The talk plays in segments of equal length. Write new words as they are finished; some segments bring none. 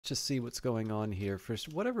Just see what's going on here. For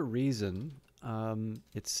whatever reason,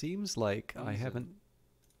 it seems like I haven't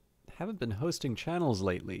been hosting channels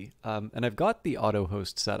lately, and I've got the auto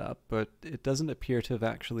host set up, but it doesn't appear to have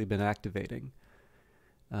actually been activating.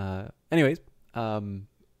 Anyways,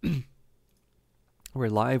 we're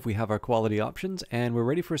live. We have our quality options, and we're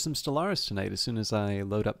ready for some Stellaris tonight. As soon as I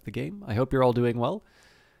load up the game, I hope you're all doing well.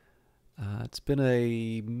 It's been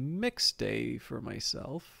a mixed day for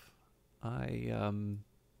myself. I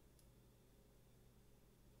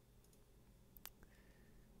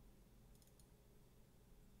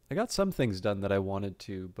got some things done that I wanted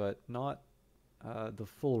to, but not the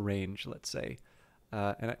full range, let's say.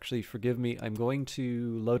 And actually, forgive me, I'm going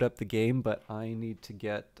to load up the game, but I need to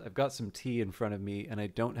I've got some tea in front of me, and I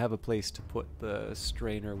don't have a place to put the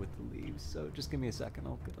strainer with the leaves. So just give me a second,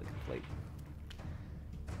 I'll get like a plate.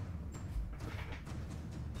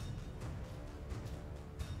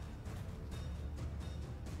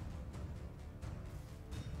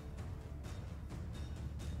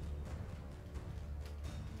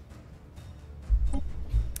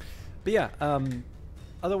 But yeah,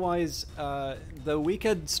 otherwise, the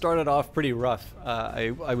weekend started off pretty rough.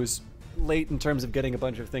 I was late in terms of getting a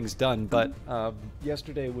bunch of things done, but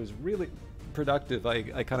yesterday was really productive.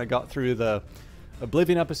 I kind of got through the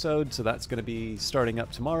Oblivion episode, so that's going to be starting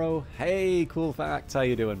up tomorrow. Hey, cool facts, how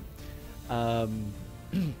you doing? So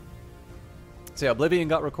yeah, Oblivion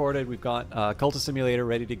got recorded. We've got Cultist Simulator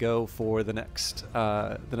ready to go for the next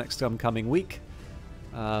upcoming week.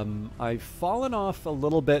 I've fallen off a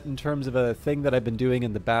little bit in terms of a thing that I've been doing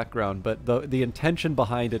in the background, but the intention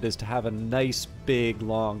behind it is to have a nice big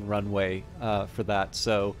long runway for that.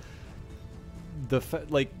 So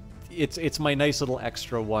it's my nice little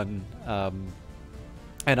extra one.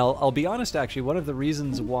 And I'll be honest, actually, one of the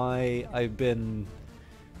reasons why I've been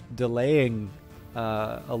delaying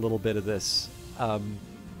a little bit of this. One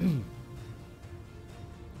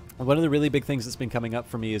of the really big things that's been coming up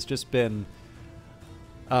for me has just been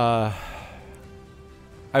I've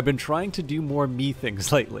been trying to do more me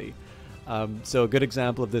things lately. So a good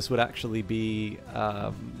example of this would actually be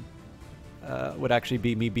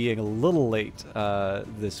me being a little late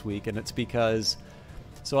this week, and it's because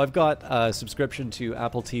I've got a subscription to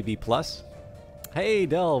Apple TV Plus. Hey,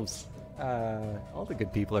 Delves! All the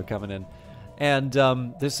good people are coming in, and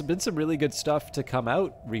there's been some really good stuff to come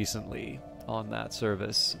out recently on that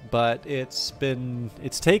service, but it's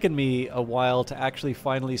taken me a while to actually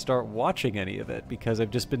finally start watching any of it because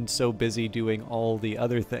I've just been so busy doing all the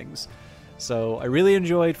other things. So I really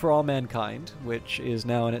enjoyed For All Mankind, which is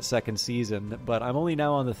now in its second season, but I'm only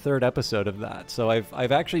now on the third episode of that. So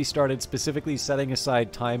I've actually started specifically setting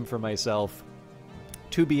aside time for myself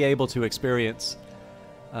to be able to experience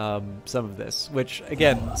some of this, which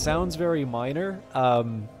again sounds very minor.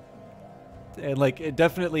 And like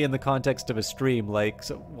definitely in the context of a stream, like,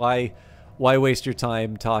 so why waste your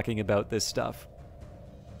time talking about this stuff?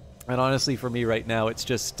 And honestly, for me right now, it's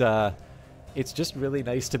just really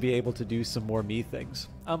nice to be able to do some more me things.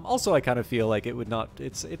 Also, I kind of feel like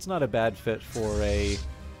it's not a bad fit for a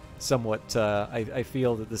somewhat. I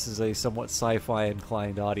feel that this is a somewhat sci-fi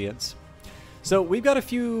inclined audience. So we've got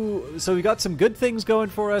we've got some good things going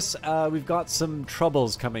for us. We've got some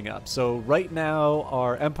troubles coming up. So right now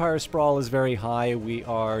our Empire Sprawl is very high. We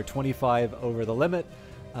are 25 over the limit.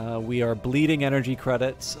 We are bleeding energy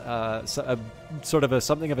credits,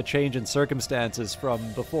 something of a change in circumstances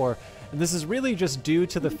from before. And this is really just due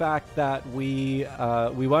to the fact that we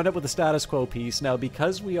wound up with a status quo piece. Now,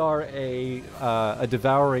 because we are a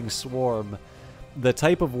devouring swarm, the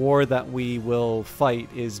type of war that we will fight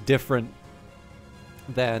is different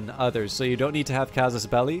than others. So you don't need to have Casus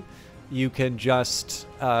Belli. You can just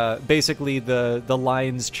basically the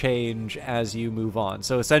lines change as you move on.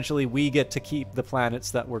 So essentially we get to keep the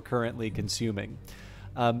planets that we're currently consuming.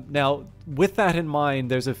 Now, with that in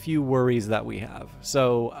mind, there's a few worries that we have.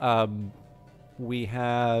 So we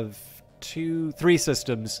have three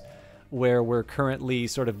systems where we're currently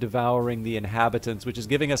sort of devouring the inhabitants, which is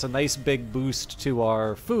giving us a nice big boost to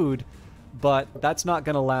our food. But that's not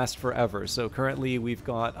going to last forever. So currently we've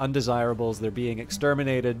got undesirables. They're being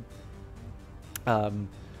exterminated. Like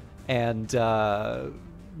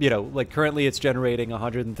currently it's generating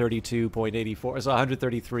 132.84, so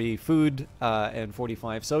 133 food and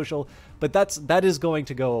 45 social. But that is going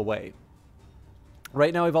to go away.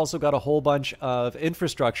 Right now we've also got a whole bunch of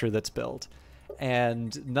infrastructure that's built.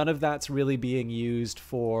 And none of that's really being used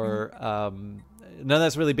for... none of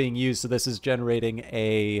that's really being used, so this is generating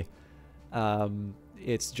a...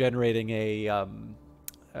 it's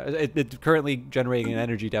currently generating an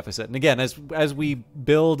energy deficit. And again, as we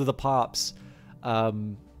build the pops,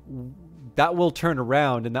 that will turn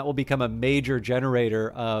around and that will become a major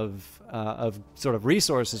generator of sort of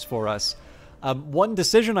resources for us. One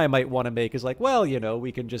decision I might want to make is like, well, you know,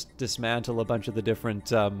 we can just dismantle a bunch of the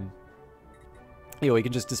different,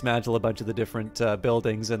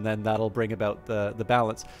 buildings, and then that'll bring about the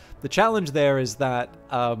balance. The challenge there is that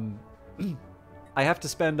I have to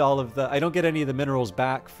spend I don't get any of the minerals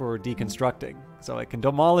back for deconstructing, so I can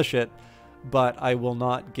demolish it, but I will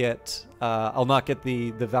not get, I'll not get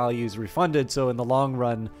the values refunded. So in the long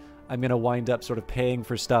run, I'm going to wind up sort of paying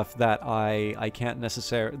for stuff that I can't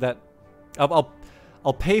necessarily, that I'll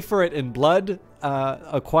pay for it in blood,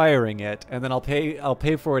 acquiring it, and then I'll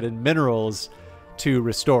pay for it in minerals to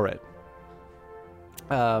restore it.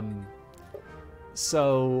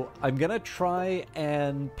 So I'm gonna try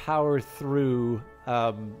and power through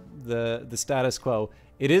the status quo.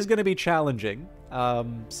 It is gonna be challenging.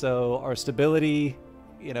 So our stability,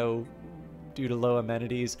 you know, due to low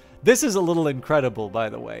amenities. This is a little incredible, by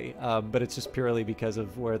the way, but it's just purely because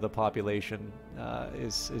of where the population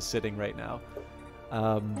is sitting right now.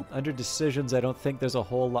 Under decisions, I don't think there's a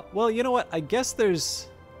whole lot. Well, you know what? I guess there's...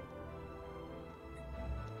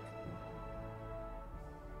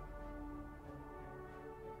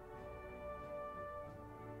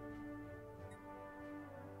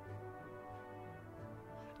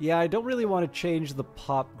 Yeah, I don't really want to change the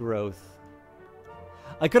pop growth.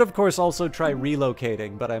 I could, of course, also try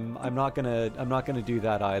relocating, but I'm not gonna do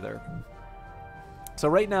that either. So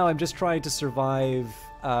right now, I'm just trying to survive.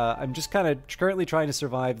 I'm just kind of currently trying to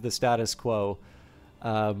survive the status quo,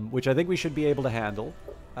 which I think we should be able to handle.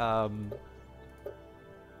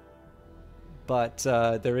 But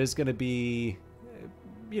there is going to be,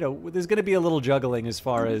 you know, there's going to be a little juggling as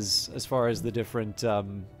far as the different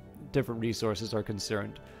resources are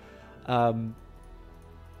concerned.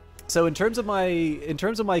 So in terms of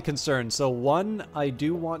my concerns, so one, I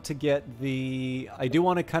do want to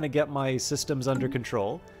kind of get my systems under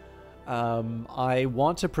control. I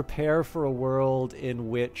want to prepare for a world in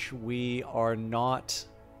which we are not,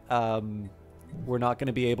 we're not going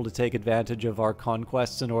to be able to take advantage of our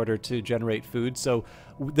conquests in order to generate food. So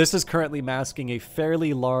this is currently masking a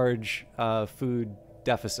fairly large food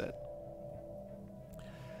deficit.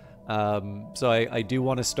 So I do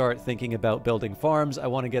want to start thinking about building farms. I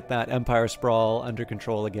want to get that empire sprawl under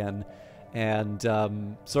control again, and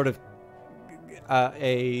sort of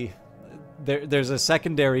there's a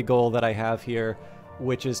secondary goal that I have here,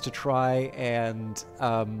 which is to try and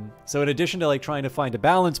so in addition to like trying to find a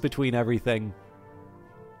balance between everything,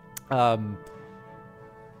 I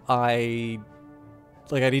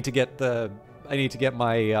need to get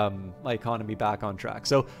my my economy back on track.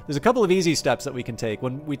 So there's a couple of easy steps that we can take.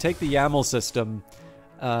 When we take the YAML system,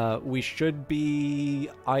 we should be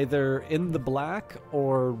either in the black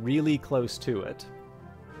or really close to it.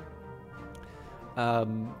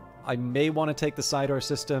 I may want to take the Sidor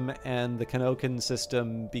system and the Kanokin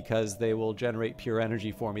system because they will generate pure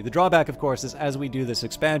energy for me. The drawback, of course, is as we do this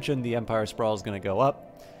expansion, the Empire Sprawl is going to go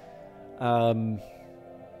up.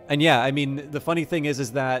 And yeah, I mean, the funny thing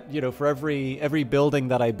is that, you know, for every building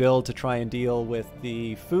that I build to try and deal with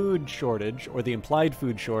the food shortage or the implied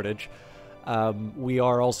food shortage, we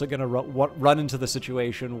are also going to run into the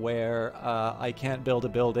situation where I can't build a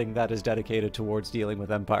building that is dedicated towards dealing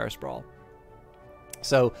with Empire Sprawl.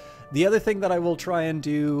 So the other thing that I will try and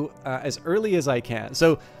do as early as I can.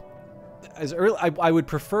 So as early, I would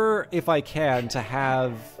prefer, if I can, to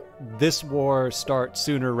have this war start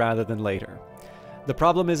sooner rather than later. The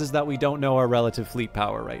problem is that we don't know our relative fleet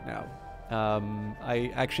power right now.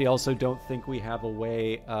 I actually also don't think we have a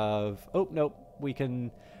way of... Oh, nope. We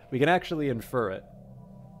can actually infer it.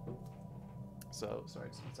 So, sorry,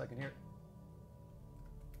 just 1 second here.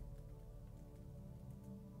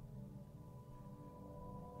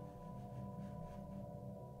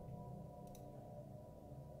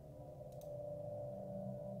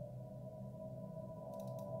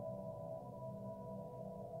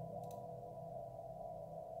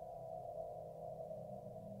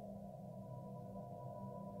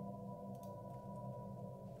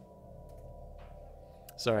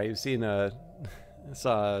 Sorry, you've seen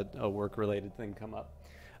saw a work-related thing come up.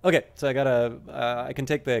 Okay, so I can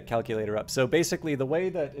take the calculator up. So basically, the way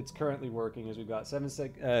that it's currently working is we've got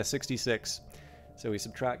 766. So we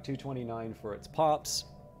subtract 229 for its pops,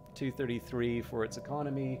 233 for its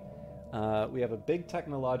economy. We have a big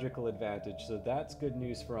technological advantage, so that's good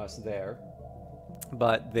news for us there.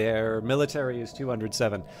 But their military is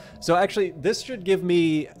 207. So actually, this should give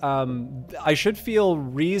me... I should feel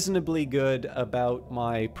reasonably good about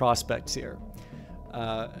my prospects here.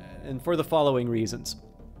 And for the following reasons.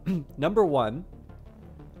 Number one,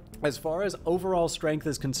 as far as overall strength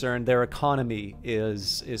is concerned, their economy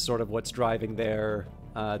is sort of what's driving their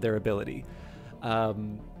ability.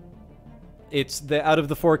 It's the out of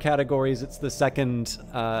the 4 categories, it's the second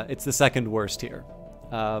worst here.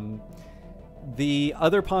 The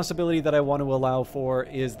other possibility that I want to allow for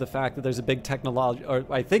is the fact that there's a big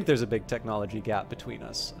I think there's a big technology gap between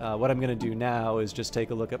us. What I'm going to do now is just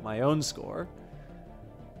take a look at my own score.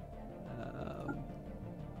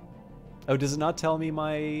 Oh, does it not tell me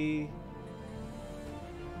my...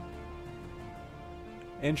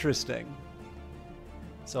 Interesting.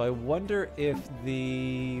 So I wonder if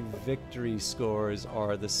the victory scores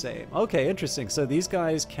are the same. Okay, interesting. So these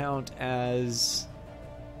guys count as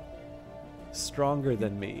stronger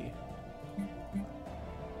than me.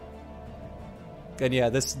 And yeah,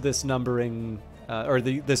 this numbering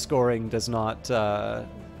this scoring does not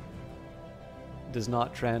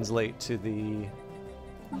translate to the...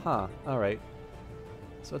 Huh, alright.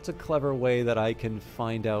 So it's a clever way that I can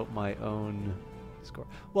find out my own score.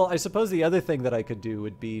 Well, I suppose the other thing that I could do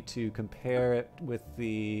would be to compare it with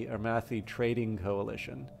the Armathi Trading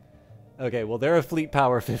Coalition. Okay, well, they're a fleet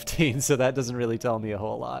power 15, so that doesn't really tell me a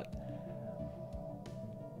whole lot.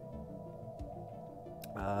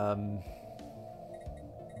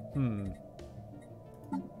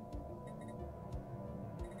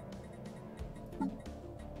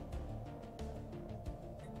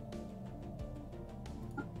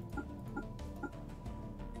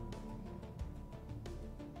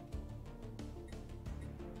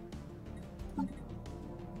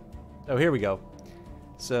 Oh, here we go.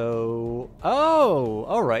 So, oh,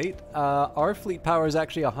 all right. Our fleet power is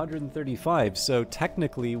actually 135, so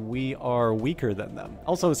technically we are weaker than them.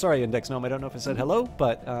 Also, sorry, Index Gnome, I don't know if I said hello,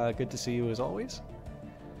 but good to see you as always.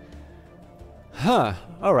 Huh.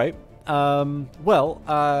 All right.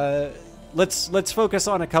 Let's focus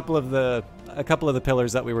on a couple of the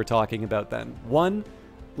pillars that we were talking about then. One,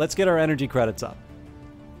 let's get our energy credits up.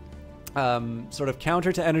 Sort of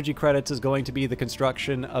counter to energy credits is going to be the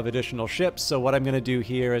construction of additional ships. So what I'm going to do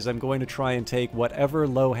here is I'm going to try and take whatever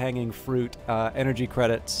low-hanging fruit energy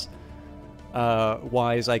credits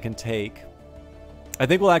wise I can take. I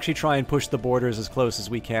think we'll actually try and push the borders as close as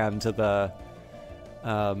we can to the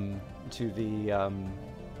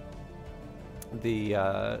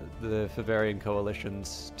Favarian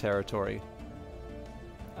Coalition's territory.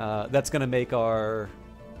 That's going to make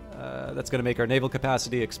our naval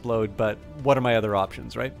capacity explode, but what are my other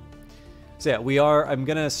options, right? So yeah, I'm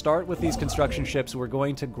going to start with these construction ships. We're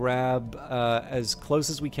going to grab as close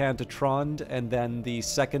as we can to Trond, and then the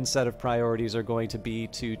second set of priorities are going to be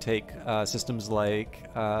to take systems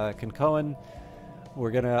like Kincoan.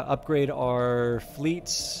 We're going to upgrade our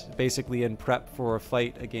fleets, basically in prep for a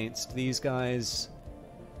fight against these guys.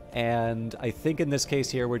 And I think in this case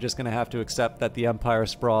here, we're just going to have to accept that the Empire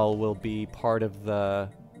Sprawl will be part of the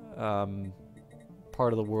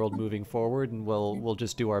world moving forward, and we'll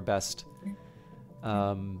just do our best.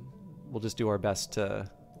 We'll just do our best to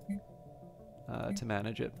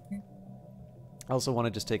manage it. I also want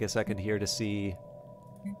to just take a second here to see.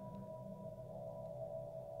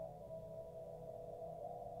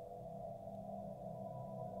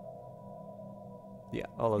 Yeah,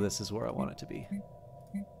 all of this is where I want it to be.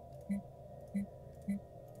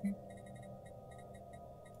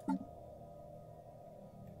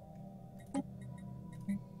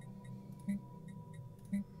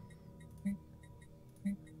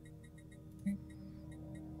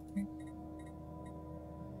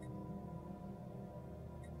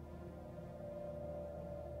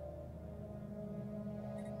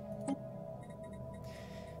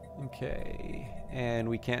 Okay, and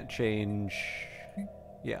we can't change...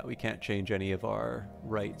 Yeah, we can't change any of our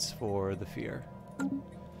rights for the fear.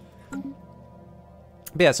 But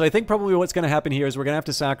yeah, so I think probably what's going to happen here is we're going to have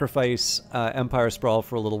to sacrifice Empire Sprawl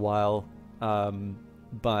for a little while.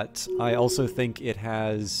 But I also think it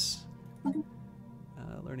has...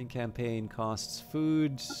 learning campaign costs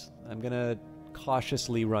food. I'm going to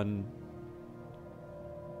cautiously run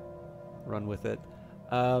with it.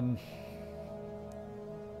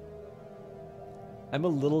 I'm a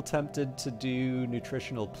little tempted to do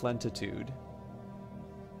nutritional plentitude.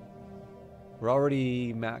 We're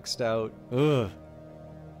already maxed out. Ugh.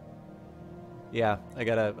 Yeah,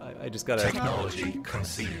 I just gotta... Technology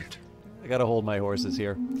conceived. I gotta hold my horses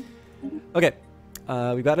here. Okay.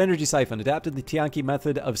 We've got Energy Siphon. Adapted the Tianki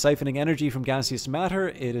method of siphoning energy from gaseous matter.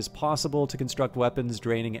 It is possible to construct weapons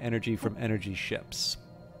draining energy from energy ships.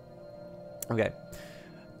 Okay.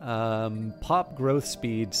 Pop growth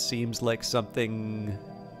speed seems like something...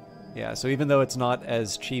 Yeah, so even though it's not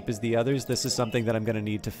as cheap as the others, this is something that I'm going to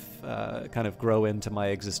need to kind of grow into my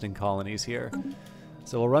existing colonies here.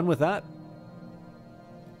 So we'll run with that.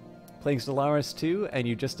 Playing Stellaris 2, and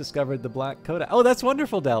you just discovered the Black Coda. Oh, that's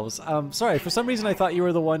wonderful, Delves. Sorry, for some reason I thought you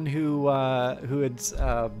were the one who had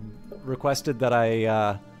requested that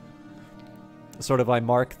I I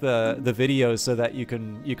mark the videos so that you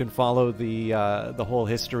can follow the whole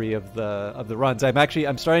history of the runs.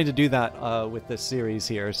 I'm starting to do that with this series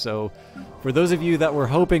here. So for those of you that were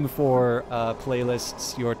hoping for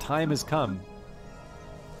playlists, your time has come.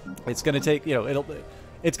 It's going to take,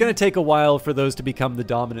 it's going to take a while for those to become the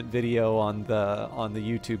dominant video on the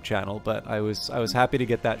YouTube channel, but I was happy to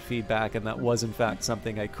get that feedback, and that was in fact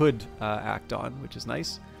something I could act on, which is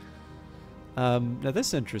nice. Now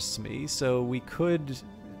this interests me, so we could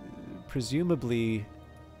presumably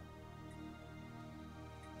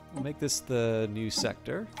make this the new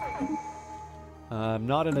sector. I'm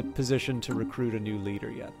not in a position to recruit a new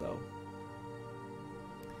leader yet, though.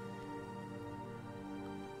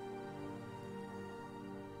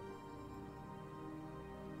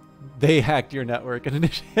 They hacked your network and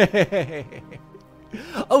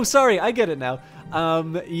Oh, sorry, I get it now.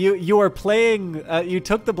 You are playing. You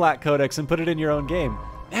took the Black Codex and put it in your own game.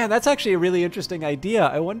 Man, that's actually a really interesting idea.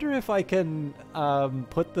 I wonder if I can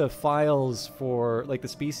put the files for, like, the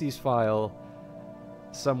species file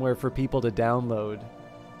somewhere for people to download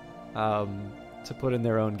to put in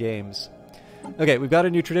their own games. Okay, we've got a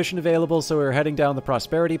new tradition available, so we're heading down the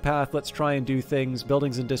prosperity path. Let's try and do things.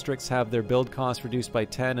 Buildings and districts have their build cost reduced by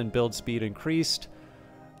 10 and build speed increased.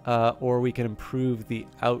 Or we can improve the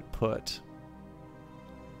output.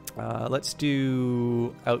 Let's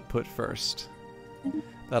do output first.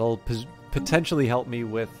 That'll potentially help me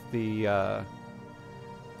with the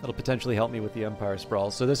Empire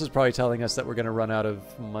Sprawl. So this is probably telling us that we're going to run out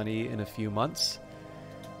of money in a few months.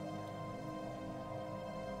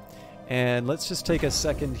 And let's just take a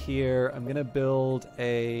second here. I'm going to build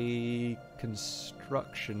a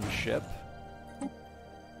construction ship.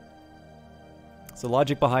 So the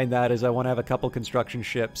logic behind that is I want to have a couple construction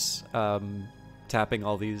ships tapping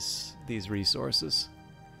all these resources.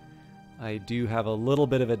 I do have a little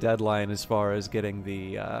bit of a deadline as far as getting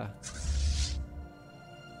the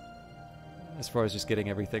just getting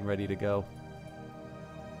everything ready to go.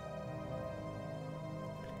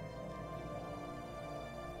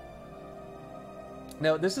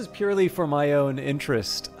 Now, this is purely for my own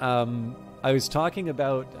interest. I was talking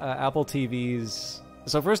about Apple TV's...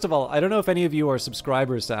 So first of all, I don't know if any of you are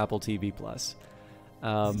subscribers to Apple TV Plus.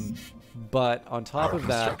 But on top of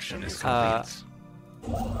that,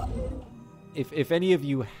 if any of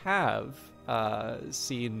you have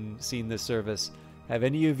seen this service, have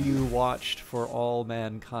any of you watched For All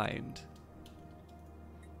Mankind?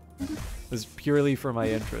 It was purely for my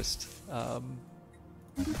interest.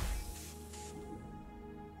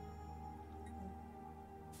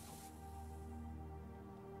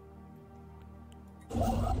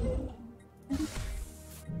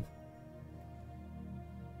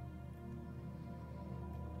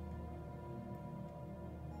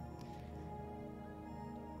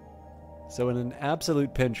 So in an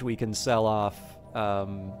absolute pinch, we can sell off...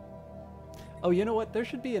 Oh, you know what? There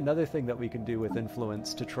should be another thing that we can do with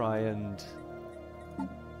influence to try and...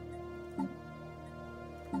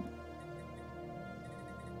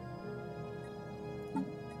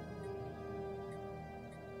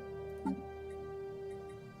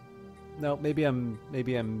 No, maybe I'm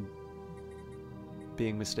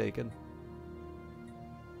being mistaken.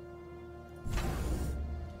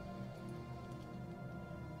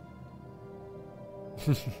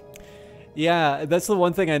 Yeah, that's the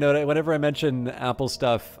one thing I notice. Whenever I mention Apple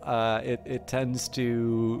stuff, it tends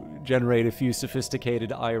to generate a few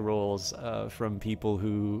sophisticated eye rolls from people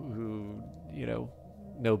who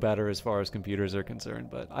know better as far as computers are concerned.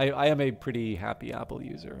 But I am a pretty happy Apple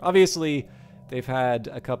user. Obviously, they've had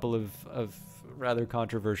a couple of rather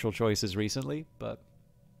controversial choices recently, but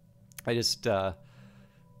I just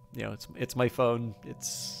it's my phone.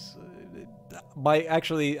 It's my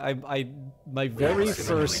very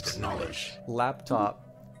first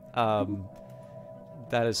laptop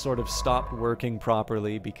that has sort of stopped working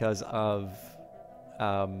properly because of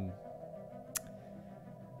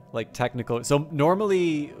like technical. So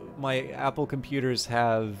normally my Apple computers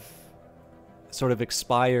have sort of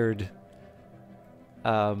expired.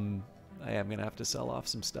 I am gonna have to sell off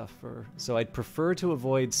some stuff so I'd prefer to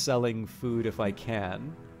avoid selling food if I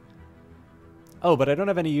can. Oh, but I don't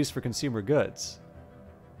have any use for consumer goods.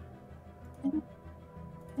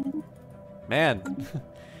 Man,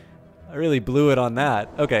 I really blew it on that.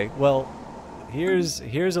 Okay, well, here's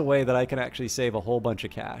a way that I can actually save a whole bunch of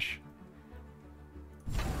cash.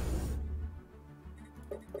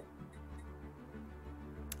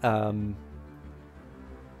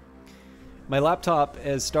 My laptop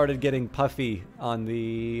has started getting puffy on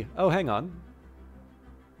the... Oh, hang on.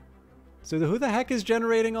 So who the heck is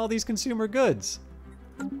generating all these consumer goods?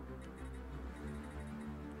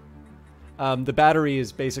 The battery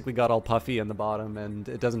is basically got all puffy in the bottom, and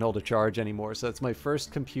it doesn't hold a charge anymore. So it's my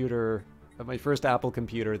first computer, my first Apple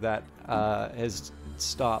computer that has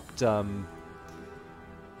stopped...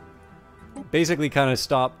 basically kind of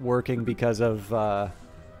stopped working because of...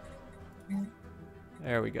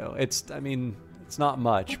 there we go. I mean, it's not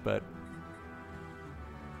much, but...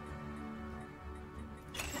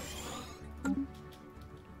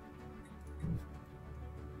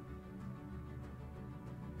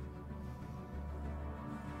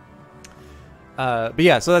 But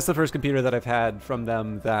yeah, so that's the first computer that I've had from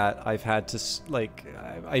them that I've had to, like,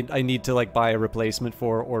 I need to, like, buy a replacement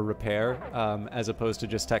for or repair, as opposed to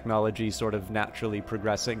just technology sort of naturally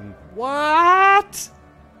progressing. What?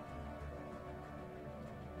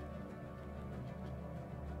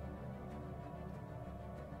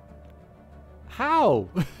 How?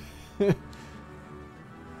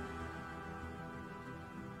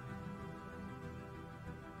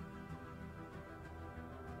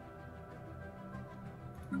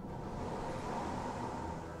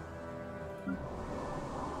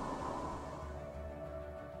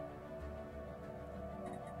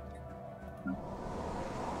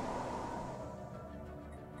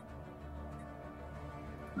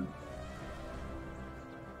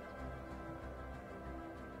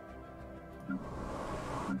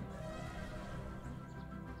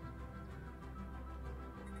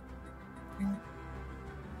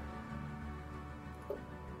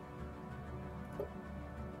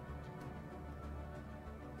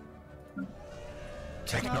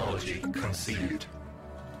 Technology conceived.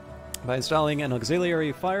 By installing an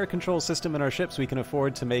auxiliary fire control system in our ships, we can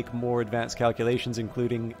afford to make more advanced calculations,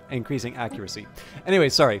 including increasing accuracy. Anyway,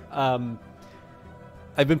 sorry. I've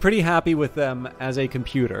been pretty happy with them as a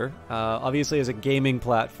computer. Obviously, as a gaming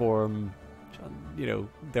platform, you know,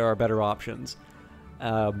 there are better options.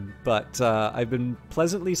 But I've been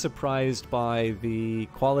pleasantly surprised by the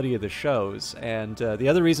quality of the shows. And the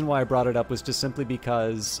other reason why I brought it up was just simply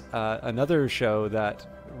because another show that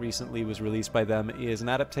recently was released by them is an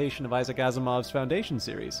adaptation of Isaac Asimov's Foundation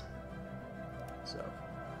series. So,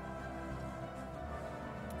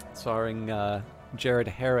 starring Jared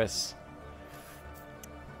Harris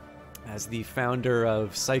as the founder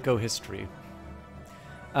of Psychohistory.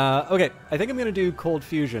 Okay, I think I'm going to do Cold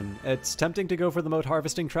Fusion. It's tempting to go for the mote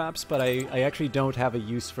harvesting traps, but I actually don't have a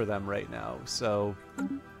use for them right now, so...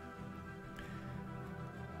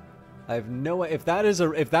 I have no... If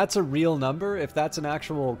that's a real number, if that's an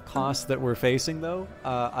actual cost that we're facing, though,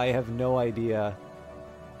 I have no idea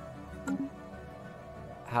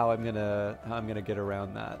how I'm gonna get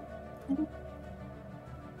around that.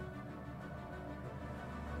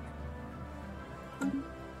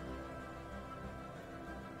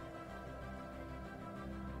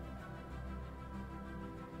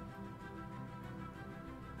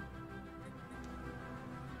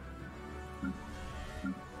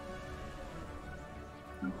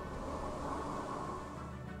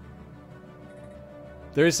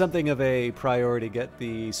 There is something of a priority to get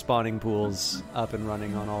the spawning pools up and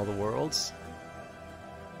running on all the worlds.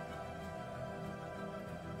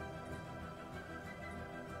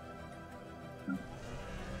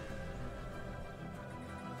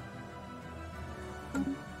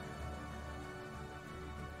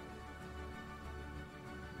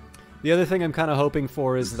 The other thing I'm kind of hoping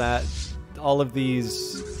for is that all of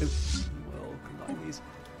these... We'll combine these.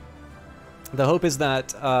 The hope is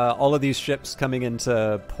that all of these ships coming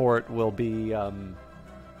into port will be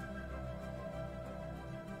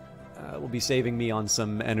saving me on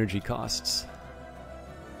some energy costs.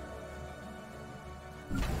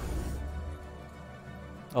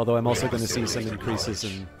 Although I'm also going to see some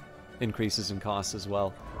increases in costs as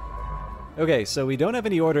well. Okay, so we don't have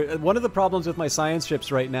any order. One of the problems with my science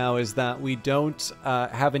ships right now is that we don't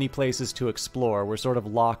have any places to explore. We're sort of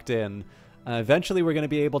locked in. Eventually we're going to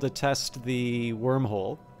be able to test the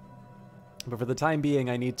wormhole. But for the time being,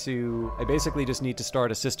 I basically just need to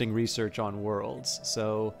start assisting research on worlds.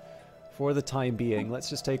 So for the time being, let's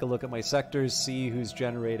just take a look at my sectors, see who's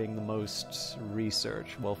generating the most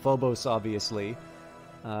research. Well, Phobos, obviously.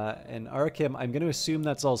 And Arkham, I'm going to assume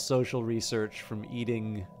that's all social research from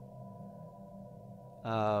eating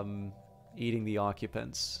the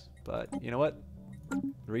occupants. But you know what?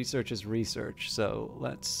 Research is research, so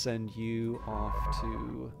let's send you off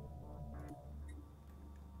to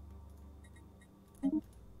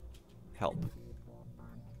help.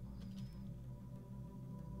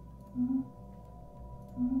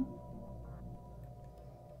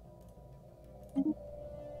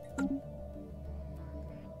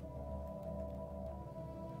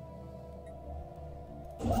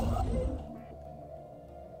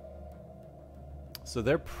 So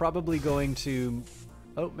they're probably going to...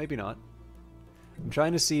 Oh, maybe not. I'm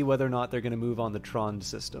trying to see whether or not they're going to move on the Trond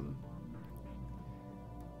system.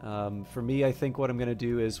 For me, I think what I'm going to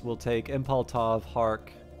do is we'll take Impaltov,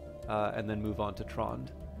 Hark, and then move on to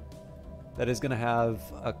Trond. That is going to have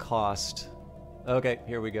a cost. Okay,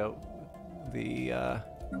 here we go. The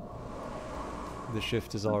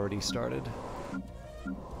shift has already started.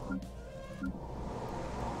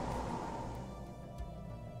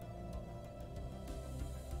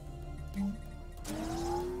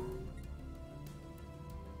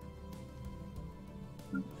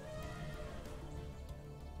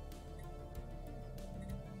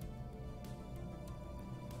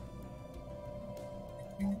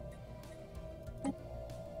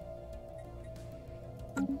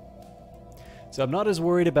 So I'm not as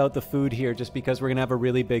worried about the food here just because we're going to have a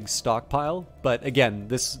really big stockpile. But again,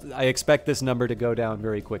 I expect this number to go down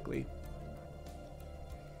very quickly.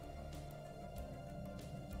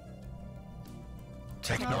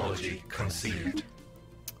 Technology conceived.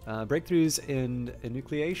 Breakthroughs in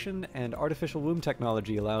enucleation and artificial womb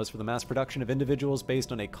technology allows for the mass production of individuals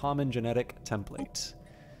based on a common genetic template.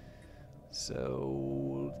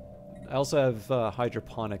 So... I also have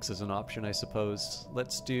hydroponics as an option, I suppose.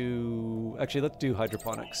 Let's do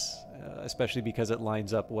hydroponics, especially because it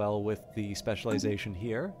lines up well with the specialization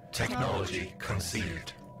here. Technology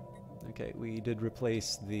conceived. Okay, we did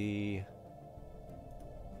replace the...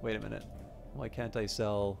 Wait a minute. Why can't I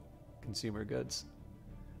sell consumer goods?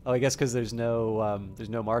 Oh, I guess because there's no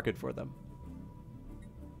market for them.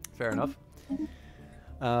 Fair enough.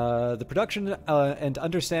 The production and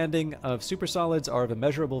understanding of supersolids are of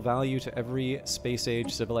immeasurable value to every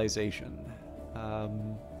space-age civilization.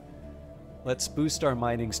 Let's boost our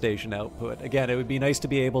mining station output. Again, it would be nice to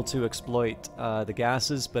be able to exploit the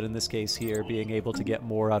gases, but in this case here, being able to get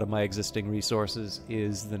more out of my existing resources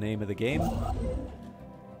is the name of the game.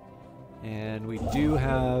 And we do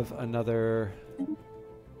have another...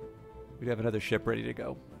 We have another ship ready to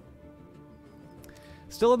go.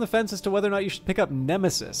 Still on the fence as to whether or not you should pick up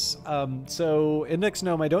Nemesis. So, Index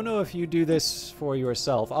Gnome, I don't know if you do this for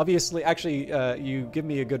yourself. Obviously, actually, you give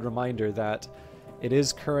me a good reminder that it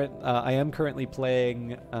is current. I am currently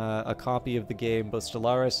playing a copy of the game, both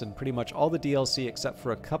Stellaris and pretty much all the DLC except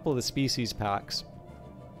for a couple of the species packs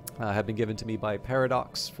have been given to me by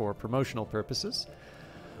Paradox for promotional purposes.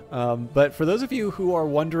 But for those of you who are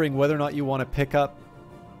wondering whether or not you want to pick up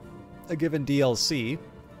a given DLC,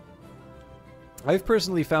 I've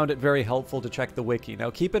personally found it very helpful to check the wiki. Now,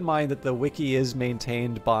 keep in mind that the wiki is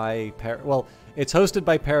maintained by... well, it's hosted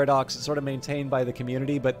by Paradox. It's sort of maintained by the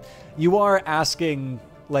community, but you are asking,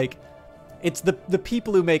 like... It's the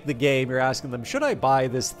people who make the game. You're asking them, should I buy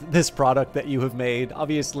this product that you have made?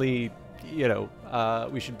 Obviously, you know,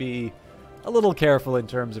 we should be a little careful in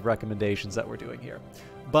terms of recommendations that we're doing here.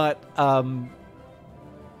 But,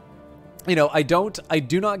 you know, I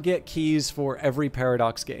do not get keys for every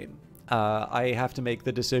Paradox game. I have to make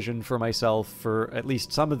the decision for myself for at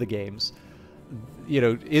least some of the games. You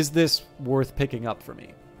know, is this worth picking up for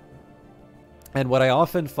me? And what I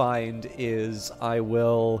often find is I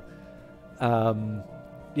will,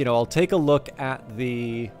 you know, I'll take a look at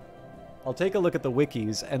the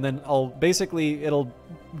wikis, and then it'll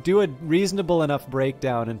do a reasonable enough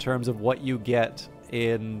breakdown in terms of what you get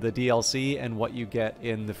in the DLC and what you get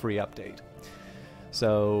in the free update.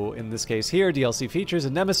 So, in this case here, DLC features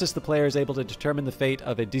in Nemesis, the player is able to determine the fate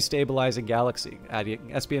of a destabilizing galaxy,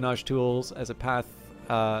 adding espionage tools as a path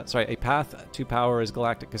to power as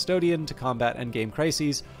Galactic Custodian to combat endgame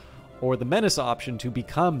crises, or the Menace option to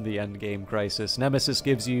become the endgame crisis. Nemesis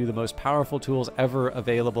gives you the most powerful tools ever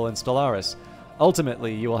available in Stellaris.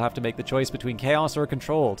 Ultimately, you will have to make the choice between chaos or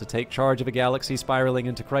control to take charge of a galaxy spiraling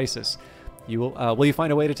into crisis. Will you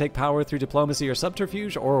find a way to take power through diplomacy or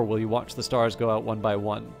subterfuge, or will you watch the stars go out one by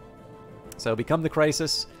one? So become the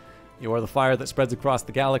crisis. You are the fire that spreads across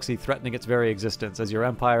the galaxy, threatening its very existence. As your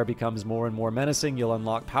empire becomes more and more menacing, you'll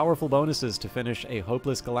unlock powerful bonuses to finish a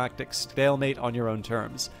hopeless galactic stalemate on your own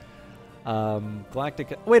terms.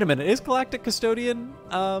 Wait a minute, is Galactic Custodian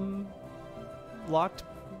locked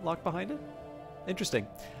behind it? Interesting.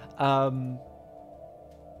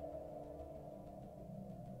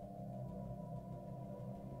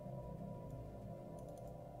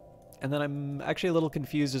 And then I'm actually a little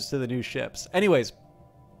confused as to the new ships. Anyways,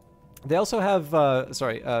 they also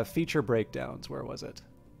have, feature breakdowns. Where was it?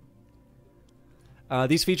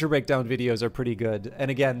 These feature breakdown videos are pretty good. And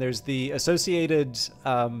again, there's the associated,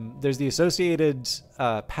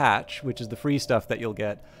 patch, which is the free stuff that you'll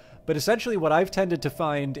get. But essentially what I've tended to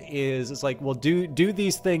find is, it's like, well, do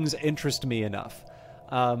these things interest me enough?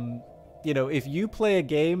 You know, if you play a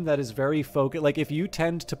game that is very focused, like if you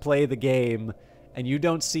tend to play the game and you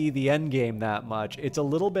don't see the end game that much, it's a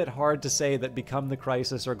little bit hard to say that Become the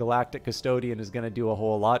Crisis or Galactic Custodian is going to do a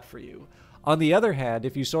whole lot for you. On the other hand,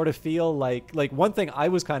 if you sort of feel like one thing I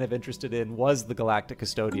was kind of interested in was the Galactic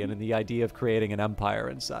Custodian and the idea of creating an empire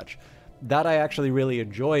and such. That I actually really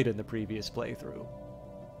enjoyed in the previous playthrough.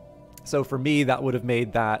 So for me, that would have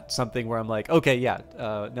made that something where I'm like, okay, yeah,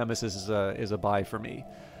 Nemesis is a buy for me.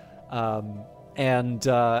 And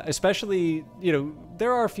especially, you know,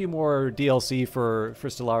 there are a few more DLC for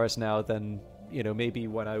Stellaris now than, you know, maybe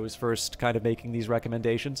when I was first kind of making these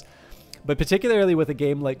recommendations. But particularly with a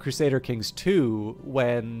game like Crusader Kings 2,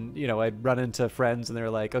 when, you know, I'd run into friends and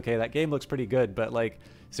they're like, okay, that game looks pretty good, but like,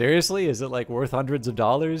 seriously, is it like worth hundreds of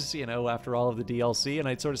dollars, you know, after all of the DLC? And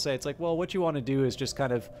I'd sort of say, it's like, well, what you want to do is just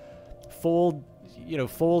kind of fold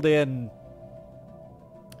in,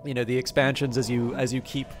 you know, the expansions as you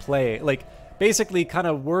keep playing, like basically kind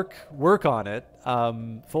of work on it,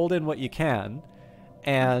 fold in what you can,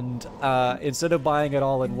 and instead of buying it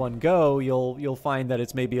all in one go, you'll find that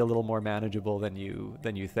it's maybe a little more manageable than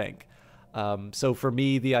you think. So for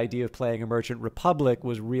me, the idea of playing a Merchant Republic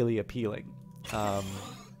was really appealing,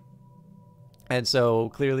 and so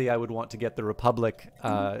clearly I would want to get the Republic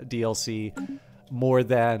DLC more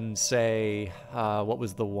than, say, what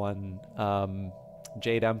was the one,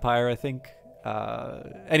 Jade Empire, I think.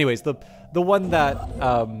 Anyways, the one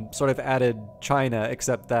that sort of added China,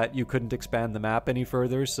 except that you couldn't expand the map any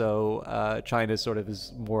further, so China sort of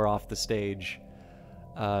is more off the stage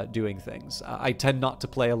doing things. I tend not to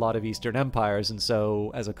play a lot of Eastern empires, and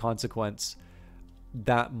so as a consequence,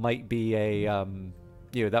 that might be a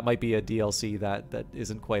that might be a DLC that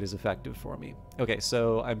isn't quite as effective for me. Okay,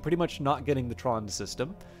 so I'm pretty much not getting the Tron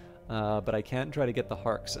system, but I can try to get the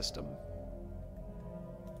Hark system.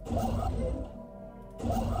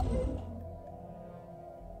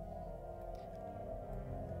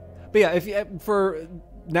 But yeah, for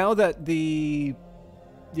now that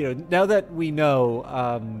now that we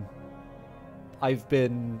know, I've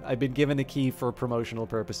been given a key for promotional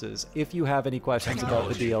purposes. If you have any questions about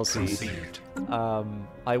the DLC,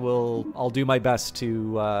 I'll do my best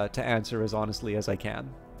to answer as honestly as I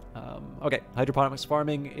can. Okay, hydroponics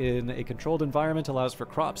farming in a controlled environment allows for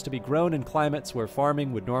crops to be grown in climates where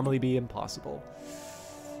farming would normally be impossible.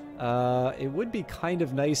 It would be kind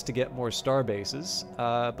of nice to get more star bases,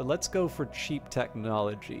 but let's go for cheap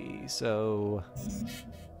technology. So,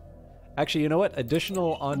 actually, you know what?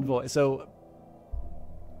 Additional envoy. So,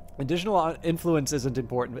 additional influence isn't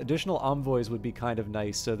important. Additional envoys would be kind of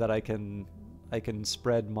nice, so that I can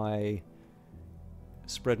spread my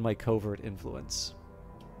covert influence.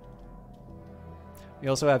 We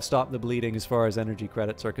also have Stop the Bleeding as far as energy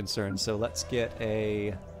credits are concerned, so let's get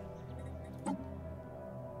a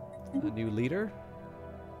new leader.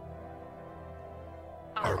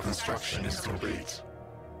 Our construction is complete.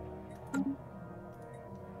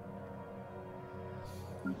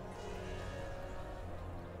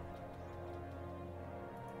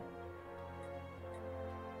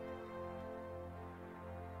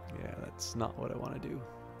 Yeah, that's not what I want to do.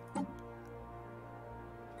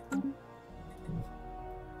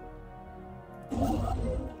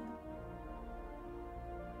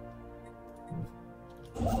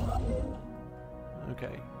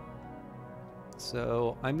 Okay.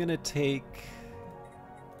 So I'm going to take...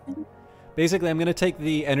 Basically, I'm going to take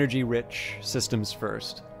the energy-rich systems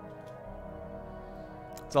first.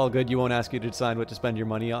 It's all good. You won't ask you to decide what to spend your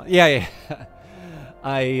money on. Yeah.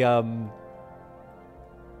 I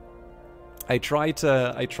try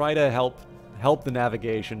to help the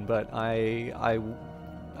navigation, but I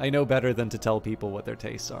know better than to tell people what their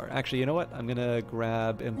tastes are. Actually, you know what? I'm gonna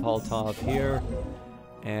grab Impultov here,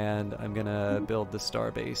 and I'm gonna build the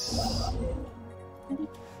starbase.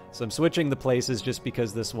 So I'm switching the places just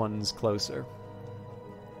because this one's closer.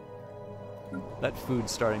 That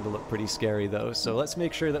food's starting to look pretty scary though, so let's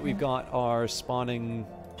make sure that we've got our spawning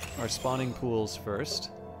pools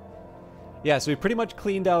first. Yeah, so we've pretty much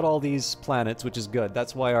cleaned out all these planets, which is good.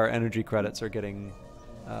 That's why our energy credits are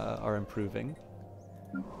are improving.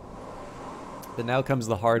 But now comes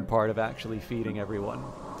the hard part of actually feeding everyone.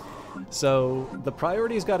 So the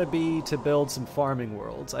priority's got to be to build some farming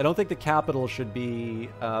worlds. I don't think the capital should be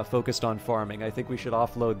focused on farming. I think we should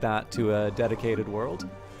offload that to a dedicated world.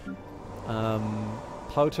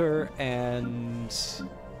 Powder and...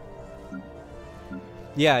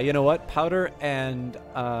 Yeah, you know what? Powder and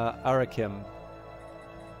Arakim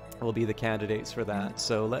will be the candidates for that.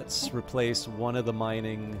 So let's replace one of the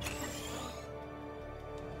mining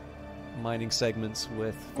segments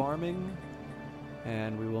with farming.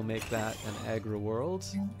 And we will make that an Agra world.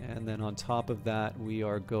 And then on top of that, we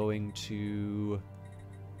are going to...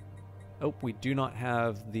 Oh, we do not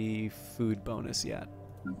have the food bonus yet.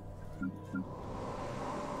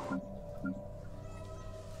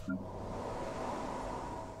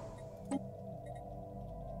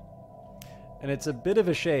 And it's a bit of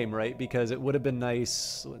a shame, right? Because it would have been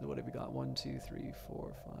nice... What have we got? 1, 2, 3,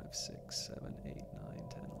 4, 5, 6, 7, 8, 9,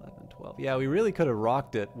 10, 11, 12. Yeah, we really could have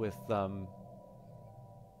rocked it with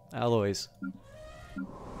alloys.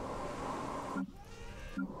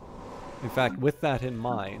 In fact, with that in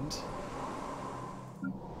mind...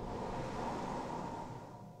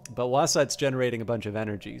 But Wasat's generating a bunch of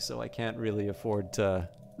energy, so I can't really afford to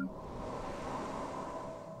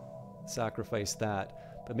sacrifice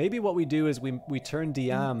that. But maybe what we do is we turn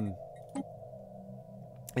Diam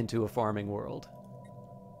into a farming world.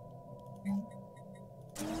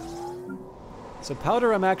 So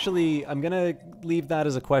Powder, I'm gonna leave that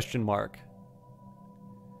as a question mark.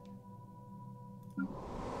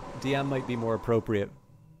 Diam might be more appropriate.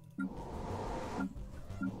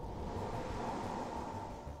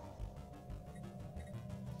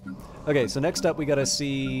 Okay, so next up we gotta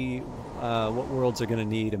see what worlds are gonna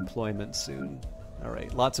need employment soon.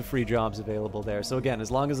 Alright, lots of free jobs available there. So again, as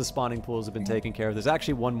long as the spawning pools have been taken care of, there's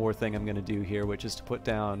actually one more thing I'm gonna do here, which is to put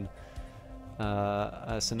down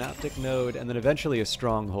a synaptic node and then eventually a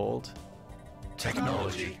stronghold.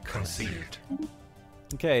 Technology conceived.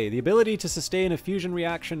 Okay, the ability to sustain a fusion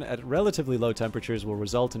reaction at relatively low temperatures will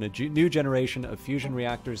result in a new generation of fusion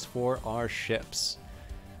reactors for our ships.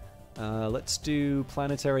 Let's do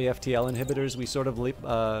planetary FTL inhibitors. We sort of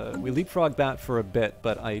leapfrogged that for a bit,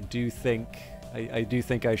 but I do think I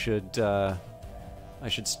should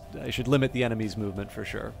limit the enemy's movement for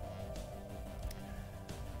sure.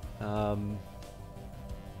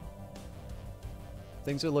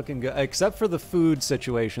 Things are looking good, except for the food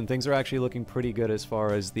situation. Things are actually looking pretty good as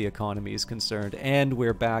far as the economy is concerned, and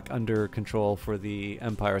we're back under control for the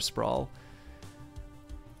Empire Sprawl.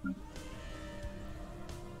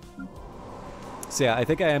 So yeah, I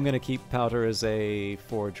think I am going to keep Powder as a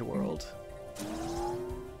Forge world.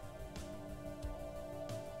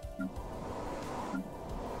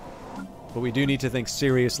 But we do need to think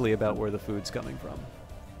seriously about where the food's coming from.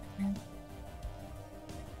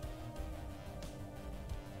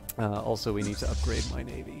 Also, we need to upgrade my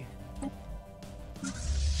navy.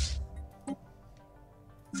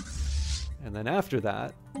 And then after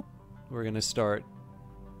that, we're going to start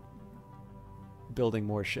building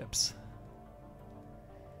more ships.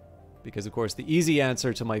 Because, of course, the easy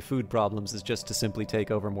answer to my food problems is just to simply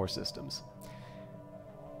take over more systems.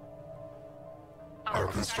 Our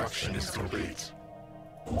construction is complete.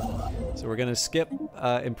 So we're going to skip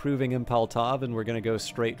improving Impaltav, and we're going to go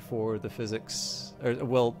straight for the physics. Or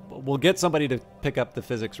we'll get somebody to pick up the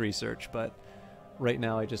physics research, but right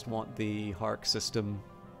now I just want the HARC system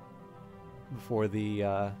before the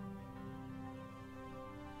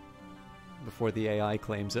AI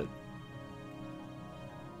claims it.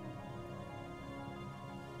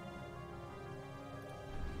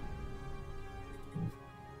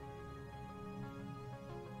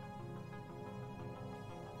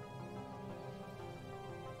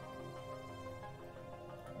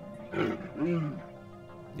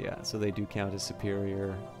 Yeah, so they do count as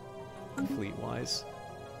superior fleet-wise.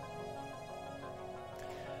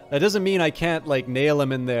 That doesn't mean I can't like nail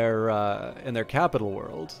them in their capital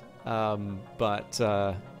world, but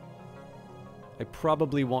I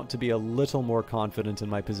probably want to be a little more confident in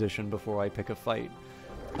my position before I pick a fight.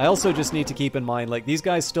 I also just need to keep in mind, like, these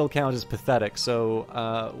guys still count as pathetic,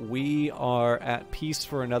 so we are at peace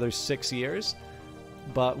for another 6 years.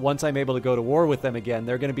 But once I'm able to go to war with them again,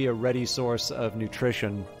 they're going to be a ready source of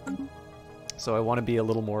nutrition. So I want to be a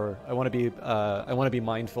little more. I want to be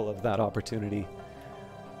mindful of that opportunity.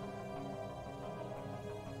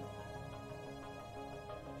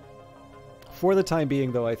 For the time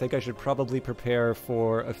being, though, I think I should probably prepare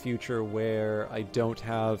for a future where I don't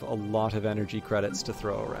have a lot of energy credits to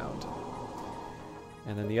throw around.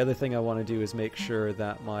 And then the other thing I want to do is make sure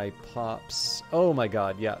that my pops. Oh my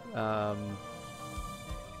God! Yeah.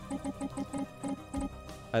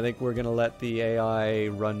 I think we're going to let the AI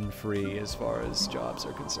run free as far as jobs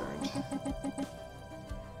are concerned.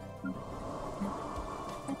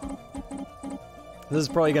 This is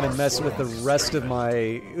probably going to mess with the rest of my...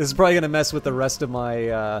 This is probably going to mess with the rest of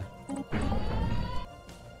my...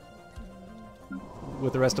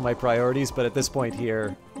 with the rest of my priorities, but at this point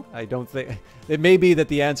here, I don't think... It may be that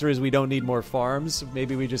the answer is we don't need more farms.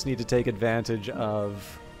 Maybe we just need to take advantage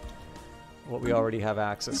of what we already have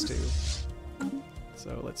access to.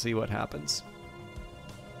 So let's see what happens.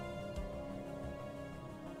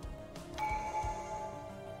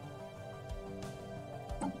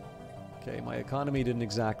 Okay, my economy didn't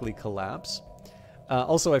exactly collapse.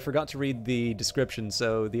 Also, I forgot to read the description.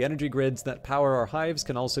 So the energy grids that power our hives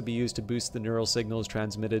can also be used to boost the neural signals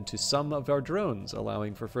transmitted to some of our drones,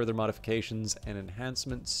 allowing for further modifications and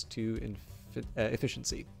enhancements to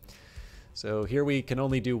efficiency. So here we can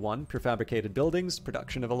only do one, prefabricated buildings.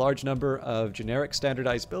 Production of a large number of generic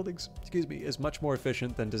standardized buildings, is much more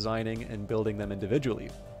efficient than designing and building them individually.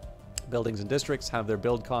 Buildings and districts have their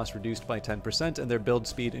build cost reduced by 10% and their build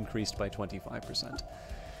speed increased by 25%.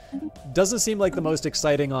 Doesn't seem like the most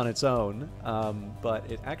exciting on its own, but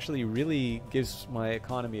it actually really gives my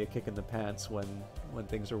economy a kick in the pants when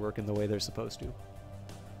things are working the way they're supposed to.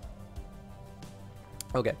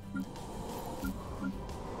 Okay.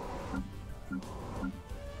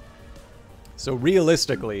 So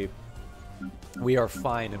realistically, we are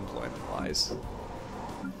fine employment-wise.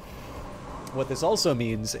 What this also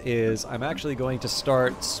means is I'm actually going to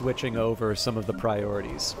start switching over some of the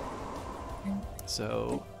priorities.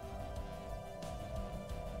 So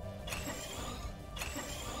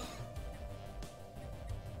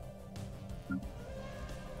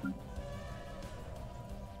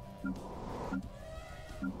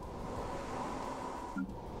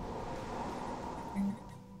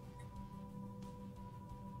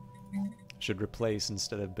should replace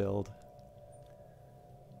instead of build.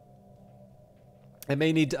 I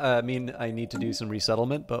may need to, I need to do some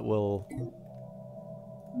resettlement, but we'll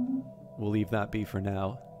leave that be for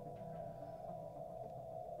now.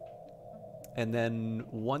 And then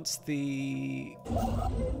once the...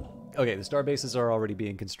 Okay, the star bases are already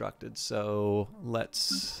being constructed, so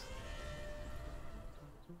let's...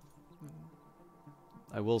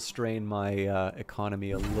 I will strain my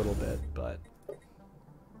economy a little bit, but...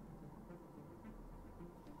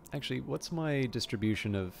 Actually, what's my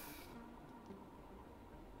distribution of...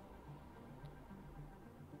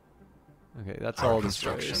 Okay, that's all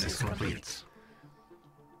construction is complete.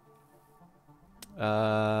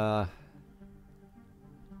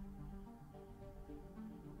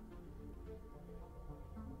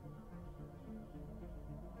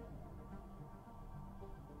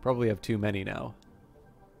 Probably have too many now.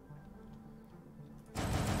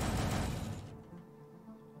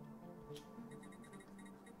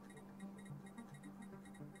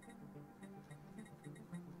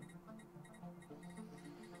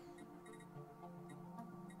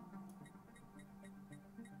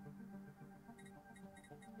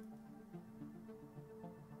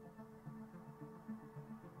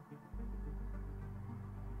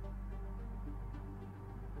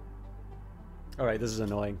 Alright, this is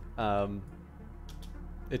annoying.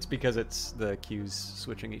 It's because it's the queues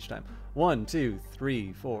switching each time. 1, 2,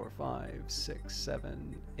 3, 4, 5, 6,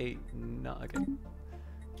 7, 8, 9. Okay.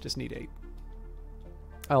 Just need 8.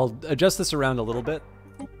 I'll adjust this around a little bit.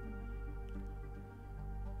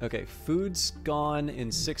 Okay, food's gone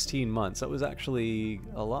in 16 months. That was actually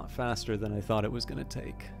a lot faster than I thought it was going to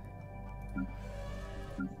take.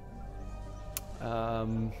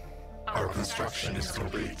 Our construction is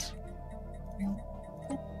complete.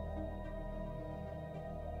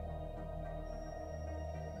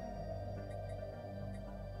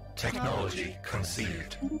 Technology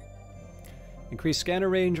conceived. Increased scanner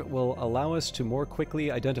range will allow us to more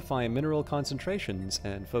quickly identify mineral concentrations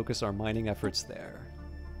and focus our mining efforts there.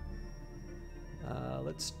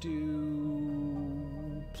 Let's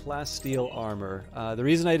do plasteel armor. The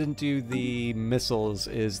reason I didn't do the missiles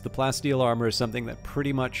is the plasteel armor is something that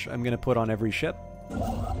pretty much I'm going to put on every ship.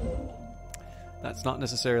 That's not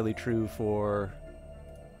necessarily true for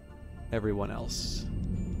everyone else.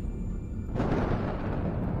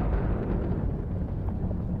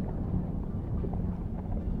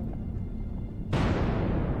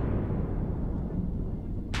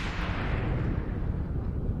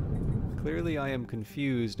 Clearly I am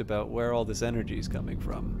confused about where all this energy is coming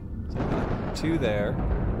from. So I've got 2 there.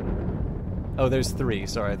 Oh, there's 3.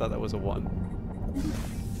 Sorry, I thought that was a 1.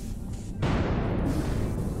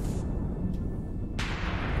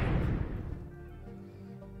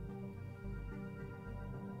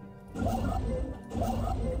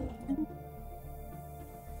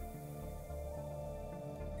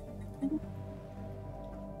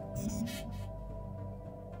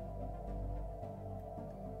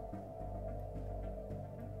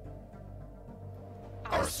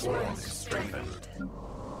 Our swarm is strengthened.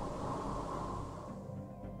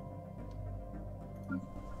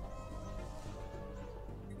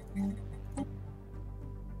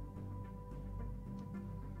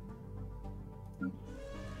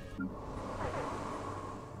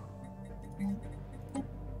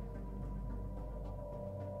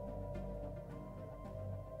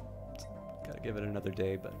 Gotta give it another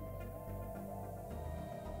day, but...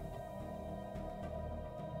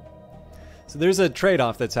 So there's a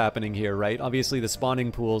trade-off that's happening here, right? Obviously, the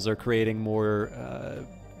spawning pools are creating more,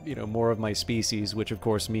 more of my species, which of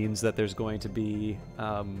course means that there's going to be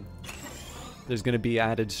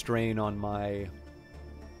added strain on my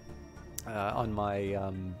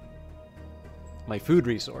my food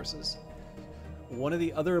resources. One of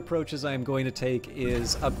the other approaches I'm going to take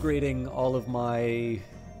is upgrading all of my,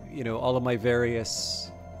 all of my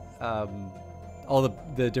various, all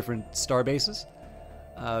the different star bases.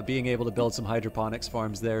 Being able to build some hydroponics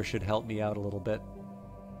farms there should help me out a little bit.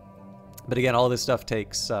 But again, all this stuff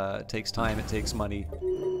takes time, it takes money.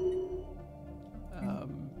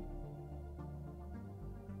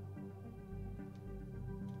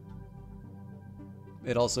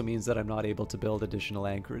 It also means that I'm not able to build additional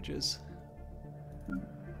anchorages.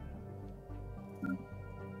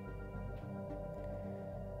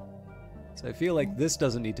 So I feel like this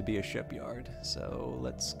doesn't need to be a shipyard, so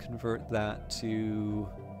let's convert that to...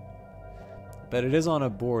 But it is on a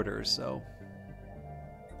border, so...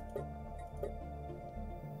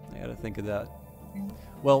 I gotta think of that.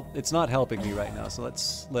 Well, it's not helping me right now, so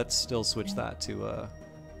let's still switch that to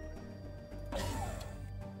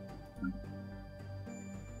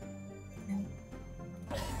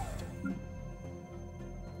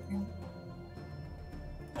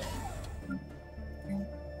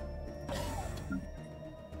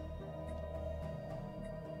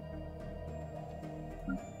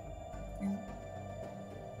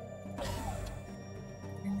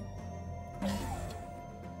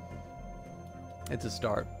it's a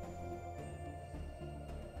start.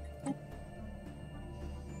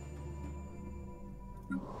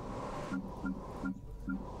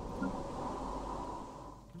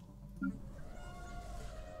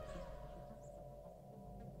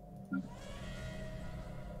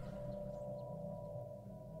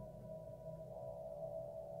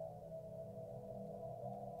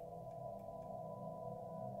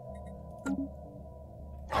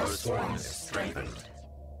 Our swarm is strengthened.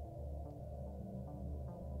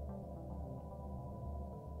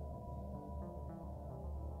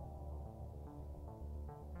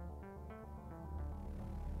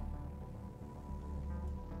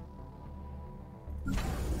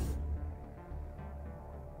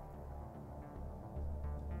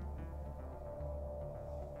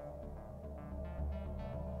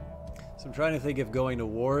 So I'm trying to think if going to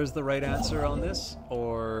war is the right answer on this,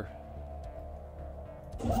 or...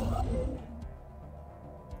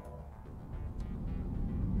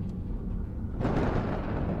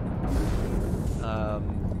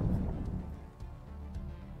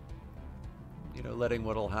 letting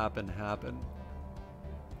what'll happen happen.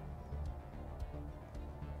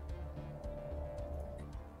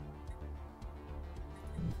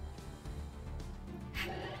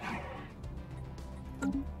 I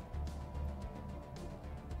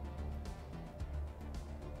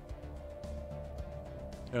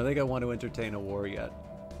don't think I want to entertain a war yet.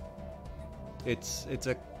 It's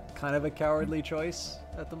a kind of a cowardly choice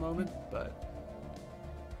at the moment, but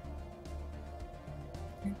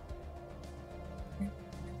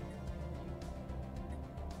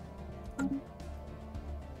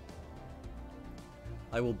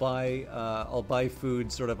I will buy I'll buy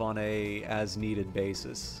food sort of on a as needed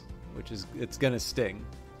basis, which is it's gonna sting.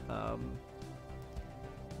 But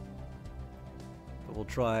we'll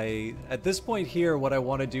try at this point here. What I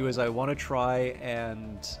want to do is I want to try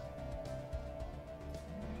and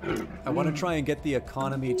get the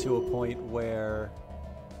economy to a point where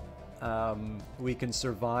we can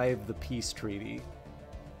survive the peace treaty,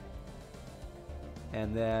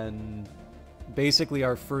 and then basically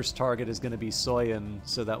our first target is going to be Soyan,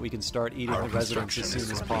 so that we can start eating the residents as soon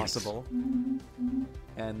as possible.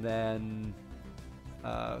 And then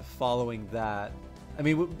following that, I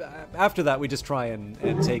mean, after that we just try and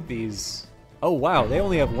take these... Oh wow, they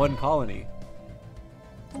only have one colony.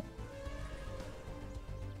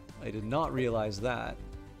 I did not realize that.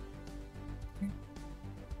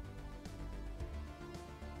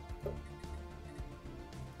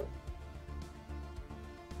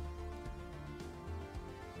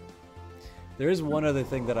 There is one other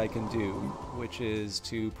thing that I can do, which is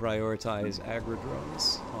to prioritize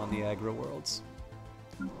agro-drones on the agro-worlds.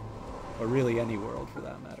 Or really any world, for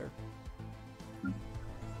that matter.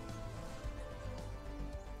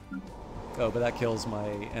 Oh, but that kills my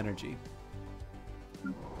energy.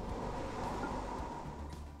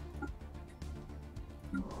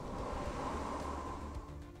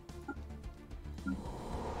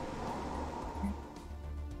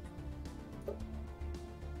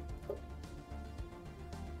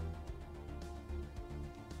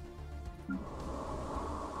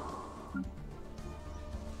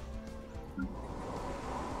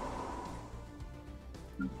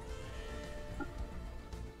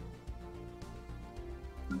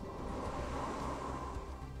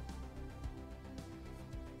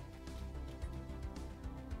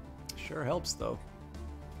 Sure helps, though.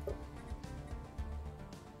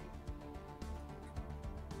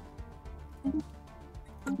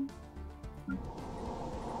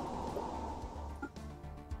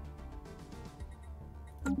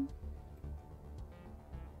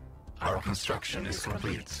 Our construction is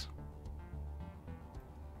complete.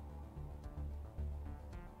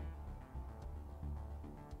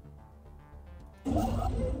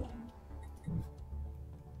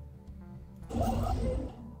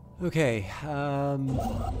 Okay,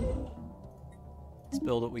 let's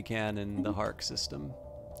build what we can in the Hark system.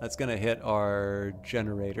 That's going to hit our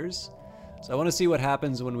generators. So I want to see what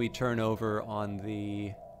happens when we turn over on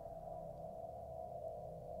the...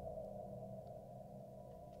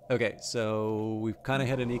 Okay, so we've kind of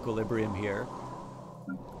hit an equilibrium here.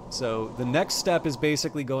 So the next step is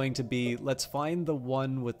basically going to be, let's find the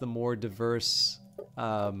one with the more diverse...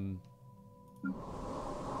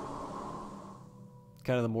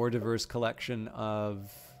 kind of the more diverse collection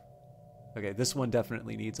of... Okay, this one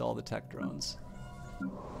definitely needs all the tech drones.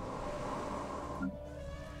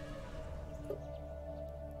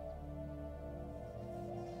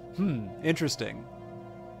 Interesting.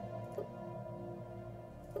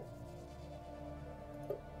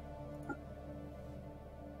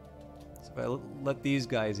 So if I let these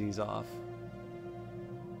guys ease off...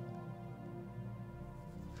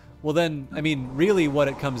 Well then, I mean, really what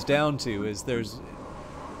it comes down to is there's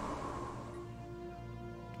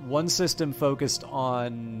one system focused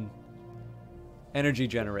on energy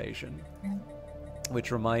generation,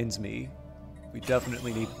 which reminds me, we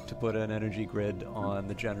definitely need to put an energy grid on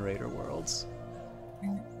the generator worlds.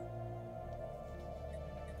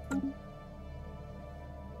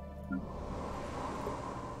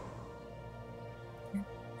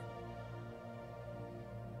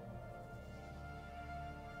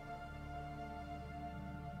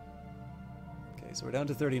 So we're down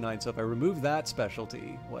to 39, so if I remove that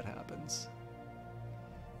specialty, what happens?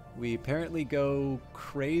 We apparently go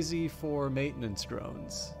crazy for maintenance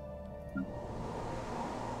drones.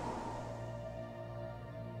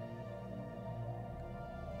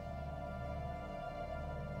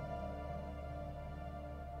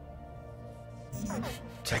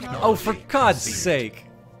 Technology Oh, for God's conceived. sake!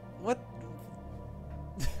 What?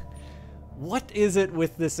 What is it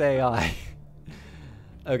with this AI?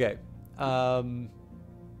 Okay.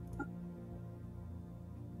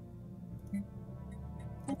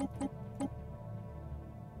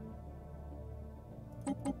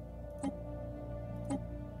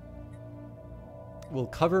 We'll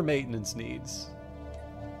cover maintenance needs.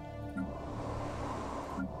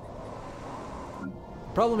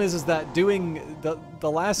 Problem is that doing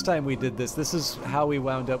the last time we did this, this is how we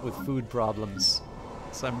wound up with food problems.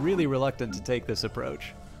 So I'm really reluctant to take this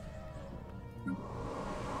approach.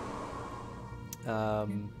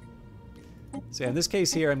 So in this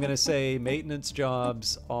case here, I'm going to say maintenance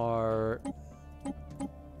jobs are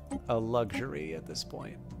a luxury at this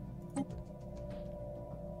point.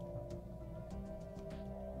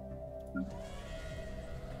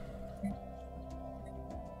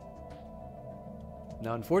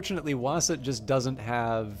 Now, unfortunately, Wasset just doesn't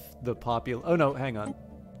have the popular... Oh, no, hang on.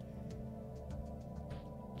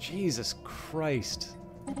 Jesus Christ.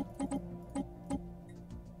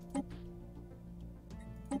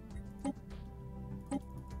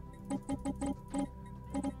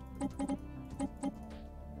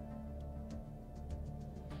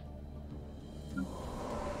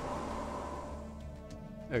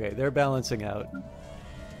 Okay, they're balancing out.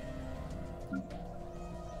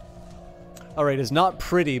 Alright, it's not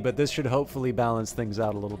pretty, but this should hopefully balance things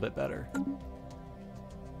out a little bit better.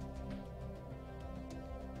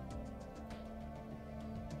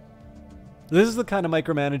 This is the kind of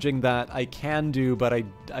micromanaging that I can do, but I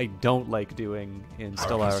don't like doing in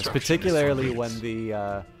Stellaris, particularly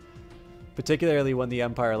when the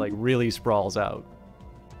Empire like really sprawls out.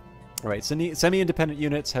 All right, semi-independent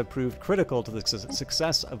units have proved critical to the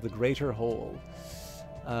success of the greater whole.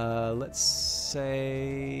 Let's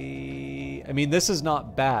say... I mean, this is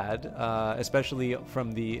not bad, especially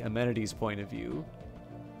from the amenities point of view.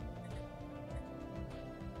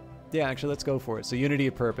 Yeah, actually, let's go for it. So unity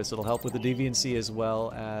of purpose. It'll help with the deviancy as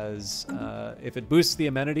well as... if it boosts the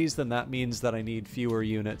amenities, then that means that I need fewer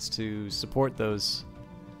units to support those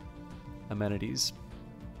amenities.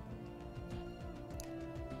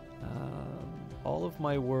 All of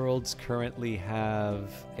my worlds currently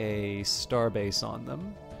have a starbase on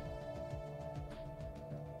them.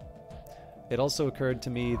 It also occurred to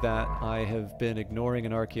me that I have been ignoring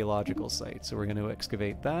an archaeological site, so we're going to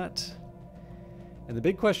excavate that. And the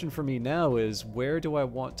big question for me now is, where do I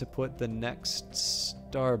want to put the next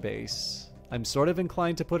starbase? I'm sort of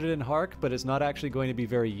inclined to put it in Hark, but it's not actually going to be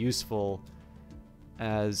very useful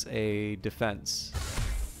as a defense.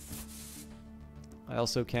 I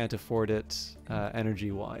also can't afford it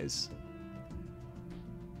energy-wise.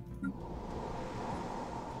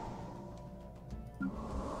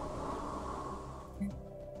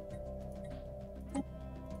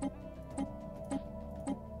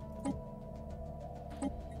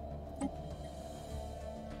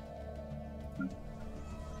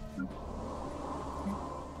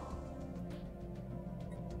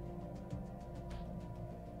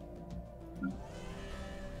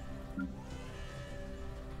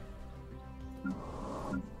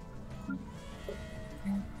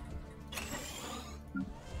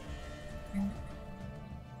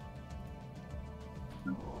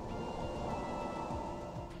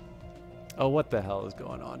 Oh, what the hell is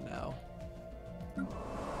going on now?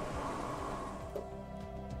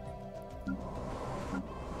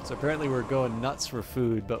 So apparently we're going nuts for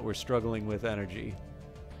food, but we're struggling with energy.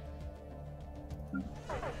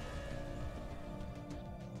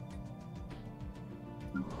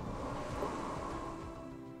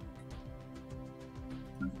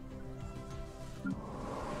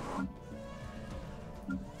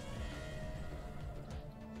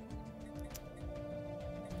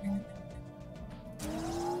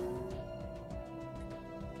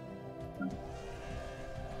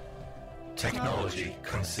 Technology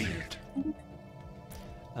conceived.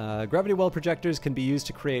 Gravity well projectors can be used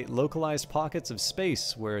to create localized pockets of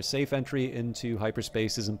space where safe entry into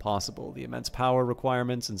hyperspace is impossible. The immense power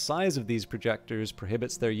requirements and size of these projectors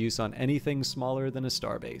prohibits their use on anything smaller than a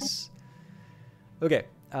starbase. Okay,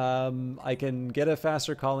 I can get a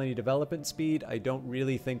faster colony development speed. I don't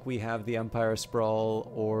really think we have the Empire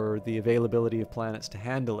Sprawl or the availability of planets to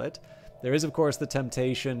handle it. There is, of course, the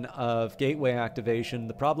temptation of gateway activation.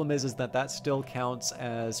 The problem is that that still counts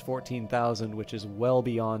as 14,000, which is well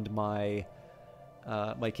beyond my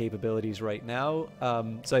my capabilities right now.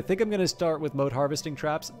 So I think I'm going to start with mode harvesting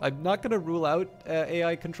traps. I'm not going to rule out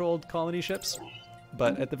AI-controlled colony ships,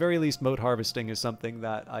 but at the very least, mode harvesting is something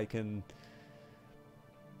that I can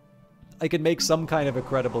make some kind of a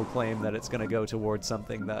credible claim that it's going to go towards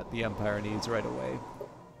something that the Empire needs right away.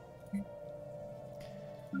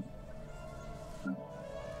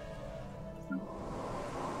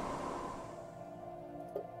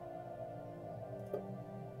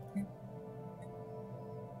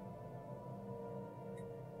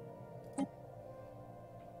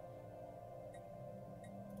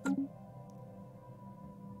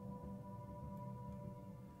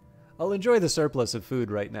 I'll enjoy the surplus of food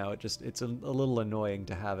right now. It's a little annoying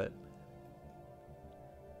to have it.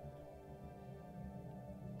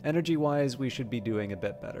 Energy-wise, we should be doing a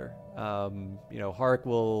bit better. You know, Hark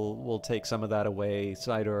will take some of that away.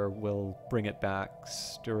 Sidor will bring it back.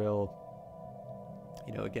 Sturil,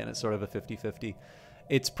 you know, again, it's sort of a 50-50.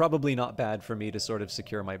 It's probably not bad for me to sort of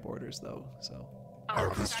secure my borders, though. So Our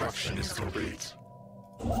construction is complete.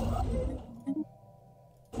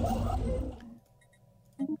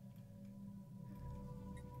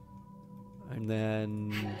 And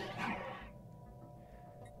then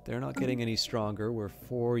they're not getting any stronger. We're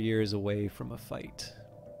 4 years away from a fight.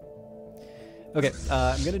 Okay,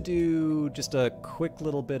 I'm going to do just a quick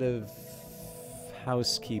little bit of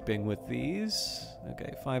housekeeping with these.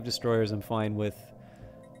 Okay, 5 destroyers I'm fine with.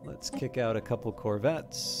 Let's kick out a couple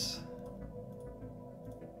corvettes.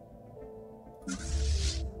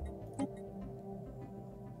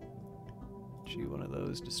 Gee, one of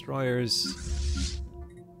those destroyers.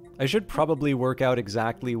 I should probably work out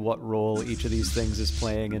exactly what role each of these things is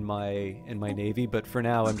playing in my navy, but for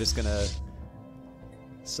now I'm just gonna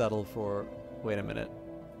settle for... Wait a minute.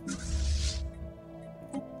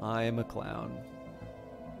 I am a clown.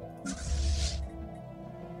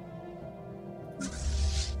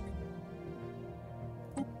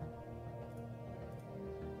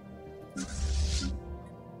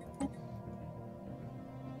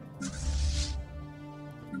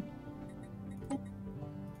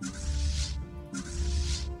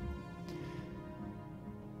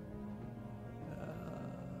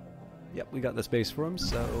 Yep, we got the space for him,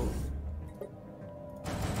 so...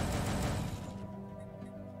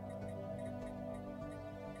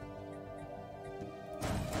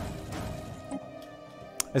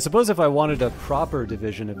 I suppose if I wanted a proper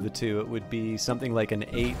division of the two, it would be something like an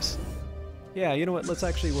 8. Yeah, you know what, let's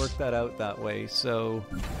actually work that out that way, so...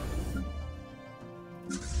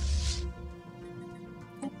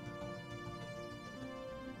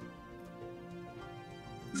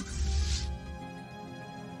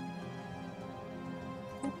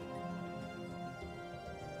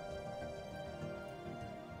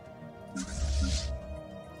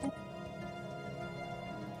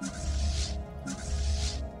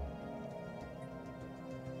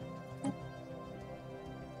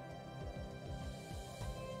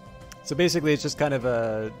 So basically, it's just kind of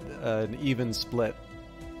an even split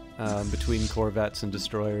between corvettes and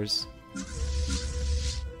destroyers.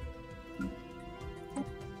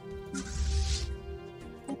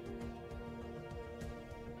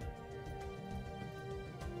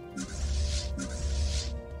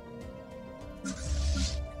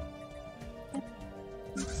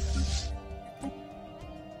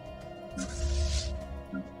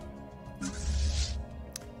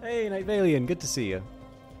 Hey, Night Valian, good to see you.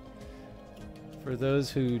 For those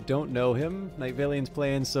who don't know him, Night Valian's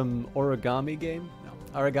playing some Origami game.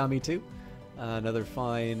 No, Origami 2. Another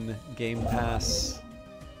fine Game Pass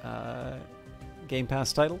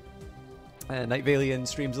title. Night Valian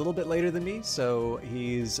streams a little bit later than me, so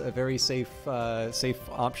he's a very safe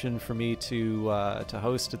option for me to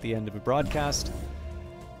host at the end of a broadcast.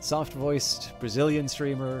 Soft-voiced Brazilian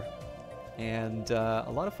streamer, and a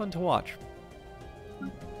lot of fun to watch.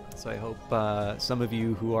 So I hope some of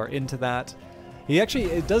you who are into that.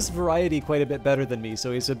 It does variety quite a bit better than me,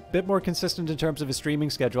 so he's a bit more consistent in terms of his streaming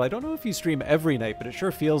schedule. I don't know if you stream every night, but it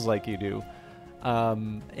sure feels like you do.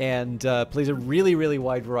 And plays a really, really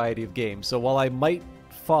wide variety of games. So while I might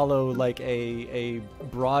follow like a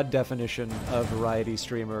broad definition of variety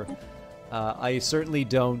streamer, I certainly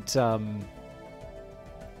don't...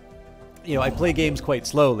 I play games quite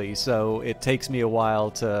slowly, so it takes me a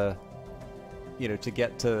while to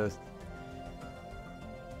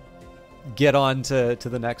get on to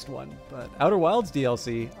the next one. But Outer Wilds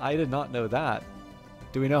DLC, I did not know that.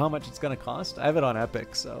 Do we know how much it's going to cost? I have it on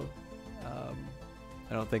Epic, so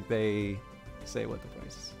I don't think they say what the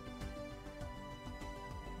price is.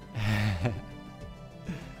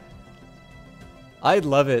 I'd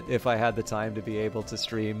love it if I had the time to be able to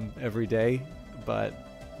stream every day, but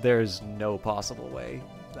there's no possible way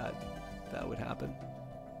that would happen.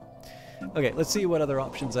 Okay, let's see what other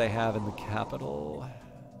options I have in the capital.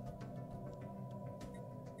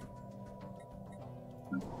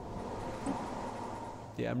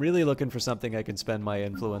 Yeah, I'm really looking for something I can spend my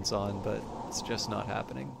influence on, but it's just not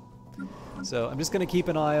happening. So I'm just going to keep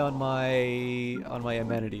an eye on my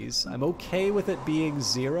amenities. I'm okay with it being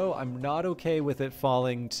 0. I'm not okay with it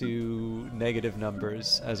falling to negative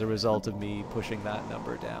numbers as a result of me pushing that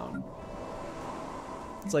number down.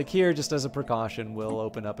 It's like here, just as a precaution, we'll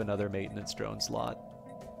open up another maintenance drone slot.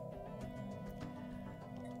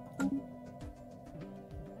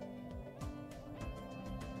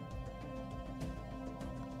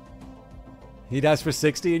 He'd ask for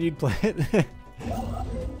 60 and you'd play it?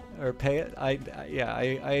 Or pay it? I'd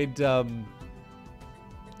oh,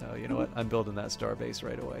 you know what? I'm building that starbase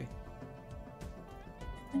right away.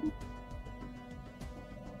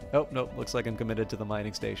 Oh, nope. Looks like I'm committed to the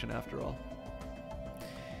mining station after all.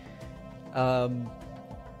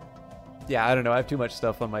 Yeah, I don't know. I have too much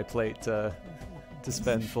stuff on my plate to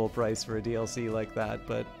spend full price for a DLC like that,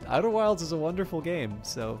 but Outer Wilds is a wonderful game,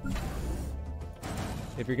 so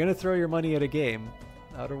if you're gonna throw your money at a game,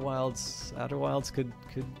 Outer Wilds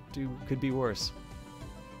could be worse.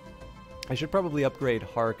 I should probably upgrade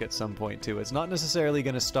Hark at some point too. It's not necessarily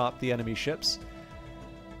going to stop the enemy ships,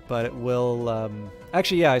 but it will...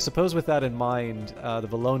 Actually, yeah, I suppose with that in mind, the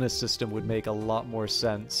Velonis system would make a lot more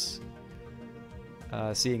sense,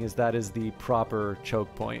 seeing as that is the proper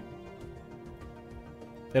choke point.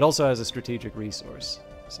 It also has a strategic resource,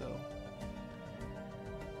 so...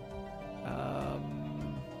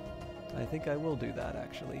 I think I will do that,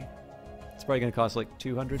 actually. It's probably going to cost like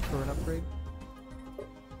 200 for an upgrade.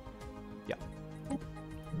 Yeah.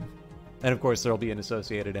 And of course, there'll be an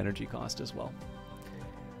associated energy cost as well.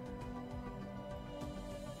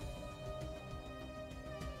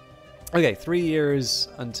 Okay, 3 years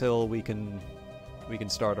until we can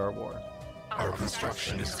start our war. Our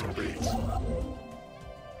construction is complete.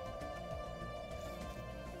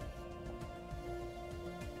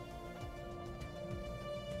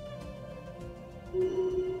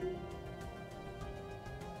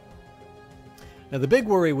 Now, the big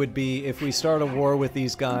worry would be if we start a war with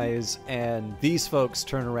these guys and these folks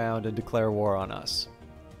turn around and declare war on us.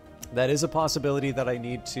 That is a possibility that I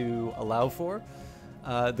need to allow for.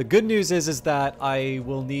 The good news is that I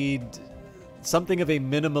will need something of a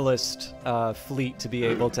minimalist fleet to be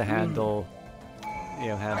able to handle,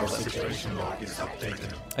 handle the situation.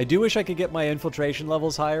 I do wish I could get my infiltration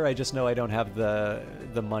levels higher. I just know I don't have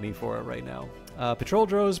the money for it right now. Patrol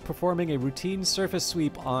drones performing a routine surface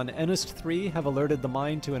sweep on Ennist 3 have alerted the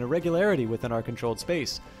mine to an irregularity within our controlled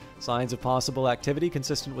space. Signs of possible activity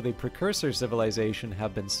consistent with a precursor civilization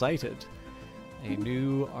have been sighted. A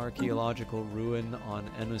new archaeological ruin on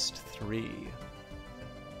Ennist 3.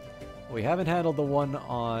 We haven't handled the one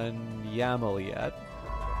on Yamal yet.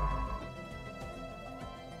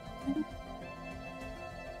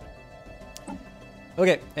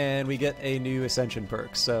 Okay, and we get a new Ascension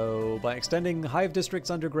perk. So by extending Hive Districts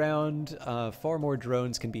underground, far more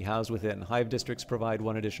drones can be housed within. Hive Districts provide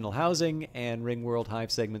 1 additional housing, and Ringworld Hive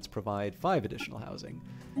segments provide 5 additional housing.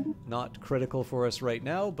 Not critical for us right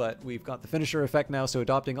now, but we've got the finisher effect now, so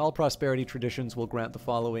adopting all prosperity traditions will grant the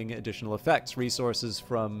following additional effects. Resources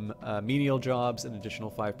from menial jobs, an additional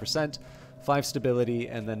 5%, 5 stability,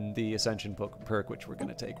 and then the Ascension perk, which we're going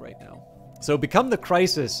to take right now. So Become the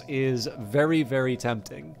Crisis is very, very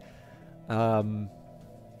tempting. The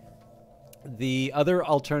other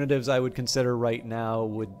alternatives I would consider right now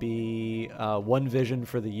would be 1 vision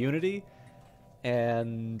for the Unity,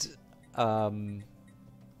 and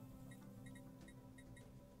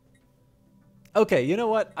okay, you know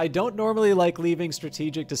what? I don't normally like leaving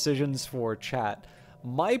strategic decisions for chat.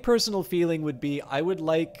 My personal feeling would be I would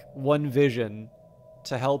like 1 vision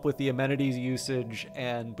to help with the amenities usage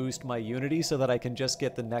and boost my Unity so that I can just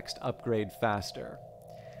get the next upgrade faster.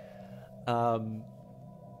 But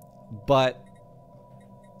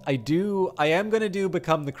I am going to do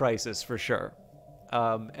Become the Crisis for sure.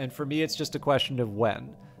 And for me, it's just a question of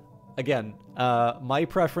when. Again, my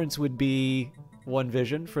preference would be 1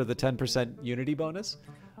 vision for the 10% Unity bonus,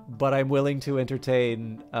 but I'm willing to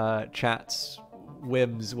entertain chat's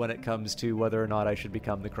whims when it comes to whether or not I should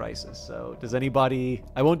become the Crisis. So does anybody...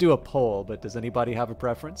 I won't do a poll, but does anybody have a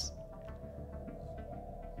preference?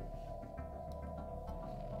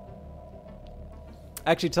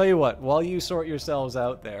 Actually, tell you what, while you sort yourselves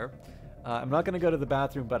out there, I'm not going to go to the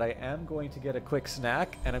bathroom, but I am going to get a quick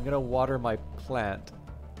snack, and I'm going to water my plant.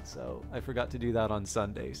 So I forgot to do that on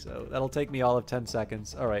Sunday, so that'll take me all of 10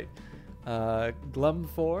 seconds. All right.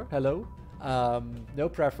 Glum4, hello. No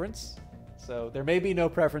preference. So there may be no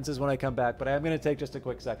preferences when I come back, but I am going to take just a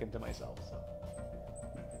quick second to myself. So.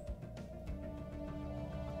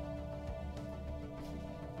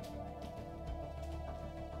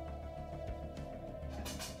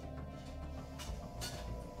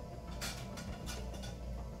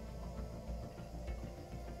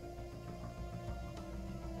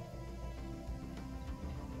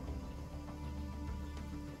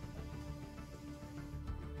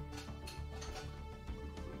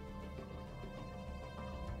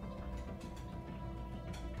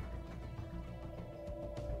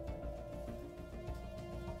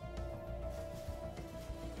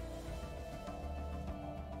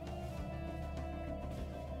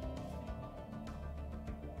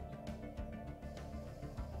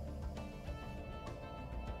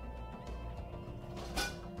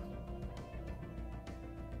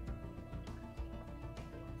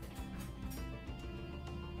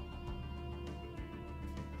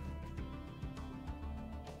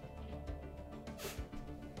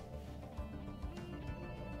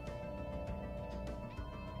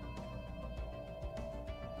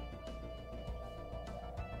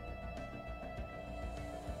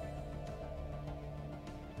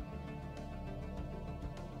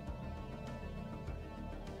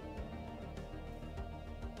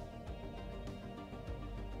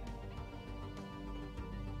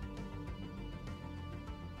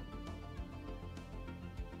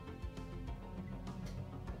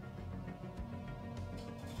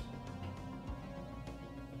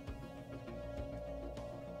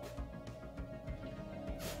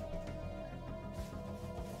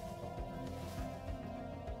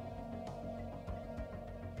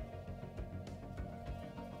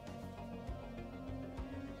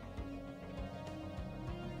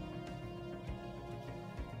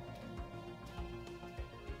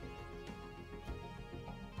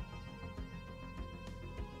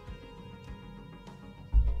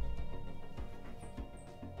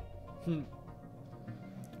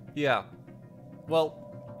 Yeah. Well,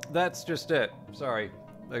 that's just it. Sorry.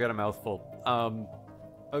 I got a mouthful.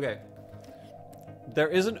 Okay. There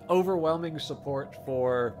isn't overwhelming support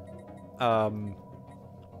for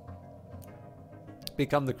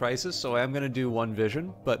Become the Crisis, so I am going to do 1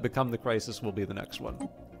 vision, but Become the Crisis will be the next one.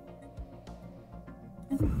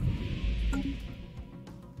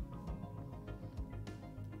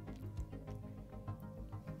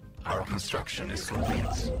 Our construction is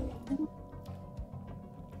complete.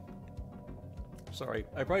 Sorry,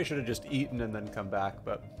 I probably should have just eaten and then come back,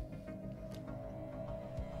 but...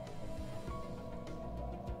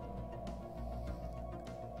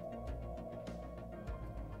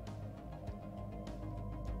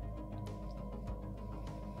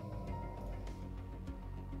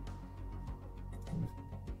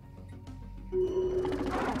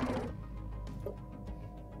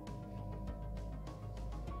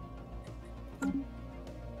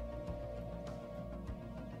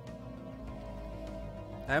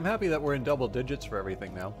 I'm happy that we're in double digits for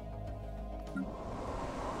everything now.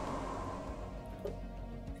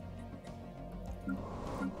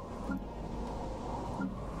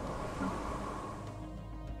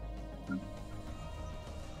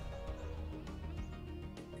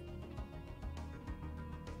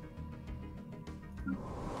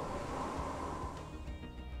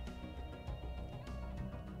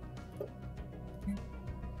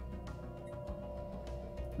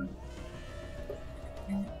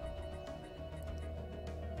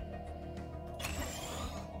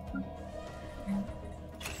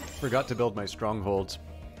 Forgot to build my strongholds.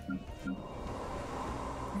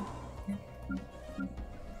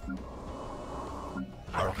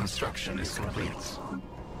 Our construction is complete.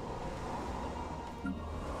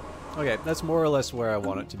 Okay, that's more or less where I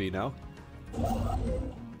want it to be now.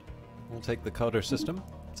 We'll take the counter system.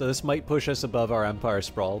 So this might push us above our Empire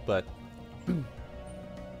Sprawl, but I'm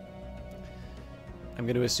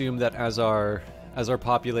going to assume that as our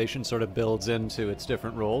population sort of builds into its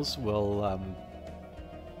different roles, we'll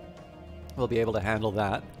be able to handle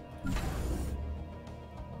that.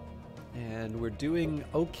 And we're doing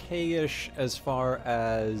okay-ish as far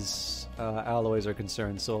as alloys are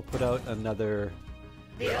concerned, so I'll put out another...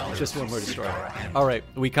 Just one more destroyer. Alright,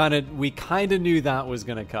 we kinda knew that was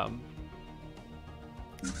gonna come.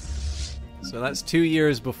 So that's 2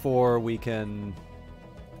 years before we can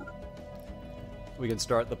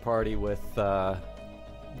start the party with the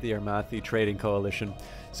Armathi Trading Coalition.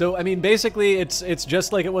 So, I mean, basically, it's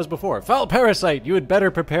just like it was before. Foul parasite, you had better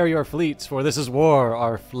prepare your fleets, for this is war.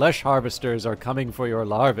 Our flesh harvesters are coming for your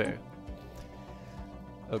larvae.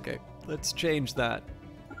 Okay, let's change that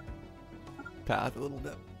path a little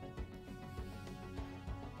bit.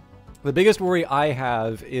 The biggest worry I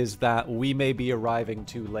have is that we may be arriving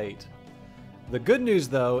too late. The good news,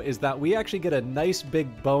 though, is that we actually get a nice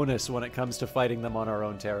big bonus when it comes to fighting them on our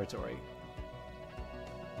own territory.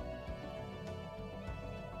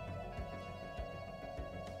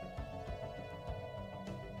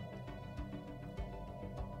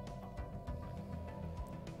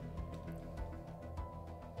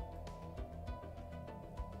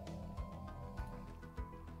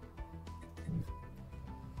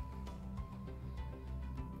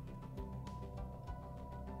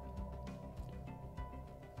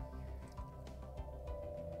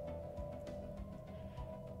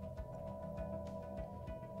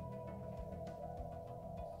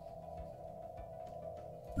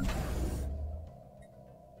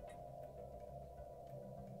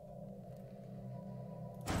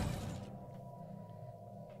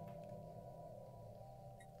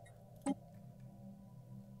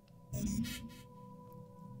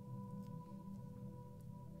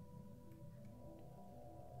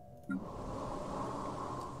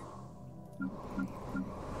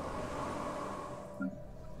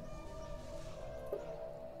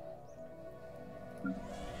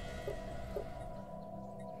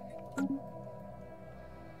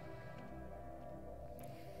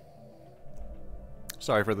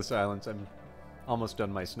 Sorry for the silence, I'm almost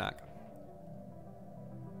done my snack.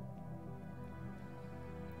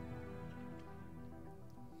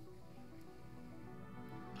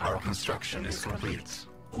 Our construction is complete.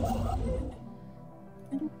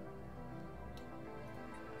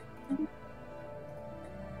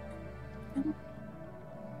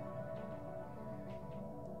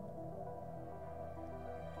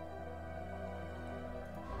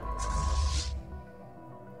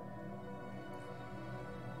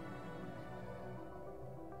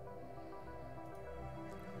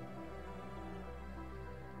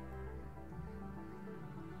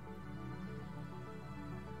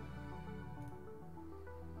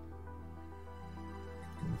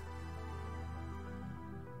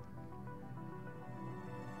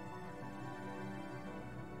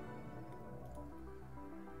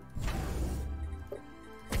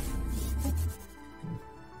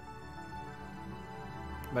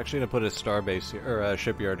 I'm actually going to put a starbase here, or a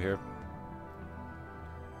shipyard here.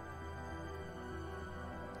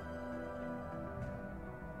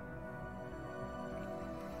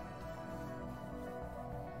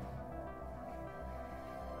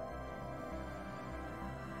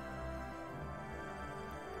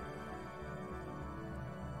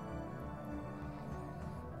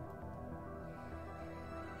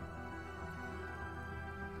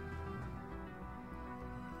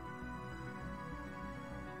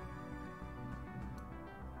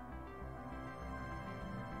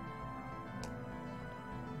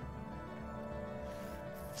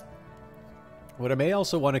 What I may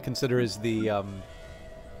also want to consider is the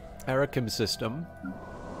Arakim system.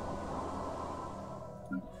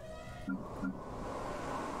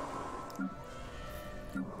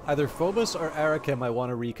 Either Phobos or Arakim I want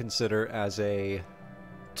to reconsider as a...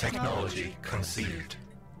 Technology conceived.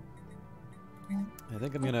 I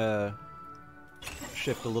think I'm going to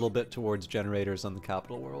shift a little bit towards generators on the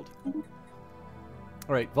capital world.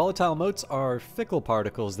 Alright, volatile motes are fickle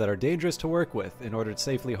particles that are dangerous to work with. In order to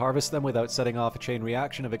safely harvest them without setting off a chain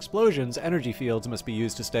reaction of explosions, energy fields must be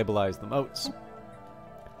used to stabilize the motes.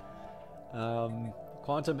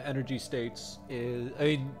 Quantum energy states is... I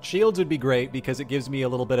mean, shields would be great because it gives me a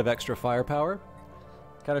little bit of extra firepower.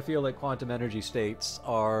 Kind of feel like quantum energy states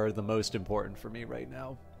are the most important for me right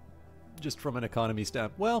now. Just from an economy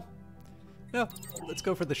standpoint. Well, yeah, let's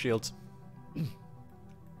go for the shields.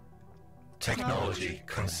 Technology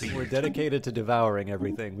conceived. We're dedicated to devouring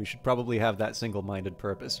everything. We should probably have that single-minded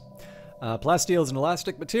purpose. Plasteel is an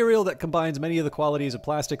elastic material that combines many of the qualities of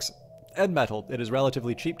plastics and metal. It is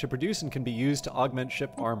relatively cheap to produce and can be used to augment ship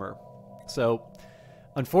armor. So,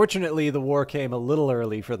 unfortunately, the war came a little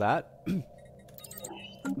early for that.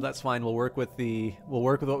 That's fine. We'll work with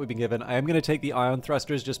what we've been given. I am going to take the ion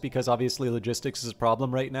thrusters just because obviously logistics is a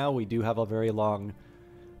problem right now. We do have a very long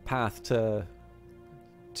path to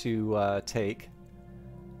take.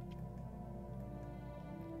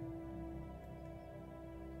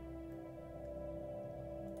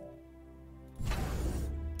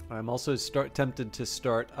 I'm also tempted to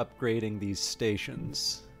start upgrading these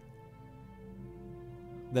stations.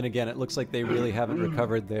 Then again, it looks like they really haven't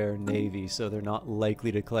recovered their navy, so they're not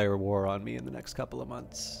likely to declare war on me in the next couple of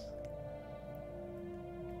months.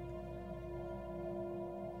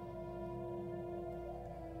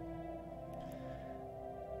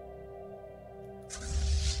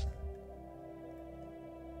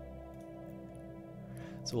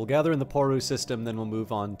 So we'll gather in the Poru system, then we'll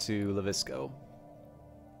move on to Levisco.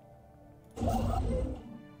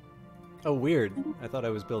 Oh, weird. I thought I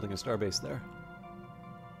was building a starbase there.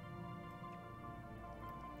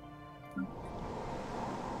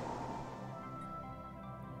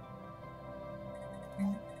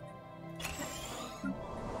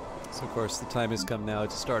 So, of course, the time has come now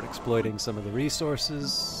to start exploiting some of the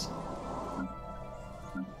resources. Oh,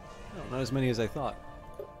 not as many as I thought.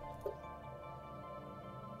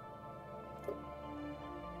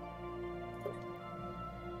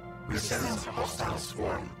 We sense a hostile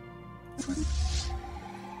swarm.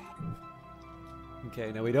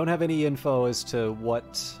 Okay, now we don't have any info as to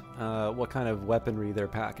what kind of weaponry they're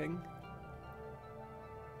packing.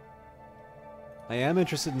 I am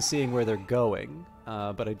interested in seeing where they're going,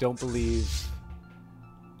 but I don't believe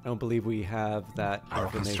we have that Our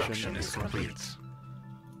information. construction is complete.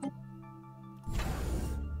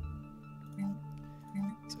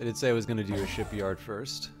 So I did say I was going to do a shipyard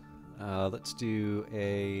first. Let's do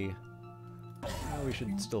a... we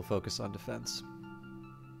should still focus on defense.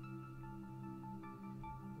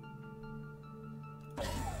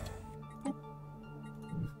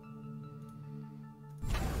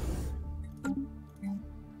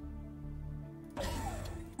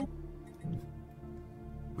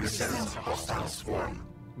 We sense a hostile swarm.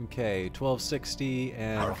 Okay, 1260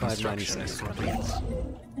 and Our construction 596. is complete.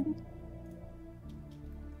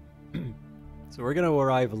 So we're going to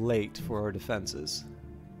arrive late for our defenses.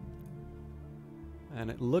 And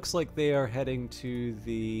it looks like they are heading to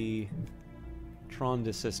the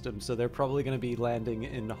Tronda system, so they're probably going to be landing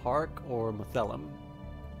in Hark or Mothelum.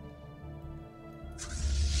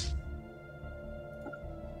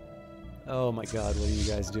 Oh my god, what are you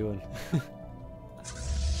guys doing?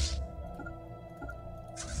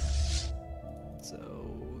 So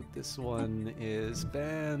this one is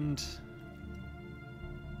banned.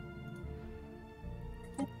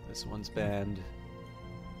 This one's banned.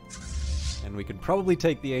 And we could probably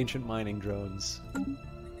take the ancient mining drones,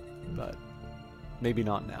 but maybe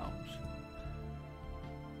not now.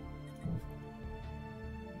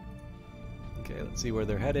 Okay, let's see where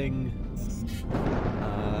they're heading.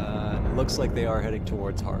 It looks like they are heading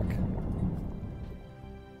towards Hark.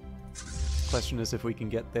 Question is if we can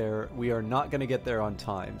get there. We are not going to get there on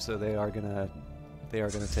time, so they are gonna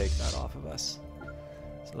take that off of us.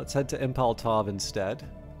 So let's head to Impal Tov instead.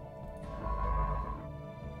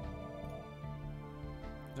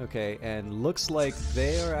 Okay, and looks like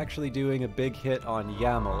they are actually doing a big hit on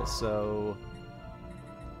Yamal, so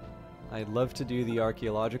I'd love to do the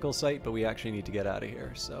archaeological site, but we actually need to get out of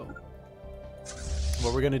here, so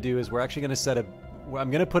what we're going to do is we're actually going to I'm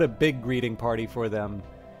going to put a big greeting party for them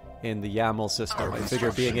in the Yamal system. I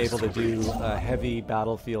figure being able to do a heavy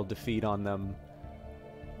battlefield defeat on them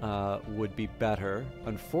would be better.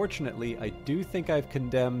 Unfortunately, I do think I've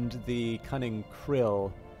condemned the Cunning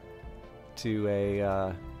Krill to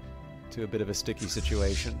a bit of a sticky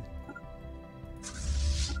situation.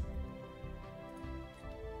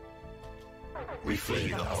 We flee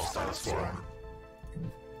the hostile swarm.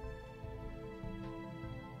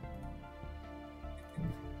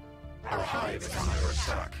 Our hive is under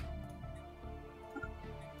attack.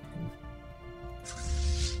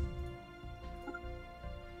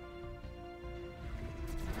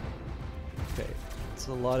 Okay, it's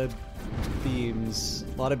a lot of beams.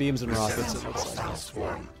 A lot of beams and rockets, it looks like.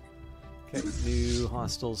 Swarm. Okay, new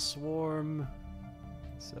hostile swarm.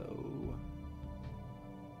 So...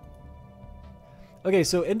 Okay,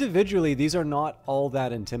 so individually, these are not all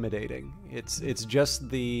that intimidating. It's just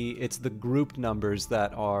the group numbers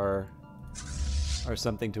that are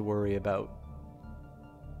something to worry about.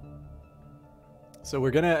 So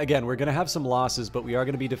we're gonna have some losses, but we are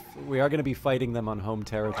gonna be fighting them on home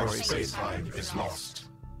territory. Our space hive is lost.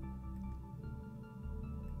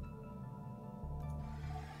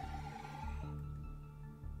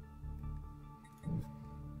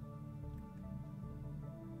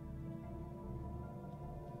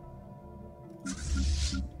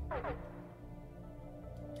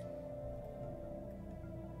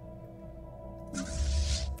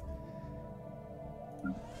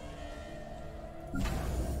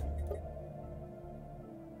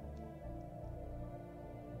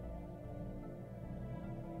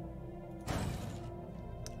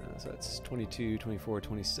 So that's 22, 24,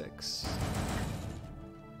 26.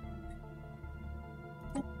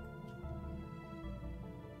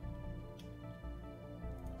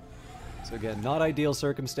 So again, not ideal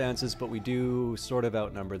circumstances, but we do sort of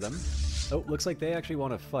outnumber them. Oh, looks like they actually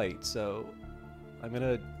want to fight, so I'm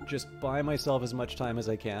gonna just buy myself as much time as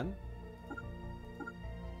I can.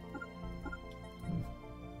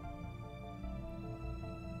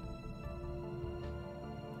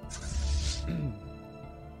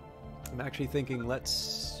 I'm actually thinking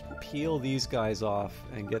let's peel these guys off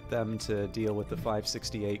and get them to deal with the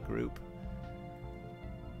 568 group.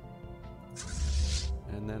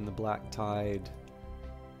 And then the Black Tide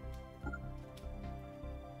will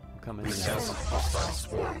come in and help.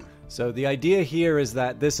 So the idea here is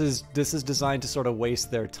that this is designed to sort of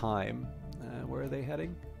waste their time. Where are they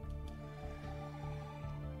heading?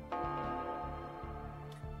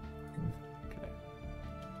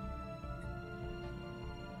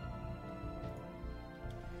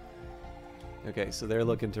 Okay, so they're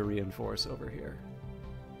looking to reinforce over here.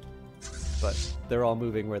 But they're all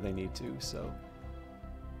moving where they need to, so...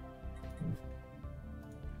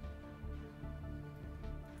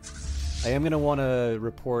 I am going to want to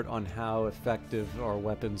report on how effective our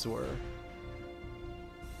weapons were.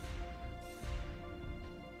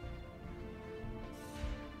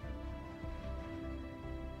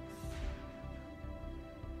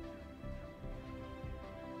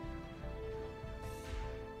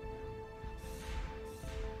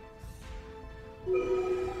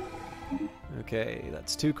 Okay,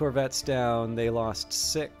 that's 2 corvettes down. They lost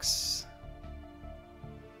 6.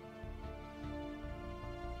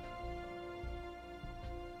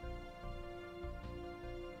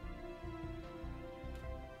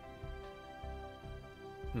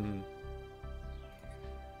 I'm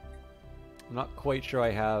not quite sure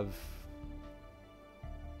I have...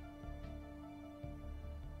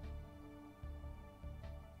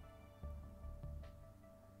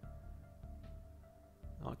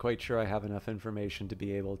 Not quite sure I have enough information to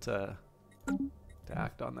be able to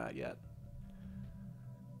act on that yet.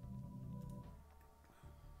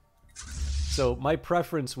 So my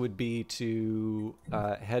preference would be to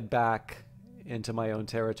head back into my own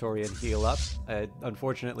territory and heal up.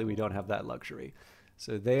 Unfortunately, we don't have that luxury.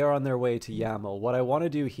 So they are on their way to Yamal. What I want to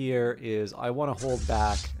do here is I want to hold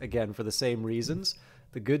back, again, for the same reasons.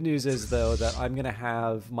 The good news is, though, that I'm going to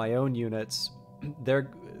have my own units. There's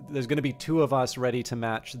going to be 2 of us ready to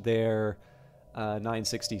match their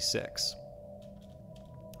 966.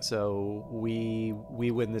 So we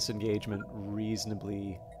win this engagement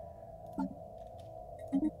reasonably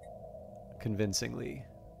convincingly.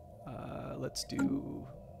 Let's do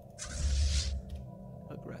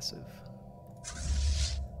aggressive.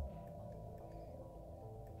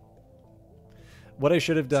 What I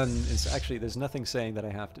should have done is actually, there's nothing saying that I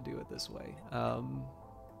have to do it this way.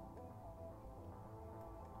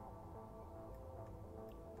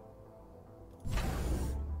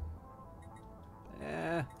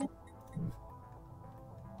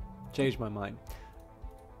 Changed my mind.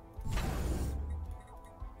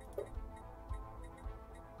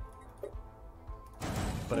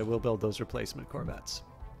 But I will build those replacement corvettes.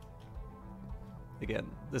 Again,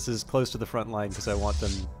 this is close to the front line because I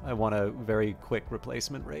want a very quick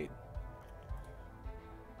replacement rate.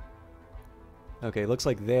 Okay, looks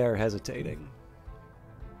like they're hesitating.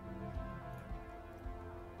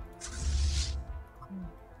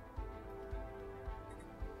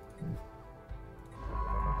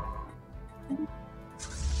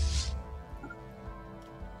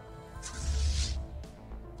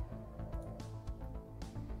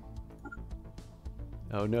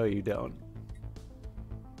 Oh, no, you don't.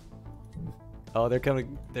 Oh, they're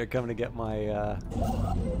coming. They're coming to get my.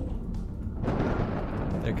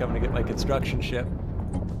 They're coming to get my construction ship.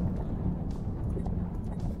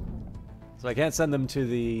 So I can't send them to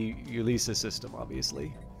the Ulysses system,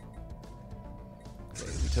 obviously. Okay,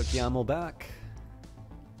 we took Yamal back.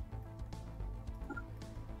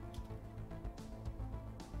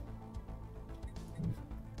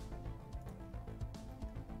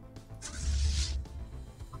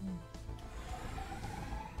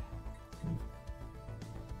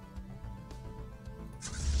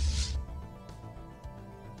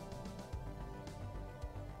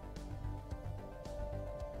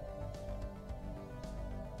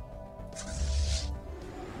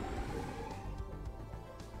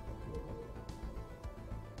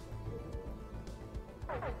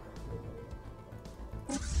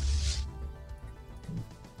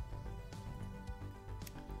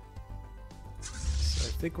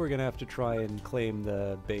 I think we're gonna have to try and claim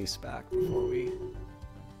the base back before we...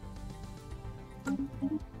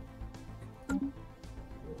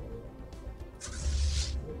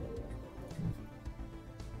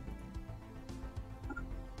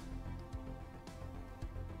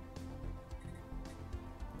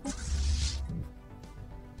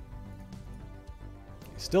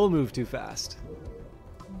 Still move too fast.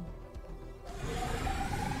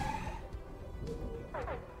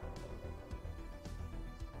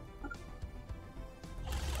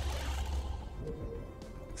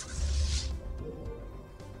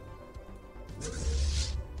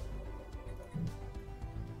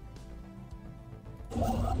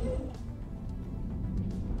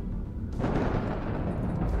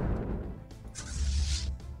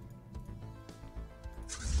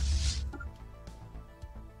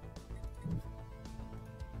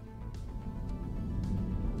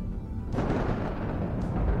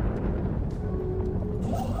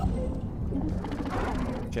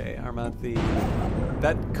 Okay, Armanthi.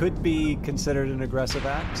 That could be considered an aggressive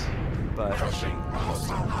act, but... Crushing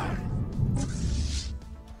hostile ally.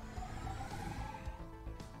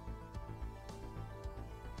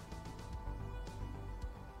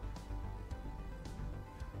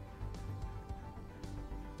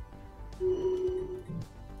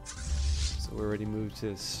 So we're already moved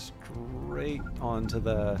to straight onto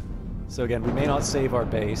the... So again, we may not save our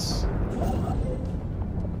base.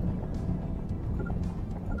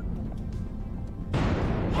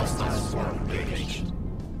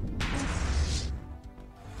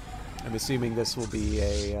 I'm assuming this will be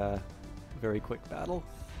a very quick battle.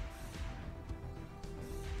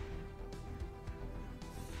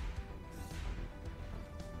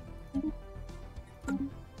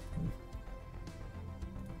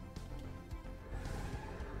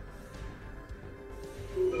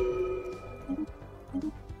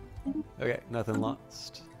 Okay, nothing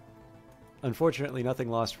lost. Unfortunately, nothing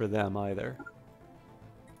lost for them either.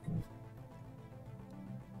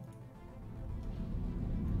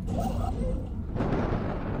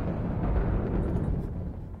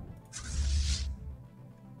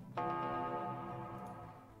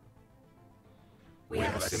 We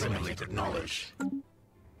have assimilated knowledge.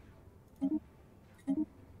 And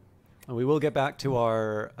we will get back to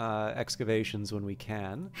our excavations when we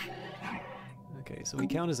can. Okay, so we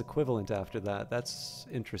count as equivalent after that. That's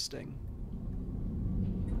interesting.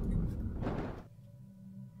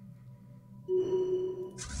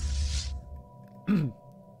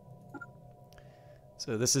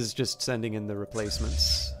 So this is just sending in the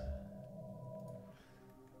replacements.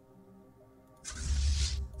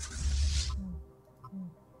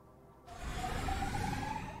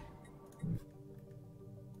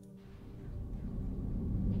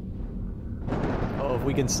 Oh, if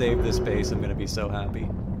we can save this base, I'm going to be so happy.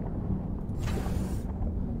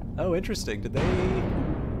 Oh, interesting. Did they...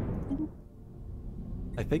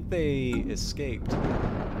 I think they escaped.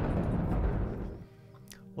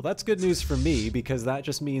 Well, that's good news for me, because that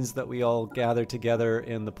just means that we all gather together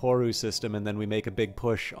in the Poru system and then we make a big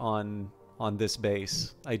push on this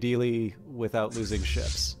base, ideally without losing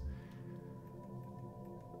ships.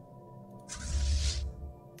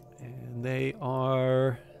 And they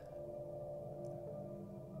are...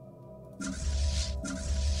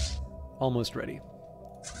 almost ready.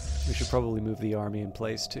 We should probably move the army in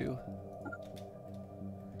place too.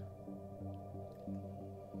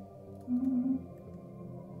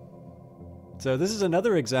 So this is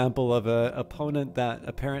another example of an opponent that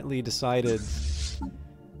apparently decided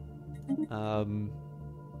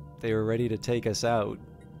they were ready to take us out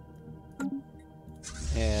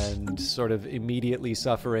and sort of immediately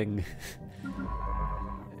suffering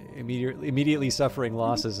immediately suffering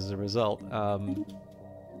losses as a result.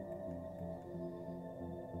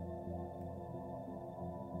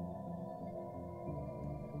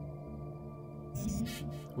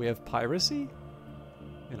 We have piracy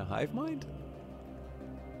in a hive mind?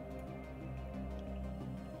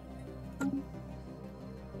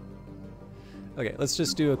 Okay, let's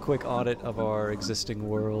just do a quick audit of our existing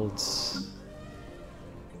worlds.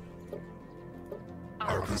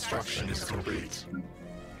 Our construction is complete.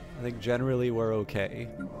 I think generally we're okay.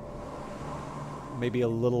 Maybe a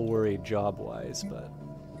little worried job-wise, but...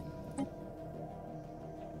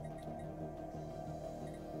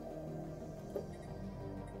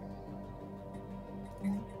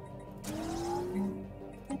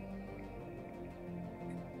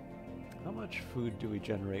 How much food do we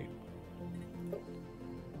generate?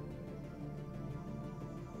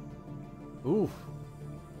 Ooh.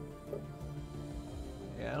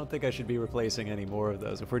 Yeah, I don't think I should be replacing any more of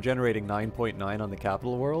those. If we're generating 9.9 on the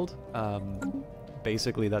capital world,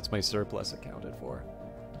 basically that's my surplus accounted for.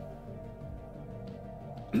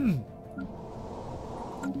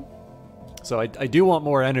 So I do want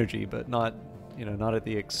more energy, but not, you know, not at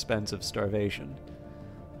the expense of starvation.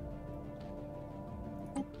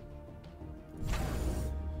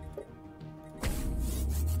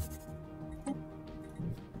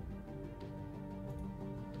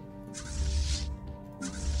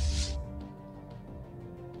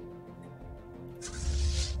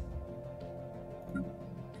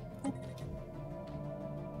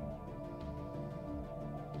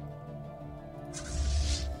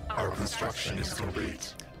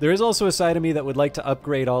 There is also a side of me that would like to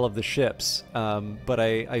upgrade all of the ships, but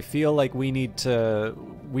I feel like we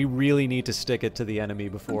really need to stick it to the enemy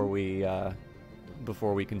before we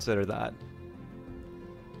consider that.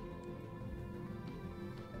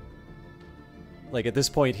 Like at this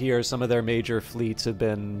point here, some of their major fleets have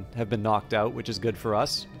been knocked out, which is good for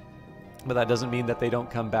us, but that doesn't mean that they don't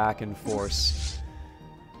come back in force.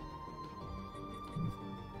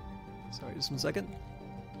 Sorry, just 1 second.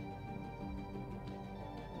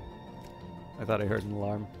 I thought I heard an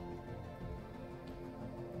alarm.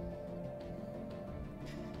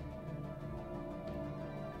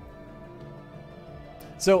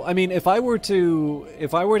 So, I mean, if I were to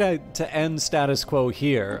end status quo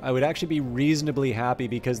here, I would actually be reasonably happy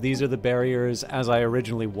because these are the barriers as I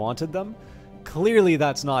originally wanted them. Clearly,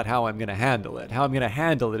 that's not how I'm going to handle it. How I'm going to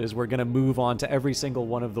handle it is we're going to move on to every single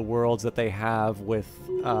one of the worlds that they have with,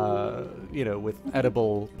 you know, with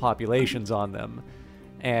edible populations on them.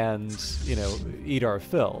 And, you know, eat our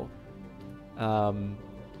fill. But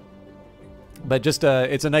just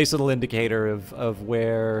it's a nice little indicator of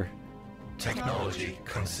where technology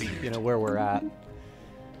conceived. You know, where we're at.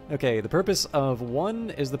 Okay, the purpose of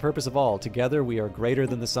one is the purpose of all. Together we are greater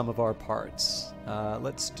than the sum of our parts.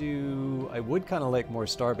 Let's do... I would kind of like more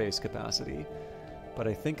starbase capacity, but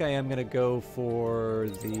I think I am going to go for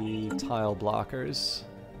the tile blockers.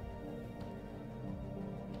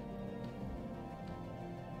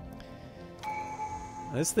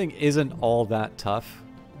 This thing isn't all that tough.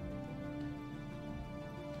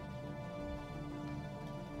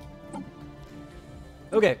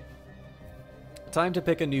 Okay. Time to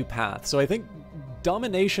pick a new path. So I think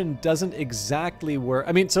domination doesn't exactly work.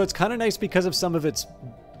 I mean, so it's kind of nice because of some of its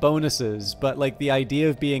bonuses, but like the idea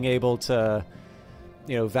of being able to,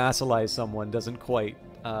 you know, vassalize someone doesn't quite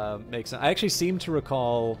make sense. I actually seem to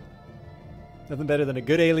recall nothing better than a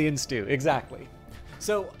good alien stew. Exactly.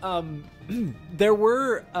 So, there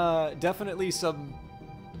were definitely some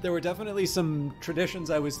traditions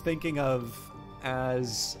I was thinking of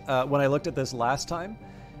as when I looked at this last time.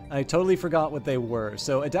 I totally forgot what they were.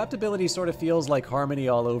 So adaptability sort of feels like harmony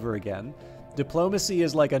all over again. Diplomacy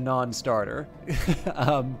is like a non-starter.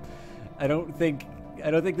 I don't think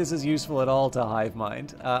this is useful at all to hive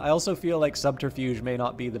mind. I also feel like subterfuge may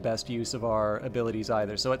not be the best use of our abilities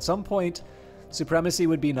either. So at some point, supremacy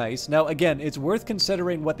would be nice. Now, again, it's worth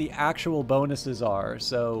considering what the actual bonuses are.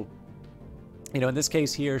 So, you know, in this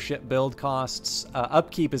case here, ship build costs,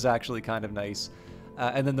 upkeep is actually kind of nice.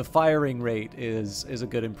 And then the firing rate is a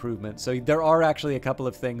good improvement. So there are actually a couple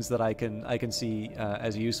of things that I can see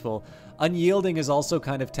as useful. Unyielding is also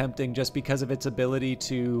kind of tempting just because of its ability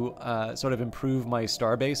to sort of improve my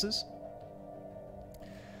star bases.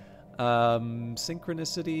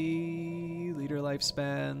 Synchronicity, leader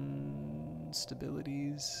lifespan,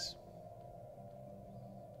 stabilities.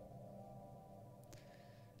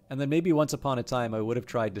 And then maybe once upon a time I would have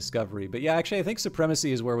tried discovery. But yeah, actually I think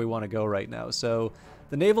supremacy is where we want to go right now. So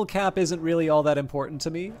the naval cap isn't really all that important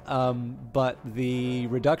to me, but the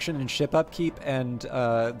reduction in ship upkeep and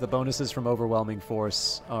the bonuses from overwhelming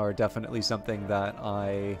force are definitely something that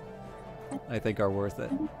I think are worth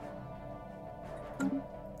it.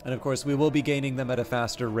 And of course we will be gaining them at a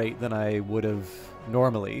faster rate than I would have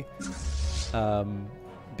normally.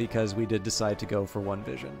 because we did decide to go for one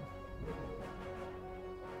vision.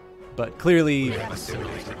 But clearly, We have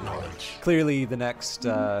assimilated knowledge. clearly the next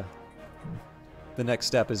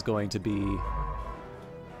step is going to be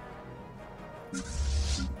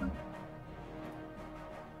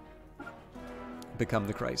become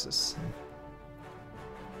the crisis.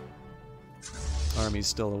 Army's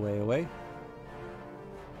still a way away.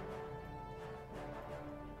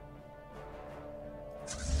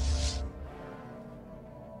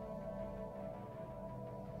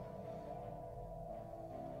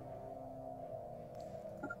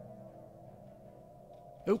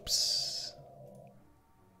 Oops.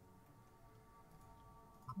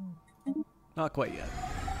 Not quite yet.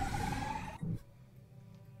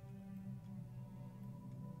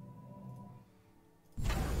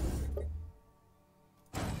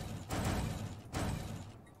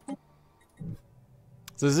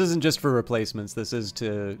 So this isn't just for replacements, this is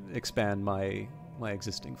to expand my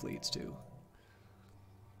existing fleets too.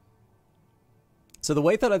 So the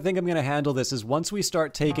way that I think I'm going to handle this is once we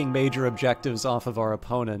start taking major objectives off of our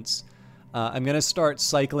opponents, I'm going to start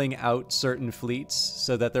cycling out certain fleets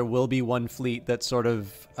so that there will be one fleet that's sort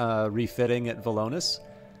of refitting at Volonis.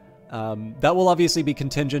 That will obviously be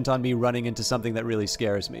contingent on me running into something that really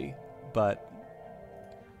scares me, but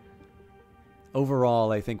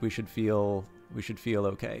overall I think we should feel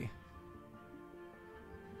okay.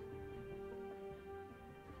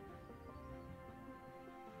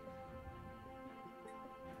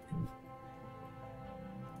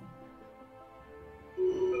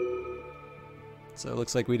 So it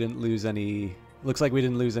looks like we didn't lose any. Looks like we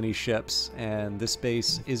didn't lose any ships, and this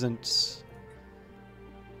base isn't.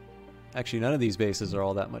 Actually, none of these bases are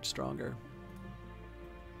all that much stronger.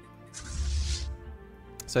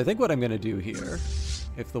 So I think what I'm going to do here,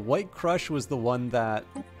 if the White Crush was the one that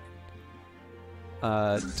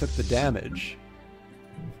took the damage.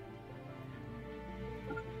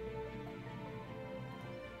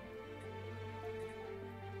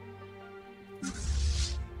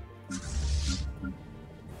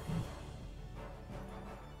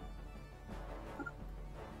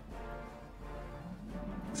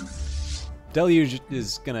 Deluge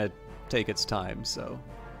is gonna take its time, so...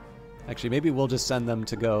 Actually, maybe we'll just send them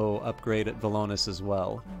to go upgrade at Volonis as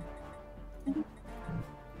well.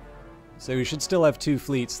 So we should still have two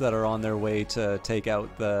fleets that are on their way to take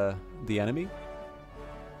out the enemy.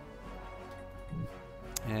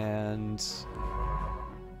 And...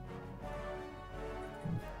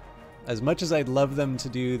 as much as I'd love them to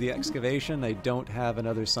do the excavation, I don't have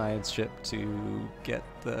another science ship to get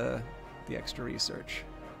the extra research.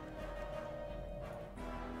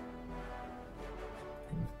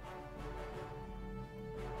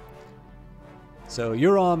 So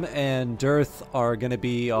Urom and Dearth are going to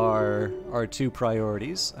be our two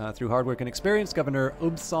priorities. Through hard work and experience, Governor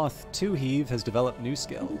Ubthoth Tuheave has developed new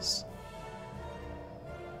skills.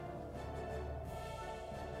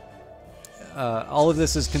 All of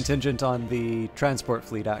this is contingent on the transport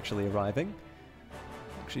fleet actually arriving.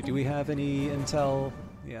 Actually, do we have any intel?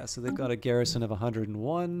 Yeah, so they've got a garrison of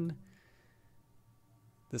 101.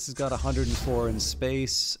 This has got 104 in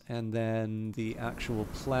space, and then the actual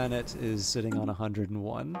planet is sitting on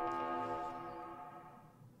 101.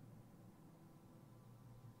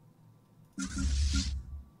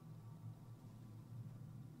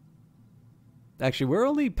 Actually, we're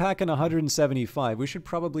only packing 175. We should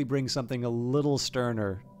probably bring something a little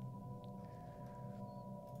sterner.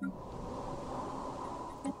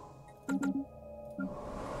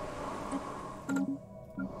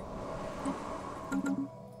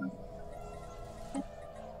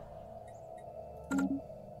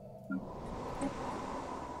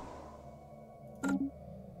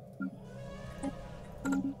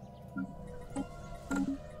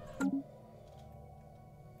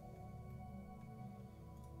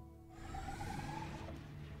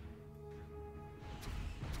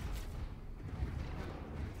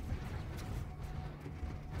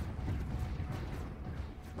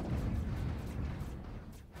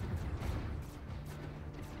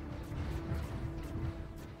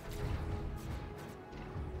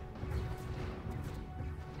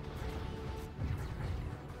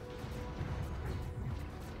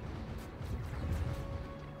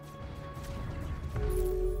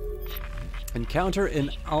 Encounter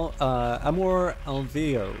in Amor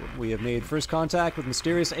Alveo. We have made first contact with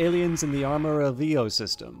mysterious aliens in the Amor Alveo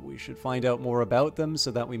system. We should find out more about them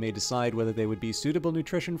so that we may decide whether they would be suitable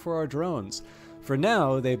nutrition for our drones. For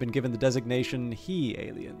now, they've been given the designation He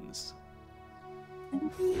aliens.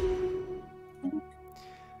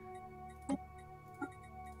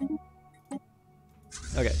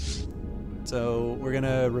 Okay. So we're going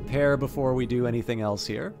to repair before we do anything else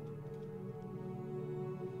here.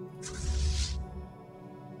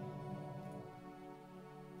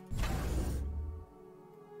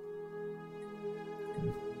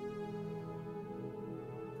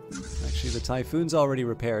 Actually, the Typhoon's already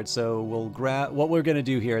repaired, so we'll grab... What we're going to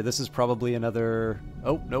do here, this is probably another...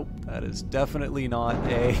 Oh, nope, that is definitely not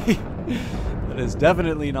a... that is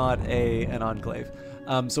definitely not an Enclave.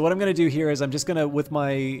 So what I'm going to do here is I'm just going to, with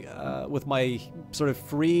my sort of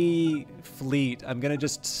free fleet, I'm going to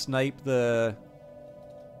just snipe the...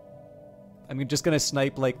 I'm just going to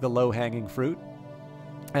snipe, like, the low-hanging fruit.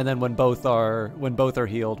 And then when both are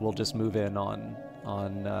healed, we'll just move in on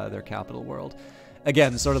their capital world.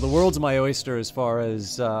 Again, sort of the world's my oyster as far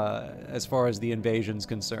as the invasion's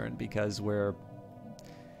concerned, because we're,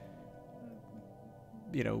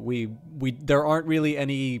 you know,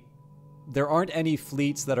 there aren't any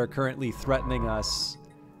fleets that are currently threatening us,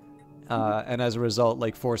 and as a result,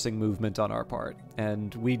 like, forcing movement on our part.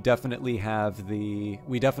 And we definitely have the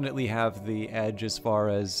edge as far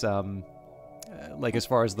as as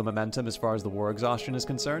far as the momentum, as far as the war exhaustion is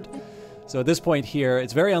concerned. So at this point here,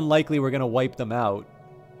 it's very unlikely we're going to wipe them out.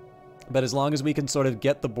 But as long as we can sort of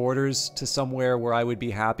get the borders to somewhere where I would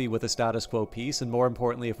be happy with a status quo peace, and more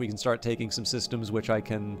importantly, if we can start taking some systems which I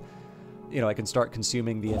can start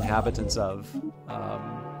consuming the inhabitants of,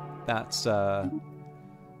 that's a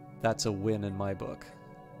win in my book.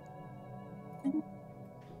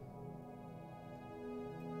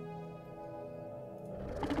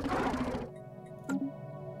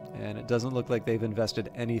 And it doesn't look like they've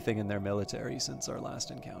invested anything in their military since our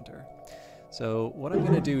last encounter. So what I'm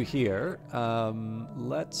going to do here,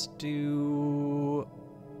 let's do...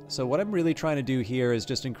 So what I'm really trying to do here is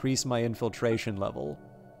just increase my infiltration level.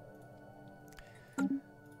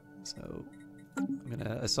 So I'm going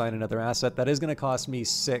to assign another asset. That is going to cost me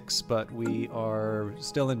 6, but we are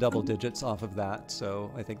still in double digits off of that.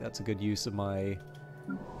 So I think that's a good use of my...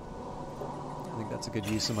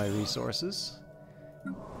 resources.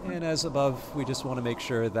 And as above, we just want to make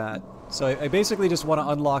sure that... So I basically just want to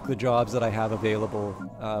unlock the jobs that I have available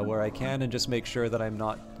where I can, and just make sure that I'm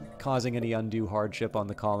not causing any undue hardship on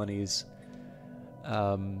the colonies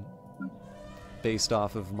based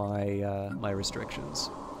off of my my restrictions.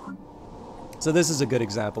 So this is a good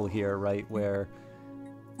example here, right, where,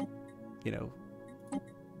 you know,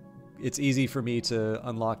 it's easy for me to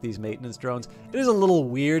unlock these maintenance drones. It is a little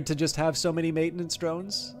weird to just have so many maintenance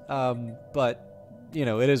drones, but... You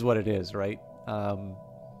know, it is what it is, right?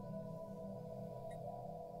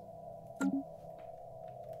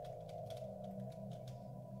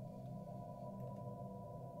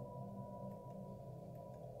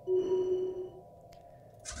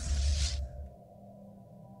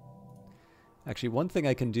 Actually, one thing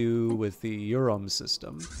I can do with the Urom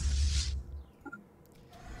system,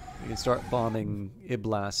 we can start bombing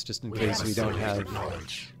Iblas just in case we don't have...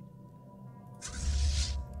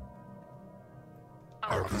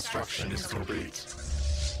 Our construction is complete.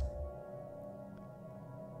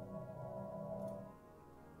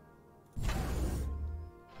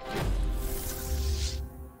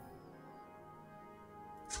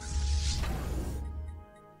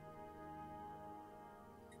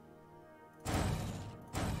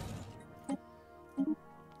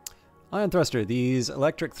 Ion thruster. These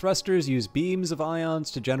electric thrusters use beams of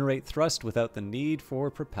ions to generate thrust without the need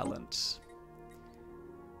for propellant.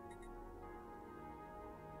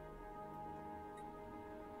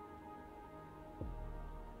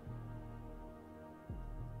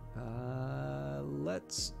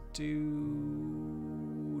 Let's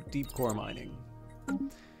do deep core mining.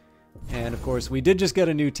 And of course, we did just get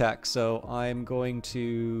a new tech, so I'm going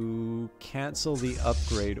to cancel the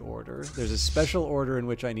upgrade order. There's a special order in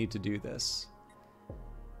which I need to do this.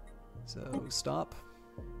 So, stop.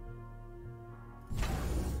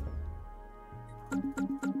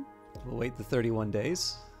 We'll wait the 31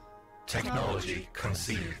 days. Technology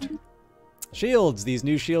conceived. Shields. These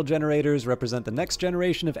new shield generators represent the next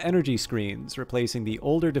generation of energy screens, replacing the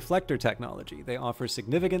older deflector technology. They offer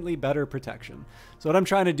significantly better protection. So what I'm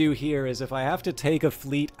trying to do here is, if I have to take a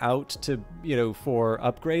fleet out to, you know, for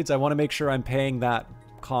upgrades, I want to make sure I'm paying that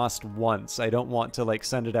cost once. I don't want to, like,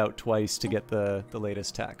 send it out twice to get the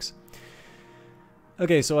latest techs.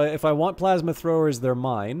 Okay, so if I want plasma throwers, they're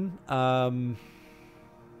mine.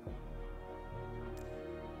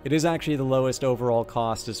 It is actually the lowest overall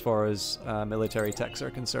cost as far as military techs are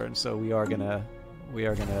concerned, so we are gonna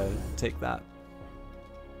take that.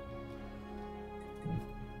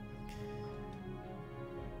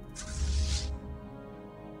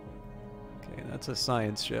 Okay, that's a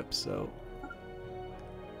science ship, so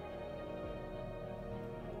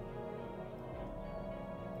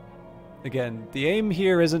Again, the aim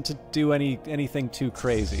here isn't to do anything too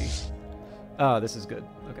crazy. Oh, this is good.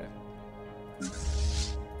 Okay.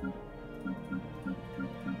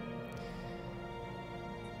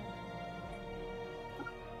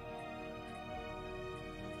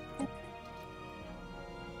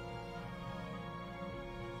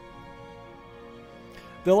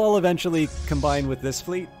 They'll all eventually combine with this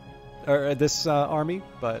fleet, or this army,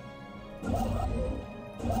 but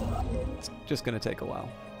it's just going to take a while.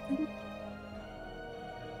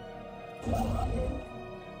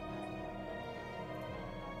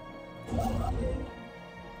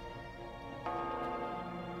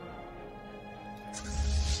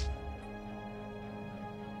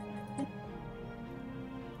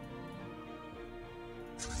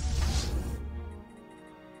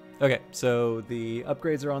 Okay, so the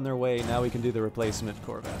upgrades are on their way. Now we can do the replacement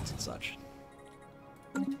corvettes and such.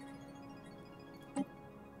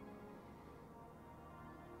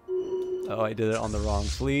 Oh, I did it on the wrong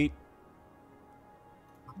fleet.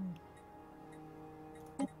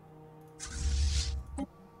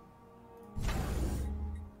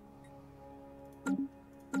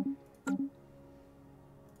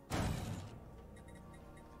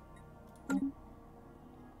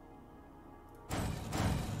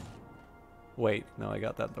 Wait, no, I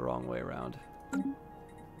got that the wrong way around.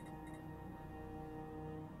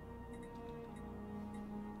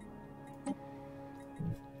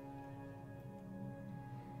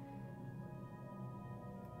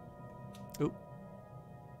 Ooh.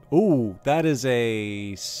 Ooh, that is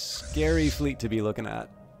a scary fleet to be looking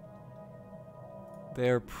at.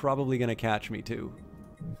 They're probably going to catch me too.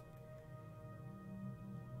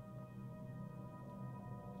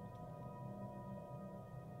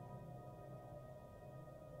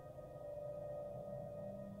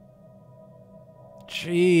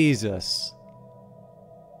 Jesus.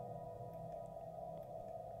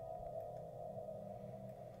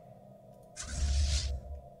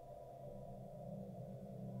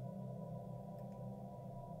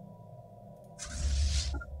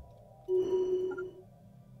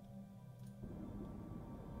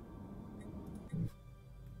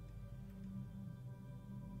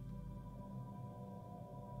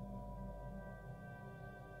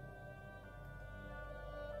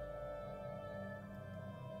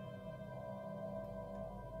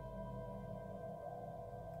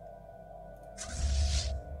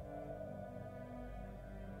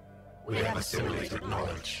 We have assimilated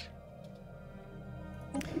knowledge.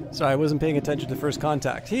 Sorry, I wasn't paying attention to first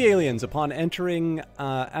contact. Hey, aliens. Upon entering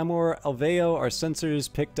Amor Alveo, our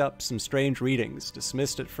sensors picked up some strange readings.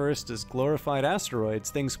 Dismissed at first as glorified asteroids,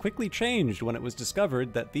 things quickly changed when it was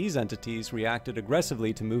discovered that these entities reacted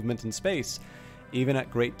aggressively to movement in space, even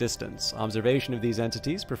at great distance. Observation of these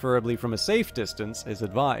entities, preferably from a safe distance, is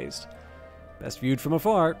advised. Best viewed from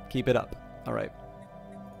afar. Keep it up. All right.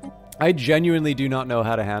 I genuinely do not know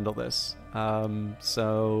how to handle this.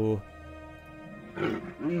 So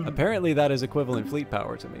apparently that is equivalent fleet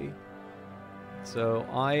power to me. So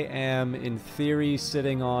I am, in theory,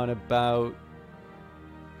 sitting on about...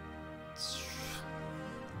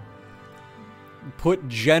 Put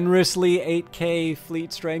generously 8k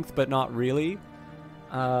fleet strength, but not really.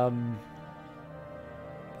 6k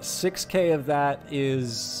of that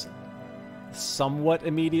is somewhat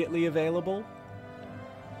immediately available.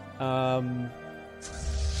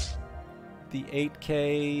 The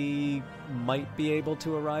 8k might be able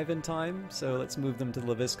to arrive in time, so let's move them to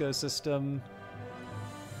the Lavisco system.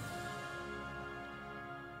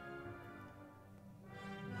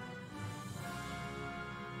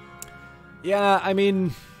 Yeah, I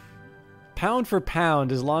mean, pound for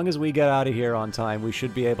pound, as long as we get out of here on time, we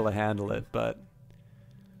should be able to handle it, but...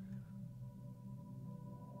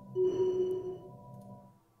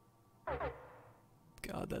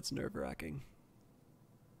 God, that's nerve-wracking.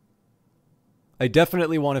 I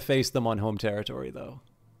definitely want to face them on home territory, though.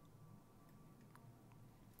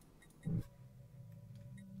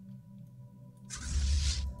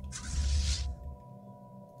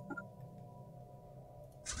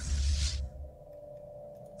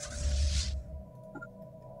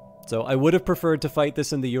 So I would have preferred to fight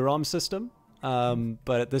this in the Urom system,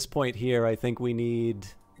 but at this point here, I think we need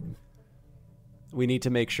to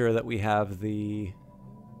make sure that we have the...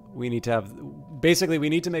 Basically, we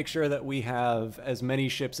need to make sure that we have as many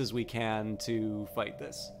ships as we can to fight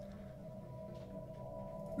this.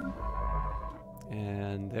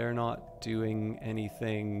 And they're not doing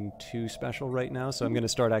anything too special right now, so I'm going to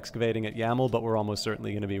start excavating at Yamal, but we're almost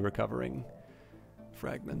certainly going to be recovering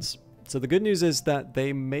fragments. So the good news is that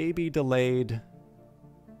they may be delayed.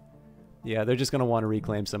 Yeah, they're just going to want to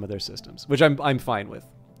reclaim some of their systems, which I'm fine with.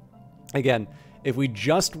 Again, If we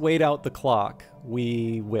just wait out the clock,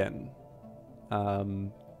 we win. Our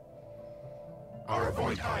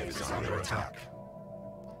void hive is under attack.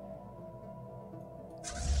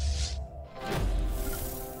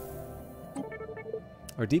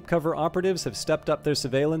 Our deep cover operatives have stepped up their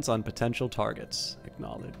surveillance on potential targets.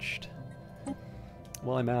 Acknowledged.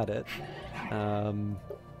 While I'm at it, yeah,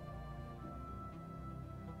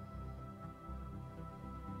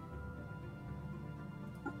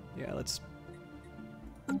 let's...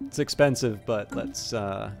 It's expensive, but let's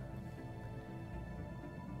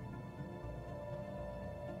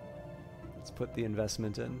put the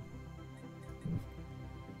investment in.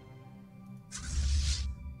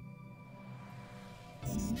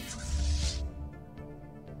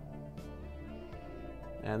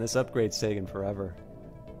 And this upgrade's taken forever.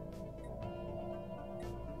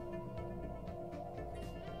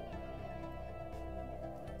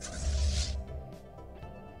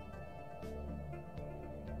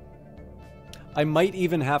 I might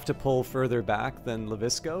even have to pull further back than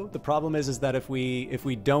Levisco. The problem is that if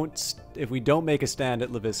we don't make a stand at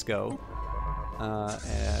Levisco,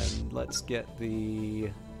 and let's get the...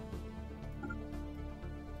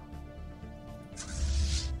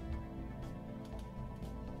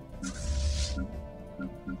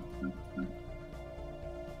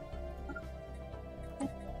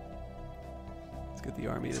 Let's get the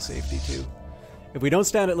army to safety too. If we don't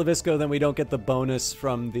stand at Levisco, then we don't get the bonus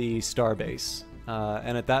from the starbase.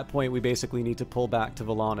 And at that point, we basically need to pull back to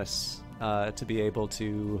Volanus to be able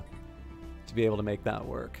to make that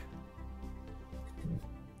work.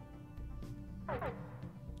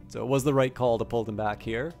 So it was the right call to pull them back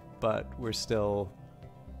here, but we're still...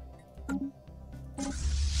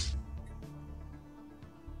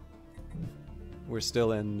 We're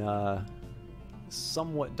still in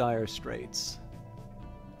somewhat dire straits.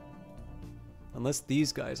 Unless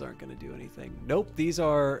these guys aren't going to do anything. Nope, these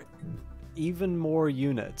are even more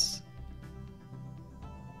units.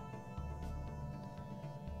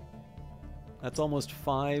 That's almost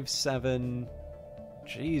 5, 7...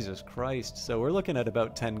 Jesus Christ. So we're looking at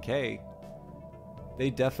about 10k. They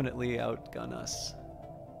definitely outgun us.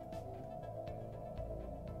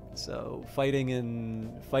 So fighting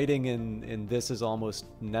in this is almost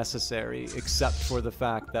necessary, except for the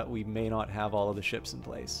fact that we may not have all of the ships in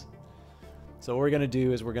place. So what we're going to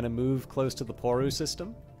do is we're going to move close to the Poru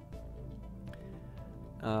system.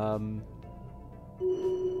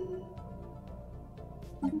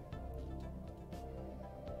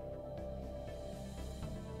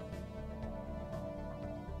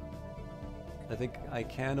 I think I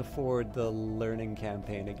can afford the learning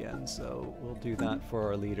campaign again, so we'll do that for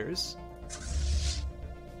our leaders.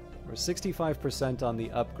 We're 65% on the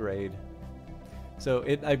upgrade. So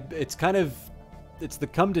it's kind of... It's the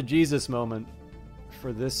come to Jesus moment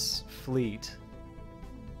for this fleet.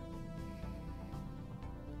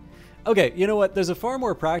 Okay, you know what? There's a far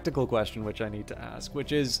more practical question which I need to ask,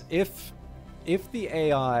 which is if the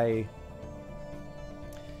AI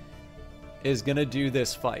is gonna do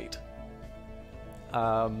this fight,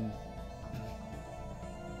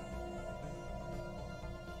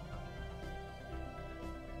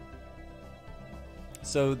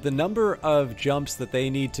 so the number of jumps that they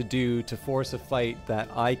need to do to force a fight that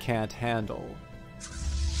I can't handle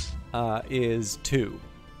is 2.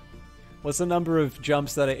 What's the number of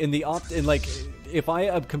jumps that if I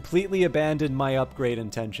have completely abandoned my upgrade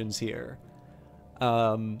intentions here,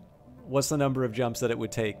 what's the number of jumps that it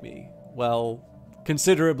would take me? Well,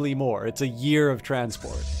 considerably more. It's a year of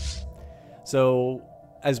transport. So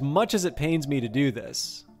as much as it pains me to do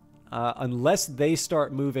this, unless they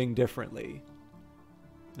start moving differently,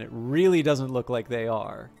 and it really doesn't look like they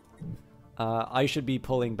are, I should be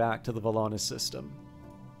pulling back to the Volanus system.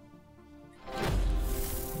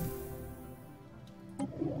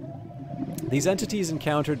 These entities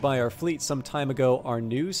encountered by our fleet some time ago are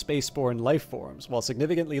new spaceborne life forms. While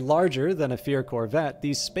significantly larger than a Fear Corvette,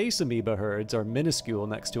 these space amoeba herds are minuscule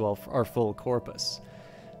next to our full corpus.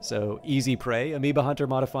 So, easy prey. Amoeba Hunter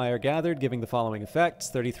modifier gathered, giving the following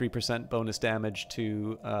effects. 33% bonus damage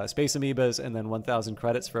to space amoebas, and then 1,000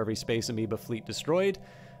 credits for every space amoeba fleet destroyed.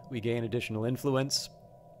 We gain additional influence.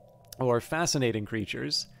 Or fascinating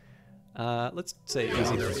creatures. Let's say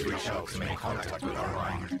easy. Reach out to make contact with our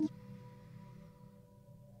mind.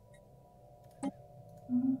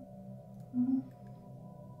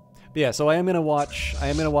 But yeah, so I am gonna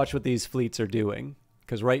watch what these fleets are doing,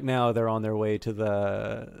 because right now they're on their way to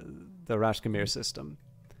the Rashkamir system.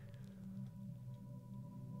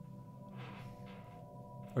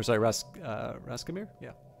 Or sorry, Rashkamir?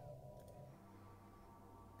 Yeah.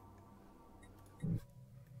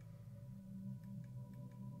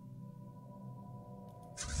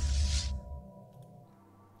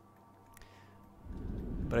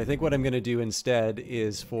 But I think what I'm going to do instead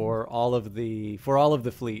is for all of the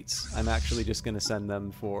fleets, I'm actually just going to send them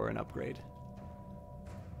for an upgrade.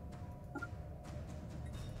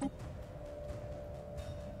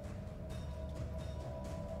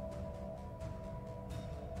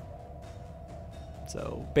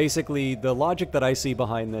 So basically, the logic that I see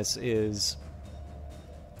behind this is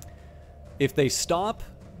if they stop,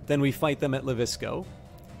 then we fight them at Levisco.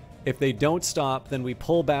 If they don't stop, then we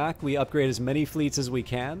pull back, we upgrade as many fleets as we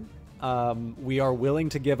can. We are willing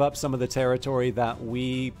to give up some of the territory that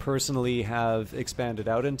we personally have expanded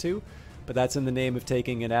out into, but that's in the name of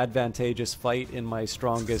taking an advantageous fight in my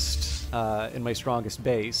strongest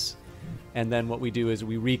base. And then what we do is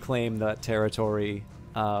we reclaim that territory,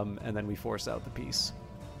 and then we force out the peace.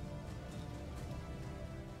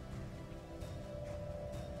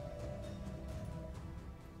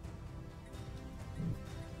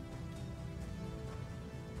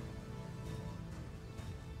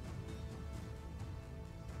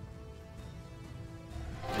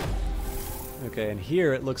 Okay, and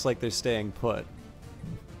here it looks like they're staying put.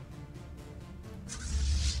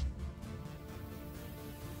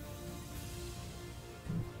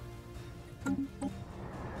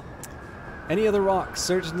 Any other rocks?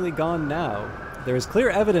 Certainly gone now. There is clear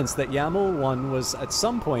evidence that Yaml 1 was at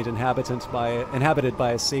some point inhabited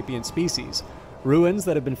by a sapient species. Ruins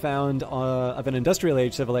that have been found of an industrial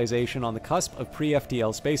age civilization on the cusp of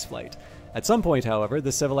pre-FTL spaceflight. At some point, however, the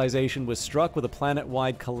civilization was struck with a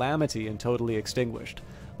planet-wide calamity and totally extinguished.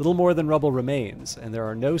 Little more than rubble remains, and there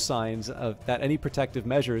are no signs that any protective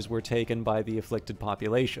measures were taken by the afflicted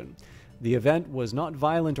population. The event was not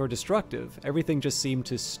violent or destructive. Everything just seemed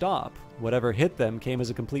to stop. Whatever hit them came as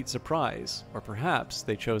a complete surprise, or perhaps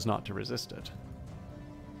they chose not to resist it.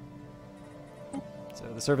 So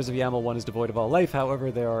the surface of Yaml 1 is devoid of all life,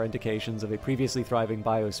 however, there are indications of a previously thriving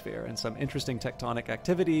biosphere and some interesting tectonic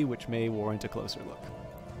activity which may warrant a closer look.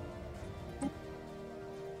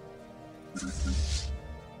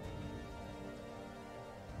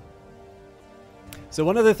 So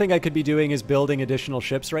one other thing I could be doing is building additional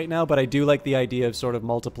ships right now, but I do like the idea of sort of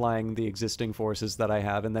multiplying the existing forces that I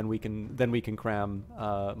have, and then we can cram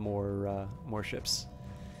more ships.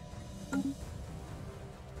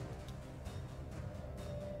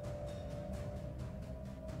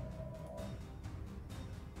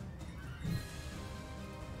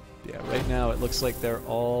 Yeah, right now it looks like they're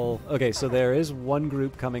all... Okay, so there is one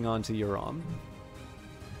group coming onto Urom.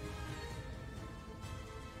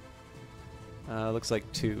 Looks like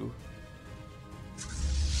two.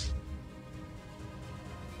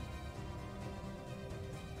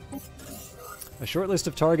 A short list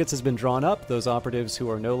of targets has been drawn up. Those operatives who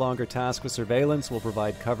are no longer tasked with surveillance will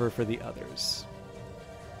provide cover for the others.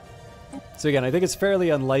 So again, I think it's fairly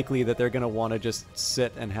unlikely that they're going to want to just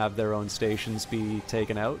sit and have their own stations be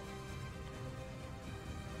taken out.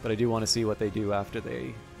 But I do want to see what they do after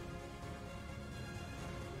they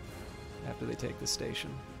take the station.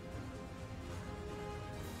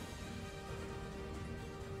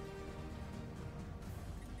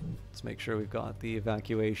 Let's make sure we've got the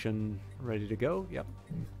evacuation ready to go. Yep.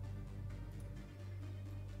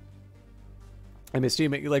 I'm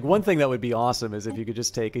assuming, like, one thing that would be awesome is if you could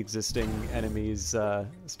just take existing enemies'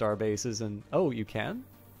 star bases and... Oh, you can?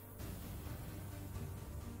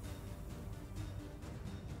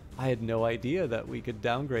 I had no idea that we could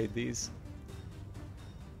downgrade these.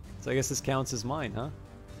 So I guess this counts as mine, huh?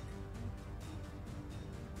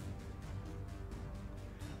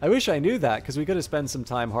 I wish I knew that, because we could have spent some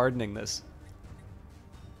time hardening this.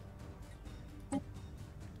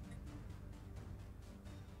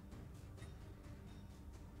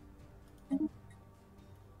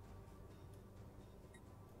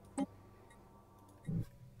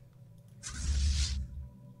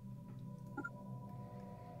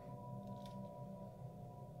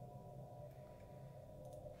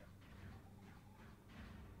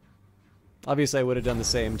 Obviously, I would have done the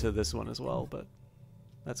same to this one as well, but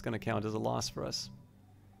that's going to count as a loss for us.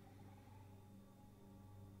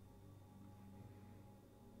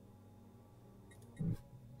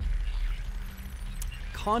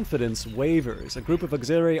 Confidence wavers. A group of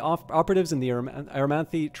auxiliary operatives in the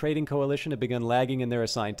Aramanthi Trading Coalition have begun lagging in their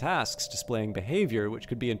assigned tasks, displaying behavior which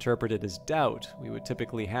could be interpreted as doubt. We would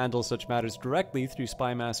typically handle such matters directly through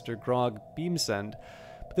Spymaster Grog Beamsend,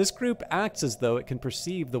 but this group acts as though it can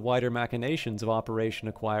perceive the wider machinations of Operation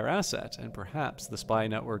Acquire Asset, and perhaps the spy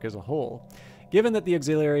network as a whole. Given that the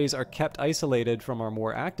auxiliaries are kept isolated from our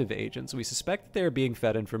more active agents, we suspect that they are being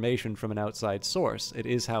fed information from an outside source. It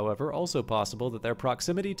is, however, also possible that their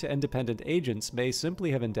proximity to independent agents may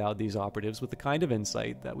simply have endowed these operatives with the kind of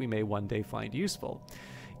insight that we may one day find useful.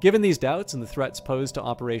 Given these doubts and the threats posed to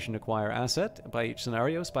Operation Acquire Asset by each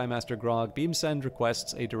scenario, Spymaster Grog Beamsend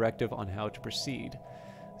requests a directive on how to proceed.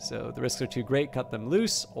 So the risks are too great, cut them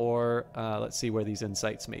loose, or let's see where these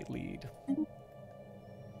insights may lead.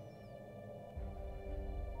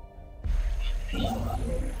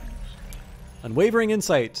 Unwavering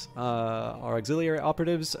insight. Our auxiliary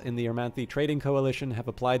operatives in the Ermanthi Trading Coalition have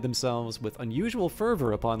applied themselves with unusual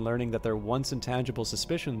fervor upon learning that their once intangible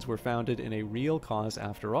suspicions were founded in a real cause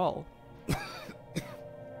after all.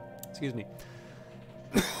 Excuse me.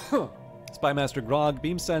 Spymaster Grog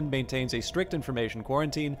Beamsend maintains a strict information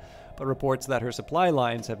quarantine, but reports that her supply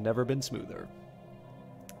lines have never been smoother.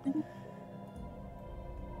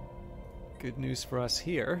 Good news for us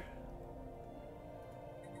here.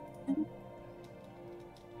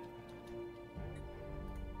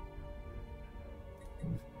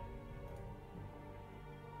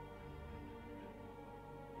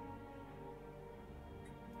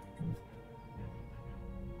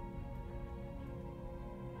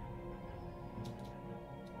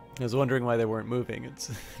 I was wondering why they weren't moving.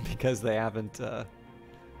 It's because they haven't... Oh.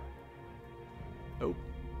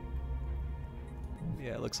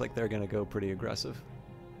 Yeah, it looks like they're going to go pretty aggressive.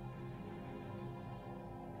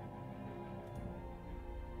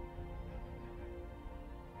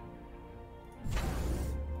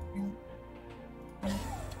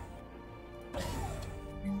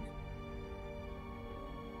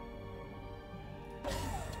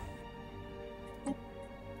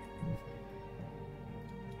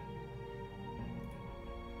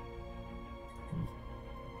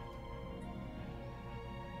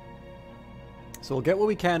 So we'll get what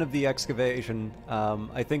we can of the excavation.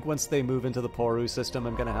 I think once they move into the Poru system,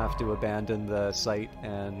 I'm going to have to abandon the site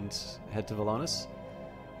and head to Velonis.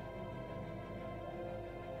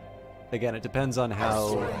 Again, it depends on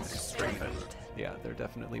how... Yeah, they're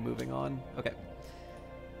definitely moving on. Okay.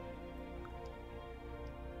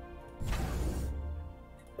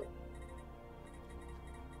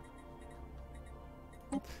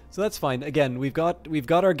 So that's fine. Again, we've got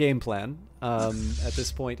our game plan. At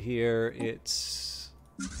this point here, it's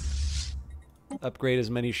upgrade as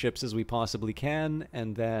many ships as we possibly can,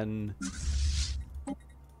 and then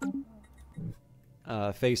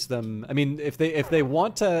face them. I mean, if they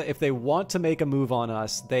want to make a move on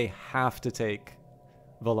us, they have to take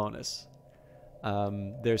Velonis.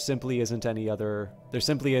 There simply isn't any other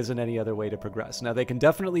way to progress. Now they can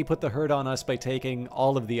definitely put the hurt on us by taking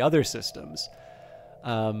all of the other systems.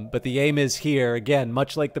 But the aim is here, again,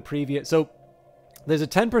 much like the previous... So, there's a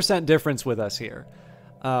 10% difference with us here.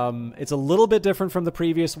 It's a little bit different from the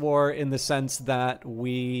previous war in the sense that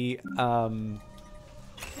we...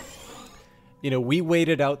 we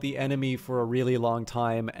waited out the enemy for a really long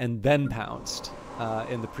time and then pounced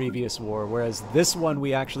in the previous war, whereas this one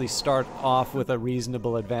we actually start off with a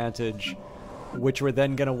reasonable advantage, which we're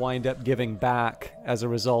then going to wind up giving back as a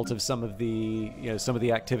result of some of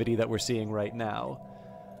the activity that we're seeing right now.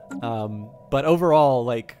 But overall,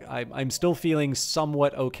 like, I'm still feeling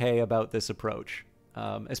somewhat okay about this approach,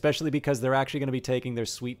 especially because they're actually going to be taking their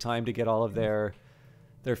sweet time to get all of their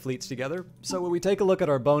fleets together. So when we take a look at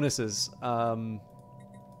our bonuses, oh,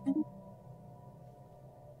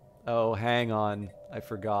 hang on, I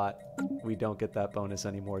forgot. We don't get that bonus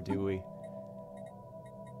anymore, do we?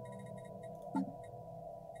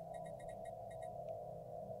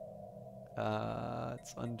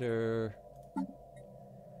 It's under...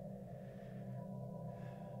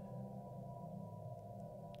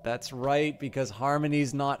 That's right, because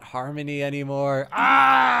Harmony's not Harmony anymore.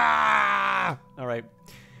 Ah! All right.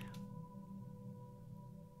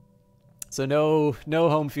 So no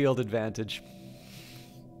home field advantage.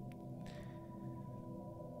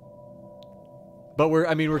 But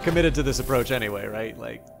we're committed to this approach anyway, right?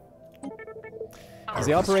 Like, as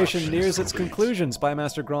the operation nears its conclusion,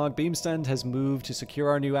 Spymaster Grog Beamsend has moved to secure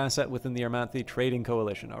our new asset within the Ermanthi Trading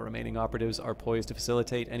Coalition. Our remaining operatives are poised to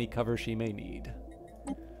facilitate any cover she may need.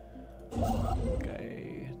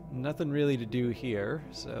 Okay, nothing really to do here,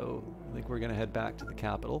 so I think we're going to head back to the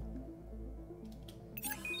capital.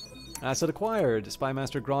 Asset acquired.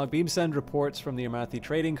 Spymaster Grog Beamsend reports from the Ermanthi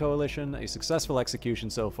Trading Coalition. A successful execution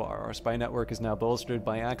so far. Our spy network is now bolstered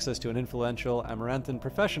by access to an influential Amaranthan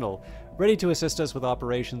professional, ready to assist us with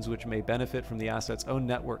operations which may benefit from the asset's own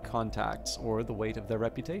network contacts or the weight of their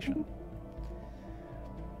reputation.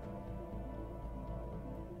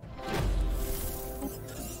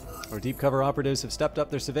 Our deep cover operatives have stepped up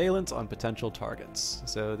their surveillance on potential targets.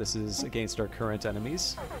 So this is against our current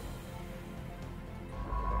enemies.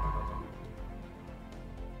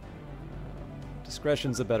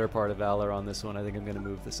 Discretion's the better part of valor on this one. I think I'm going to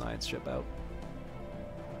move the science ship out.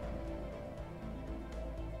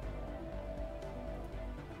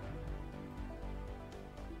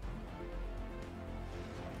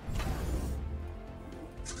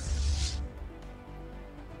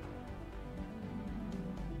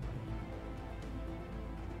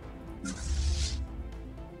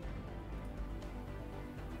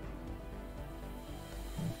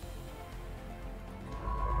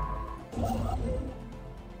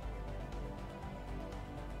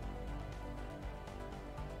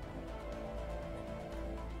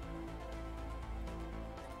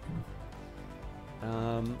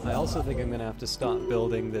 I also think I'm going to have to stop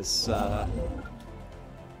building this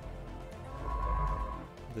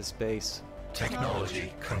this base.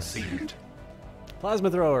 Technology conceived.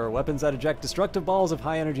 Plasma thrower, weapons that eject destructive balls of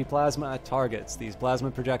high-energy plasma at targets. These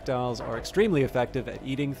plasma projectiles are extremely effective at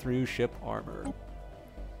eating through ship armor.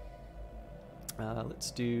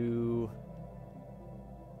 Let's do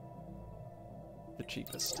the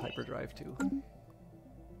cheapest hyperdrive too.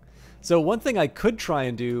 So one thing I could try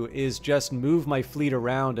and do is just move my fleet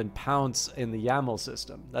around and pounce in the YAML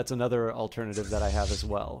system. That's another alternative that I have as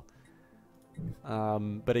well.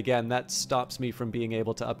 But again, that stops me from being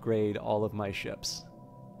able to upgrade all of my ships.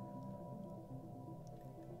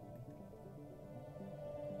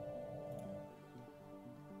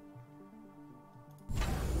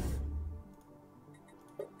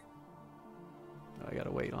 I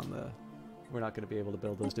gotta wait on the... We're not going to be able to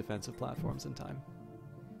build those defensive platforms in time.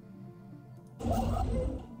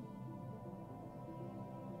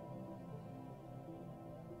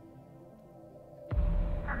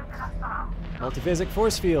 Multiphasic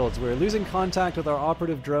force fields. We're losing contact with our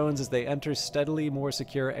operative drones as they enter steadily more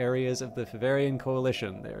secure areas of the Favarian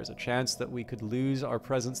coalition. There is a chance that we could lose our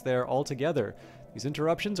presence there altogether. These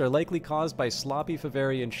interruptions are likely caused by sloppy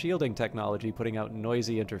Favarian shielding technology putting out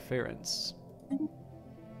noisy interference.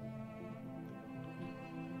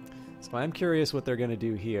 So I'm curious what they're going to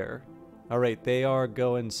do here. Alright, they are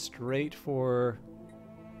going straight for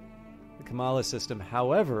the Kamala system.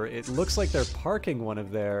 However, it looks like they're parking one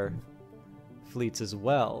of their fleets as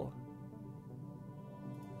well.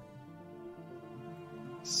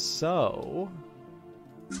 So...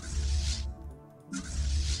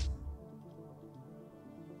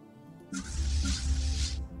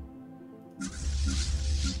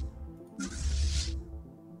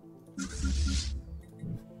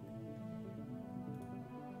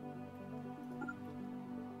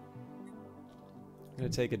 I'm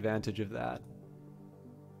going to take advantage of that.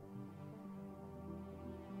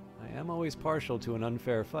 I am always partial to an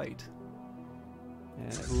unfair fight.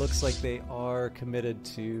 And it looks like they are committed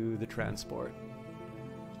to the transport.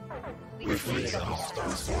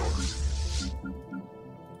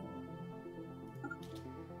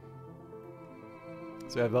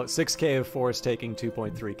 So I have about 6k of force taking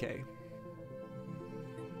 2.3k.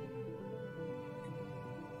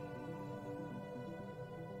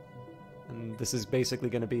 And this is basically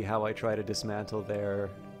going to be how I try to dismantle their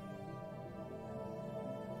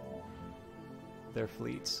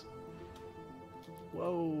fleets.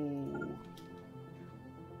 Whoa.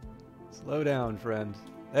 Slow down, friend.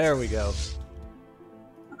 There we go.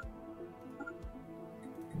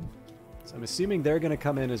 So I'm assuming they're going to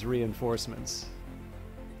come in as reinforcements.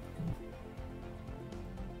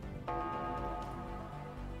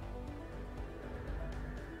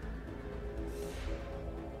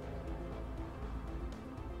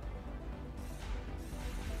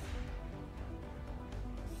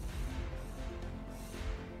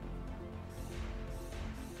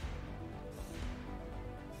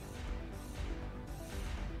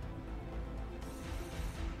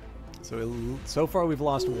 So far we've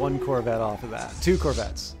lost one Corvette off of that. 2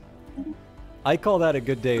 Corvettes. I call that a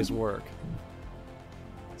good day's work.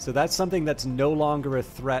 So that's something that's no longer a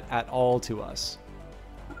threat at all to us.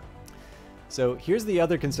 So here's the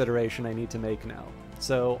other consideration I need to make now.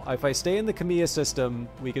 So if I stay in the Kamiya system,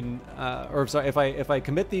 we can, if I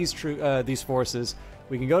commit these forces,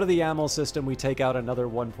 we can go to the YAML system. We take out another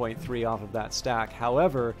 1.3 off of that stack.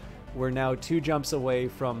 However, we're now 2 jumps away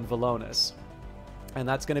from Velonis. And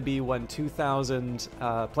that's going to be when 2000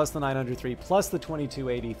 plus the 903 plus the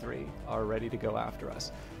 2283 are ready to go after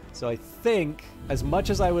us. So I think, as much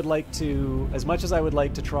as I would like to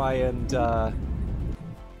try and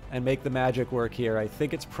make the magic work here, I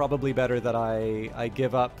think it's probably better that I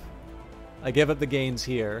give up the gains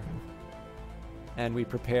here, and we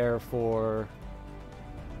prepare for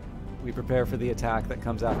the attack that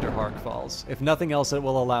comes after Hark falls. If nothing else, it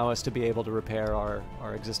will allow us to be able to repair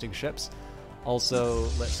our existing ships. Also,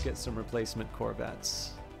 let's get some replacement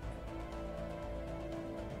Corvettes.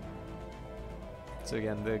 So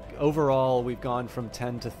again, overall, we've gone from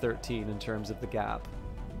 10 to 13 in terms of the gap.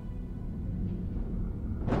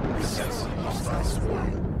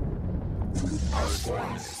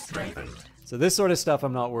 So this sort of stuff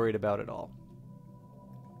I'm not worried about at all.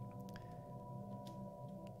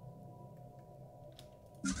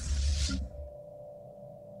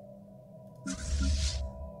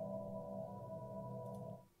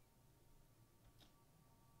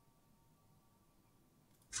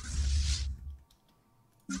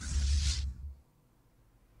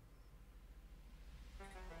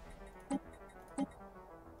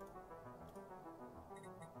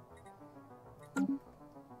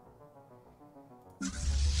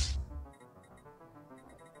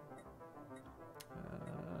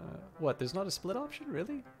 What, there's not a split option?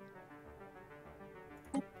 Really?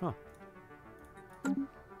 Huh.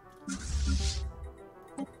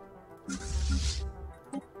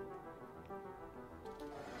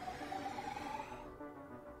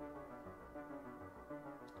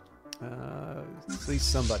 At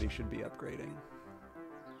least somebody should be upgrading.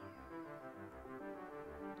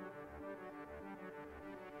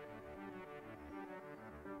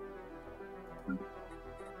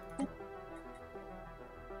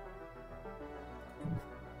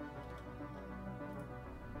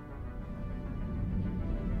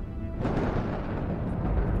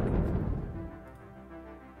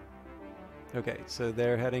 Okay, so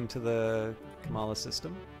they're heading to the Kamala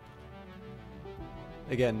system.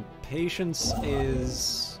 Again, patience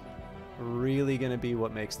is really going to be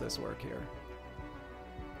what makes this work here.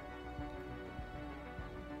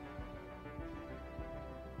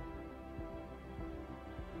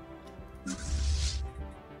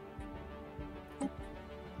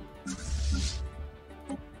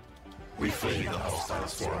 We flee the hostile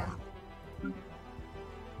swarm.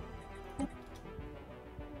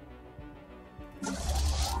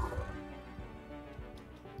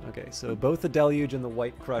 Okay, so both the Deluge and the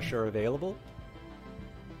White Crush are available.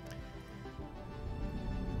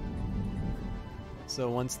 So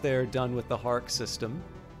once they're done with the Hark system,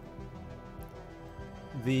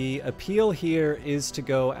 the appeal here is to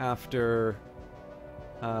go after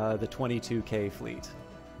the 22K fleet.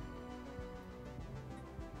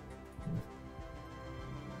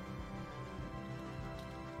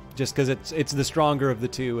 Just because it's the stronger of the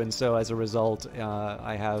two, and so as a result,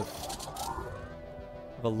 I have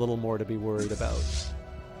a little more to be worried about.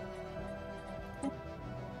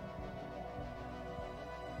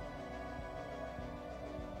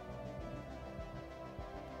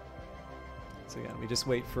 So yeah, we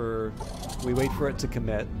wait for it to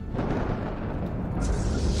commit,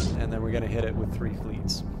 and then we're gonna hit it with 3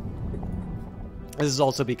 fleets. This is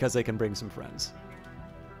also because they can bring some friends.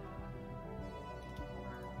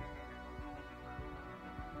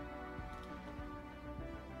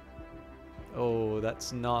 Oh,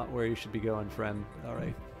 that's not where you should be going, friend. All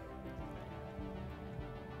right.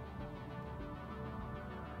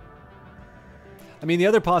 I mean, the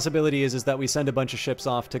other possibility is that we send a bunch of ships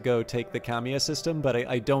off to go take the Kamiya system, but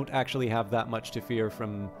I don't actually have that much to fear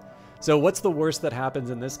from... So what's the worst that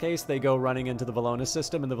happens in this case? They go running into the Valona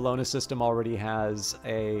system, and the Valona system already has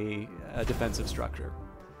a defensive structure.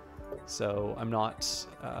 So I'm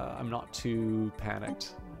not too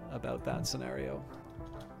panicked about that scenario.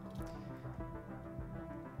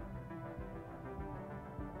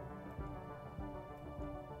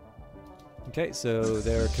 Okay, so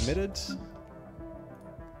they're committed.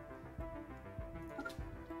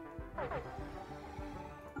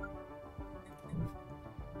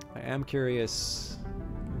 I am curious.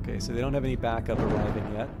 Okay, so they don't have any backup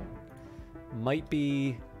arriving yet. Might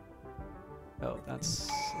be... Oh, that's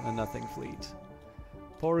a nothing fleet.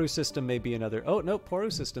 Poru system may be another... Oh, no,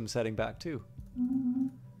 Poru system's heading back too.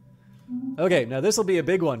 Okay, now this will be a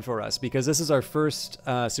big one for us because this is our first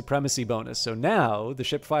supremacy bonus. So now the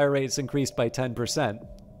ship fire rate's increased by 10%.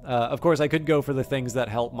 Of course, I could go for the things that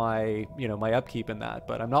help my, my upkeep in that,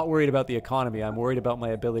 but I'm not worried about the economy. I'm worried about my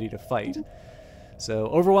ability to fight. So,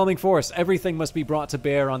 overwhelming force. Everything must be brought to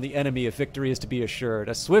bear on the enemy if victory is to be assured.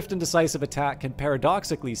 A swift and decisive attack can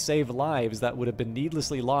paradoxically save lives that would have been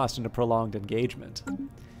needlessly lost in a prolonged engagement.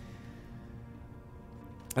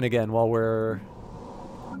 And again, while we're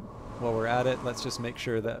at it, let's just make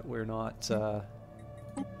sure that we're not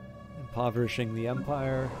impoverishing the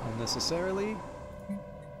Empire unnecessarily.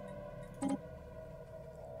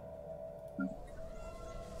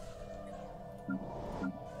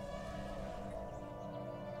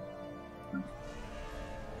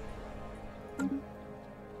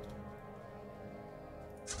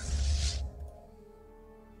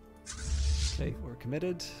 Okay, we're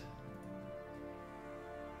committed.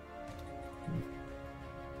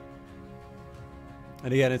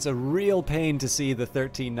 And again, it's a real pain to see the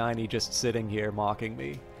 1390 just sitting here mocking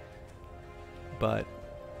me. But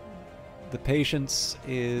the patience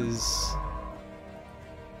is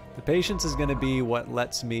going to be what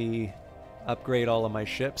lets me upgrade all of my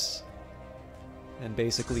ships and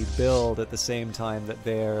basically build at the same time that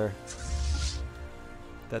they're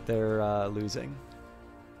losing.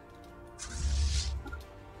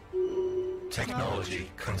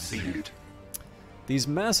 Technology conceived. These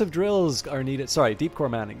massive drills are needed... Sorry, deep core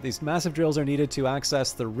manning. These massive drills are needed to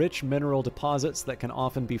access the rich mineral deposits that can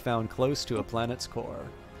often be found close to a planet's core.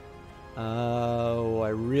 Oh, I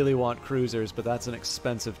really want cruisers, but that's an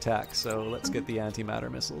expensive tech, so let's get the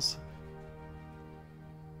antimatter missiles.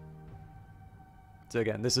 So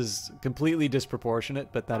again, this is completely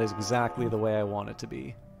disproportionate, but that is exactly the way I want it to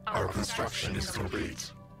be. Our construction is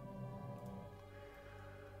complete.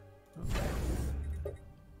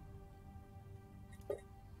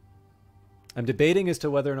 I'm debating as to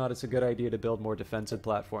whether or not it's a good idea to build more defensive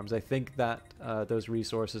platforms. I think that those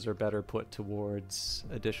resources are better put towards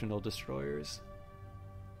additional destroyers.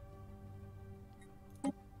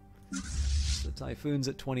 The Typhoon's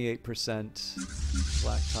at 28%.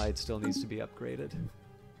 Black Tide still needs to be upgraded.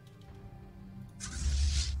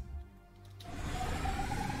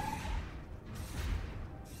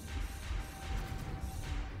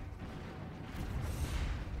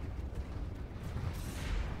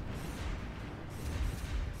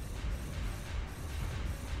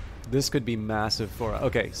 This could be massive for us.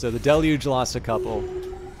 Okay, so the Deluge lost a couple.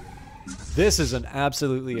 This is an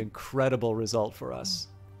absolutely incredible result for us.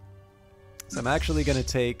 So I'm actually going to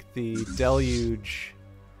take the Deluge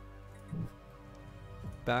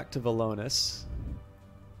back to Velonis.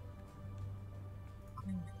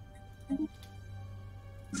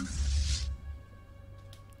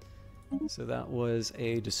 So that was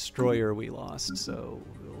a destroyer we lost, so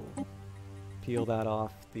we'll peel that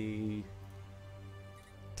off the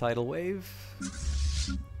tidal wave.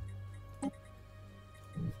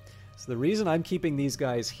 So the reason I'm keeping these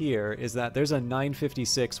guys here is that there's a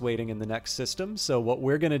 956 waiting in the next system. So what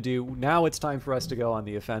we're going to do, now it's time for us to go on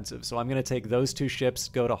the offensive. So I'm going to take those two ships,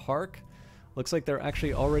 go to Hark. Looks like they're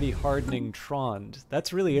actually already hardening Trond.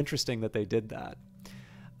 That's really interesting that they did that.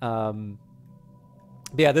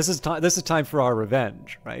 Yeah, this is time for our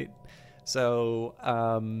revenge, right? So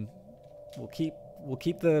we'll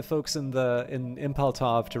keep the folks in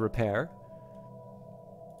Impaltov to repair.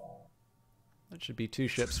 That should be 2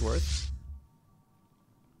 ships worth.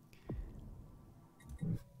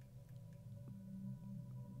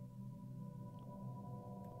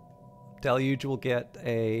 Deluge will get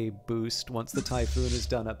a boost once the Typhoon is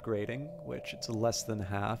done upgrading, which it's less than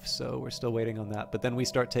half, so we're still waiting on that. But then we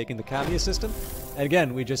start taking the Cavia system, and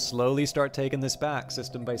again, we just slowly start taking this back,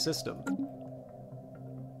 system by system.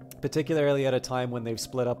 Particularly at a time when they've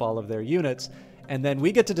split up all of their units, and then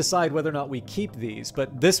we get to decide whether or not we keep these,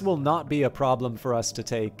 but this will not be a problem for us to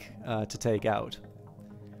take out.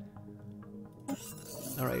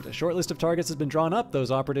 Alright, a short list of targets has been drawn up.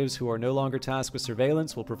 Those operatives who are no longer tasked with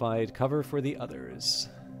surveillance will provide cover for the others.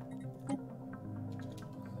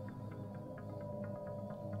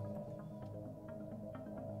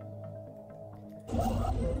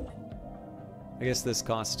 I guess this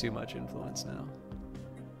costs too much influence now.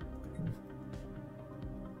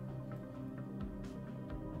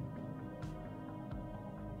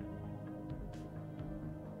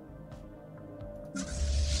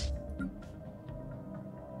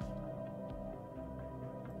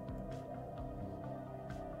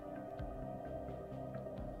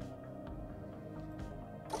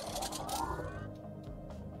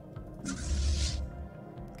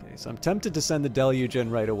 So I'm tempted to send the Deluge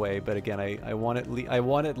in right away, but again, I want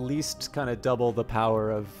at least kind of double the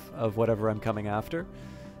power of whatever I'm coming after.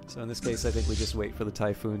 So in this case, I think we just wait for the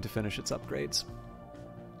Typhoon to finish its upgrades.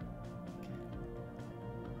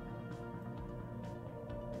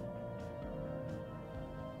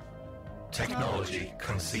 Technology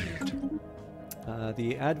conceived.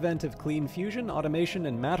 The advent of clean fusion, automation,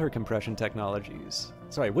 and matter compression technologies.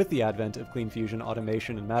 Sorry, with the advent of clean fusion,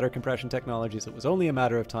 automation, and matter compression technologies, it was only a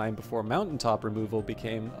matter of time before mountaintop removal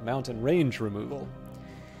became mountain range removal.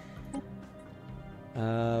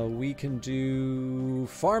 We can do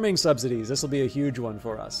farming subsidies. This will be a huge one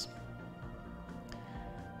for us.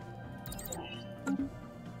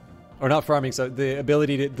 Or not farming, so the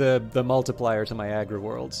ability to, the multiplier to my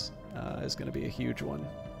agri-worlds is going to be a huge one.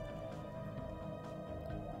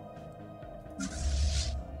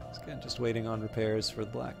 Again, just waiting on repairs for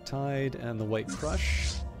the Black Tide and the White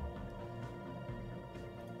Crush.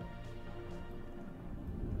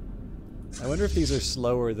 I wonder if these are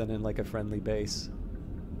slower than in like a friendly base.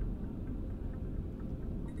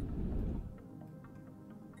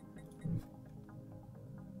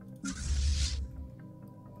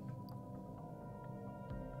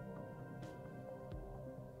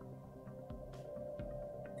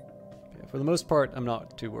 Yeah, for the most part, I'm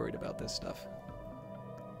not too worried about this stuff.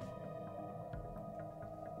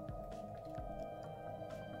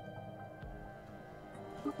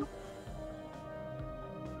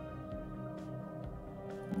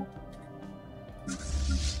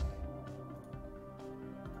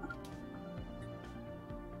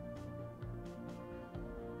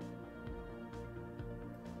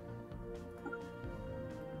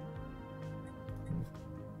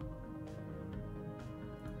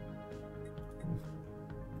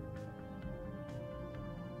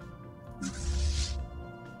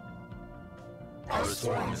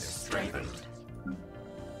 swarm is strengthened.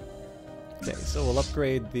 Okay, so we'll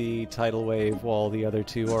upgrade the tidal wave while the other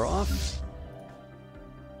two are off.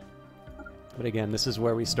 But again, this is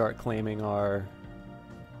where we start claiming our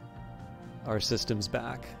systems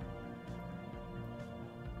back.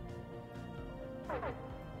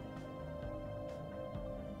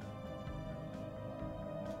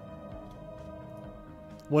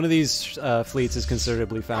 One of these fleets is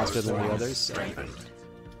considerably faster than the others.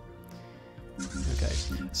 Okay,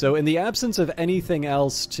 so in the absence of anything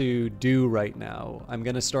else to do right now, I'm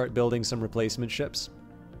going to start building some replacement ships.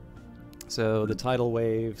 So the tidal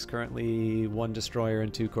wave's currently 1 destroyer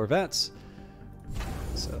and 2 corvettes.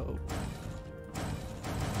 So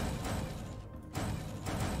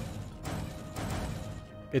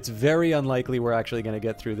it's very unlikely we're actually going to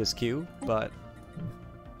get through this queue, but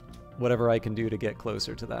whatever I can do to get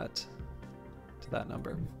closer to that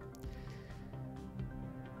number.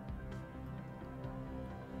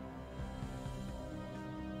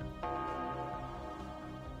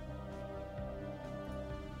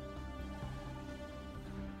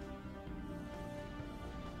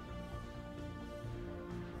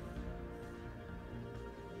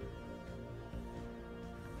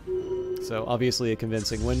 So obviously a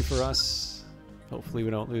convincing win for us. Hopefully we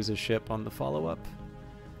don't lose a ship on the follow-up.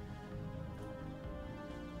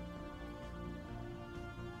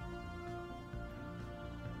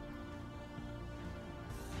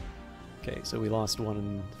 Okay, so we lost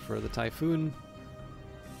one for the Typhoon.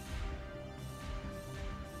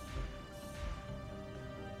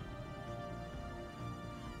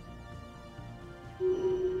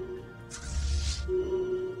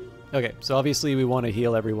 Okay, so obviously we want to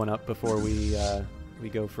heal everyone up before we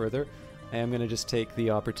go further. I am going to just take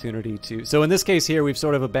the opportunity to... So in this case here, we've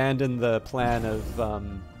sort of abandoned the plan of...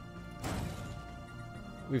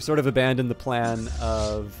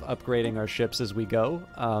 upgrading our ships as we go.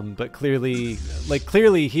 But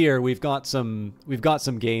clearly, here we've got some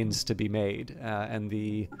gains to be made, and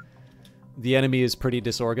the enemy is pretty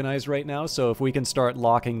disorganized right now. So if we can start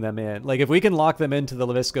locking them in, like if we can lock them into the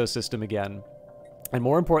Levisco system again. And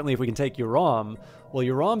more importantly, if we can take Uram, well,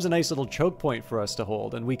 Uram's a nice little choke point for us to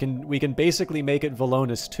hold, and we can basically make it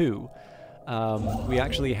Volanus too. We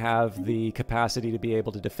actually have the capacity to be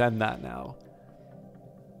able to defend that now.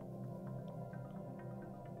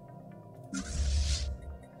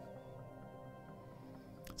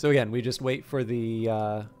 So again, we just wait for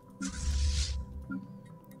the...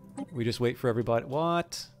 we just wait for everybody...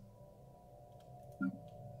 What?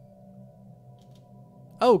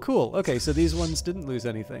 Oh, cool. Okay, so these ones didn't lose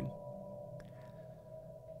anything.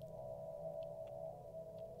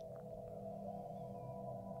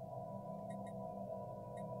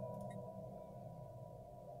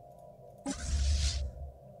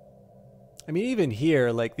 I mean, even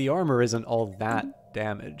here, like, the armor isn't all that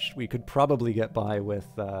damaged. We could probably get by with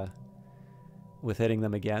hitting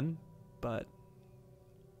them again, but...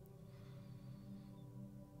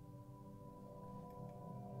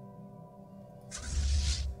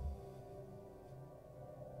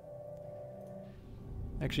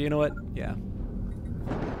 Actually, you know what? Yeah.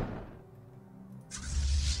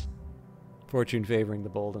 Fortune favoring the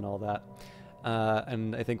bold and all that.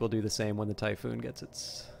 And I think we'll do the same when the Typhoon gets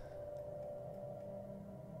its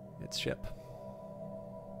ship.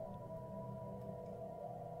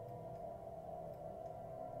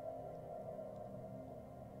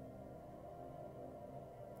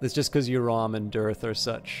 It's just because Uram and Dearth are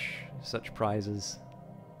such prizes.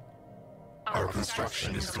 Our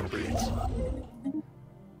construction is complete.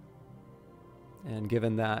 And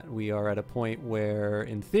given that we are at a point where,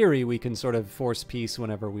 in theory, we can sort of force peace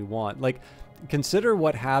whenever we want. Like, consider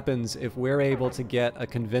what happens if we're able to get a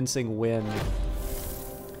convincing win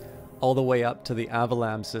all the way up to the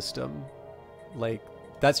Avalam system. Like,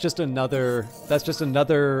 that's just another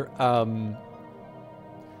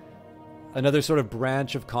sort of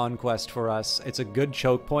branch of conquest for us. It's a good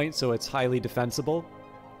choke point, so it's highly defensible.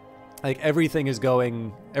 Like, everything's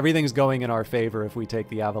going in our favor if we take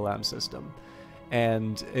the Avalam system.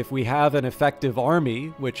 And if we have an effective army,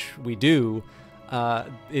 which we do,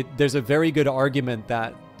 there's a very good argument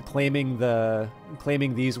that claiming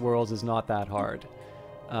these worlds is not that hard.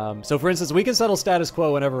 So, for instance, we can settle status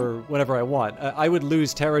quo whenever I want. I would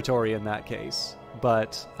lose territory in that case,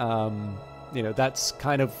 but you know, that's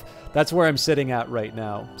where I'm sitting at right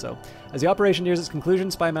now. So, as the operation nears its conclusion,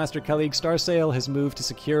 Spymaster Kelig Starsail has moved to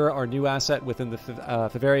secure our new asset within the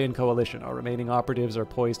Favarian coalition. Our remaining operatives are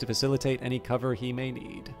poised to facilitate any cover he may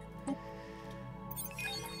need.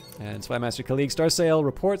 And Spymaster Khalid Starsail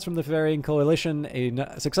reports from the Favarian Coalition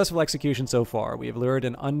a successful execution so far. We have lured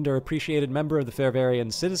an underappreciated member of the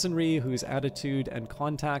Favarian citizenry whose attitude and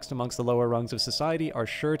contacts amongst the lower rungs of society are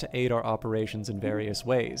sure to aid our operations in various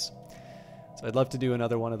ways. So I'd love to do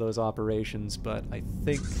another one of those operations, but I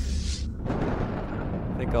think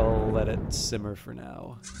I'll let it simmer for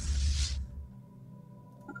now.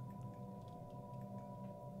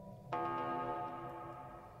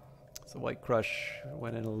 So White Crush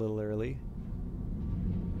went in a little early.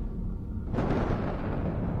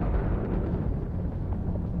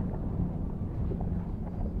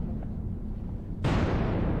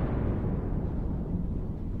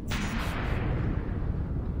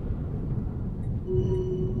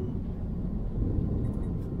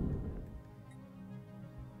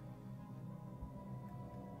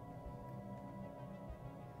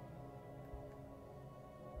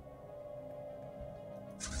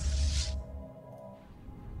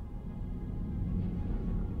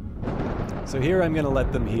 So here I'm going to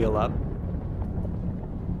let them heal up.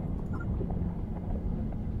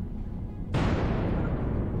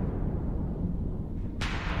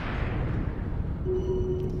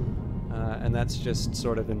 And that's just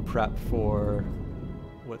sort of in prep for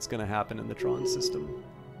what's going to happen in the Tron system.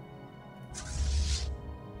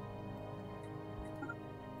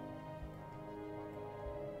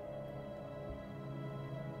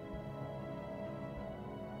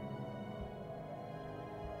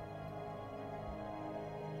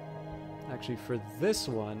 Actually, for this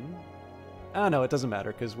one, no, it doesn't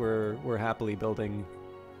matter because we're happily building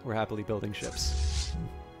ships.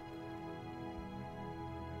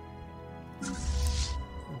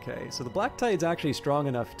 Okay, so the Black Tide's actually strong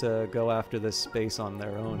enough to go after this space on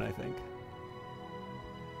their own, I think.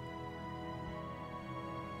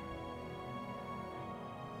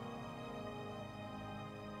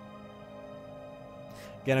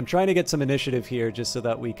 Again, I'm trying to get some initiative here just so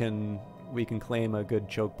that we can claim a good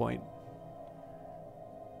choke point.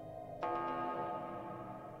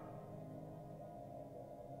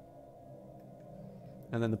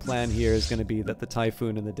 And then the plan here is going to be that the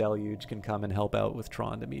Typhoon and the Deluge can come and help out with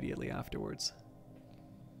Tron immediately afterwards.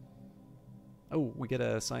 Oh, we get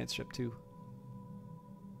a science ship too.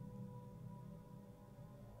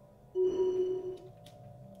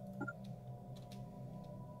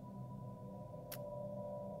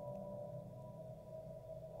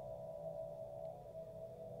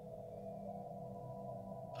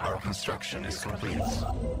 Our construction is complete.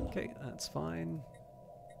 Okay, that's fine.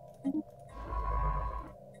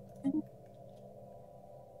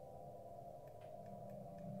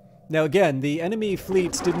 Now again, the enemy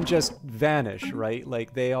fleets didn't just vanish, right?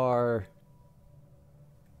 Like they are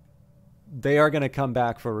going to come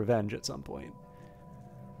back for revenge at some point.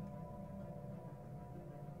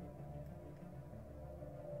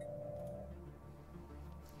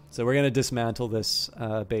 So we're going to dismantle this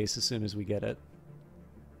base as soon as we get it.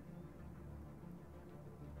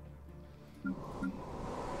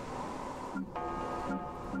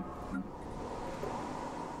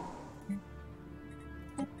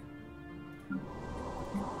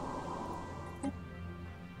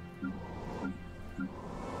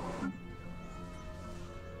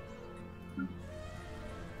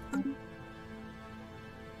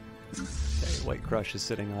 White Crush is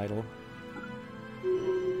sitting idle.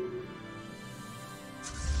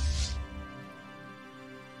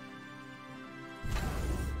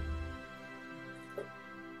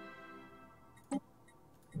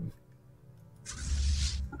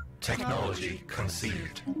 Technology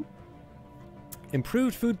conceived.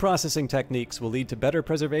 Improved food processing techniques will lead to better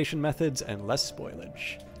preservation methods and less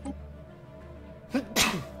spoilage.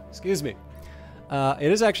 Excuse me.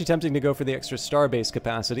 It is actually tempting to go for the extra starbase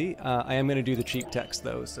capacity. I am going to do the cheap text,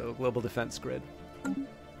 though, so Global Defense Grid.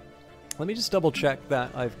 Let me just double check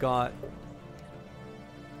that I've got...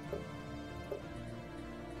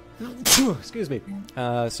 Excuse me.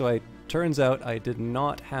 So turns out I did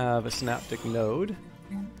not have a synaptic node.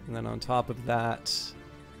 And then on top of that,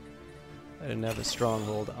 I didn't have a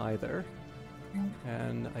stronghold either.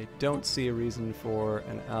 And I don't see a reason for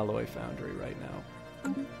an alloy foundry right now.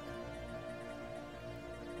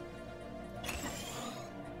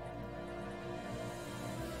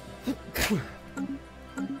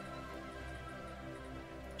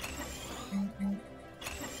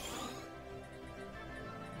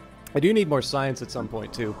 I do need more science at some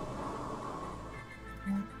point, too.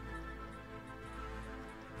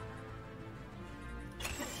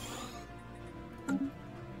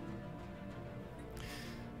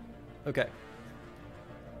 Okay.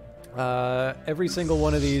 Every single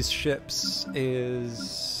one of these ships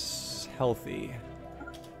is healthy.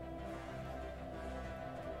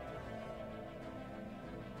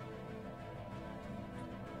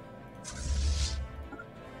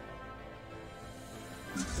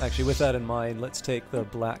 Actually, with that in mind, let's take the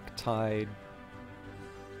Black Tide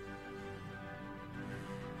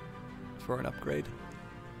for an upgrade.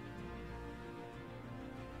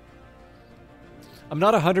 I'm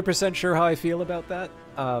not 100% sure how I feel about that.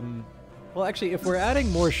 Well, actually, if we're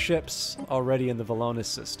adding more ships already in the Velonis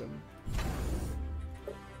system...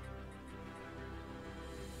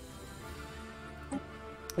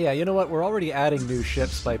 Yeah, you know what? We're already adding new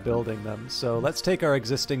ships by building them, so let's take our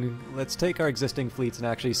existing fleets and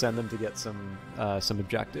actually send them to get some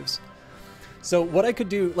objectives. So what I could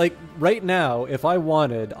do, like right now, if I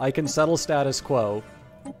wanted, I can settle status quo,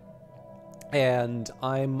 and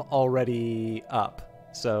I'm already up.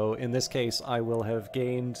 So in this case, I will have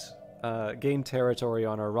gained territory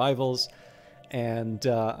on our rivals, and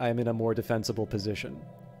I'm in a more defensible position.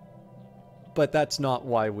 But that's not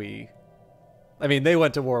why we... I mean, they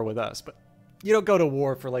went to war with us, but you don't go to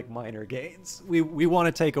war for like minor gains. We want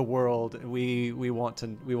to take a world. We want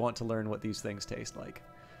to learn what these things taste like.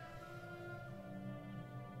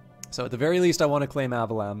 So at the very least, I want to claim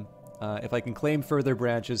Avalam. If I can claim further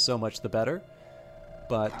branches, so much the better.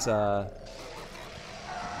 But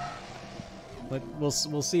we'll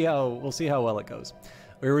see how well it goes.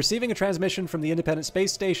 We're receiving a transmission from the Independent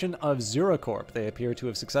Space Station of Zuracorp. They appear to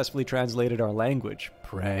have successfully translated our language.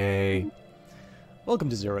 Pray.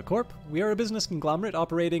 Welcome to Zuracorp. We are a business conglomerate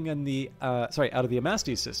operating in the out of the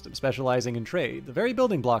Amastes system, specializing in trade, the very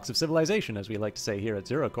building blocks of civilization, as we like to say here at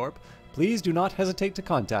Zuracorp. Please do not hesitate to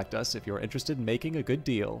contact us if you're interested in making a good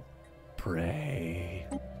deal. Pray.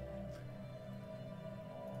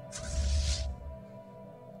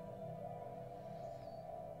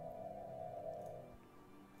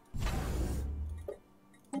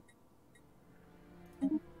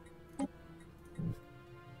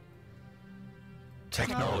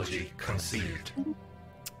 Technology conceived.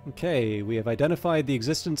 Okay, we have identified the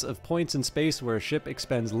existence of points in space where a ship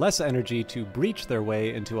expends less energy to breach their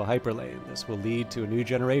way into a hyperlane. This will lead to a new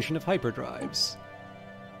generation of hyperdrives.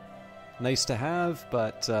 Nice to have,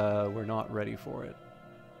 but we're not ready for it.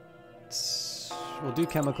 We'll do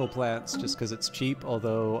chemical plants just because it's cheap,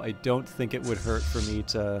 although I don't think it would hurt for me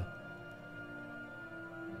to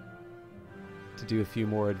do a few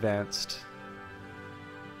more advanced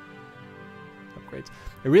upgrades.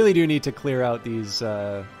 I really do need to clear out these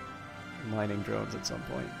mining drones at some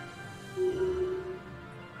point.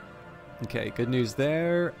 Okay, good news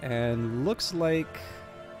there, and looks like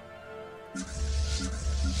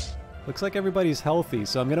everybody's healthy,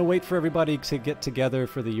 so I'm going to wait for everybody to get together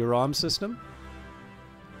for the Uram system.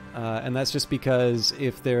 And that's just because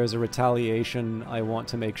if there's a retaliation, I want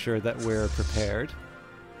to make sure that we're prepared.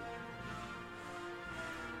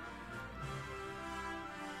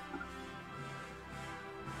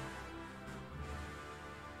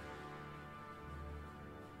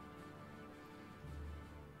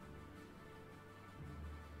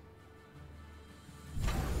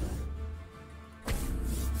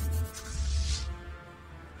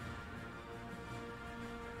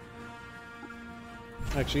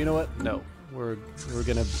 Actually, you know what? No. We're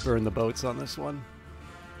gonna burn the boats on this one.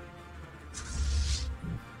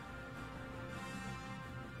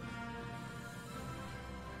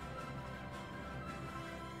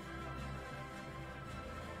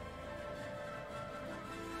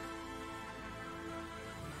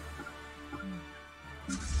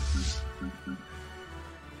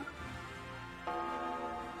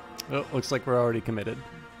 Oh, looks like we're already committed.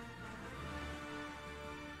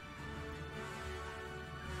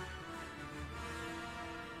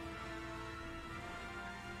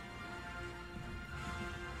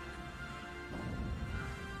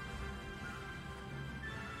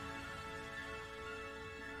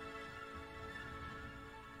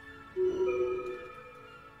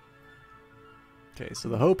 Okay, so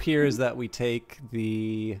the hope here is that we take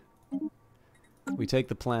the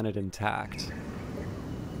planet intact. So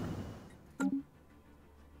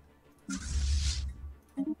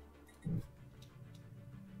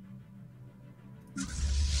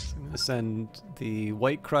I'm gonna send the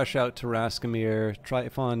White Crush out to Raskamir.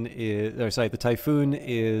 The Typhoon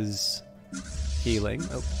is healing.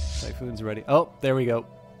 Oh, Typhoon's ready. Oh, there we go.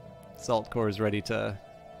 Salt Core is ready to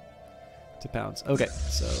pounce. Okay,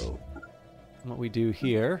 so what we do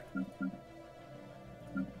here,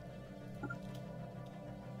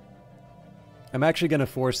 I'm actually going to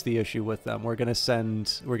force the issue with them. We're going to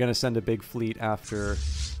send a big fleet after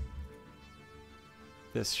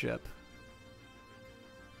this ship.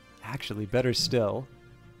 Actually, better still,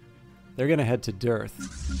 they're going to head to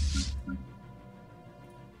Dearth.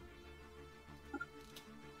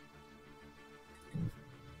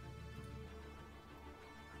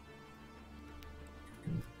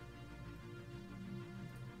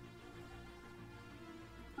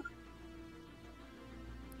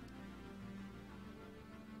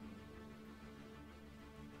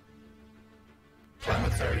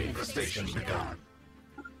 Planetary infestation begun.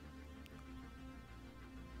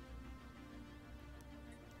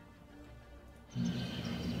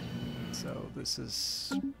 So this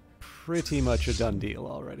is pretty much a done deal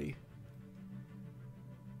already.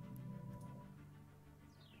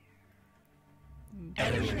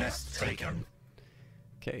 Enemy nest taken.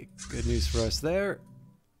 Okay, good news for us there.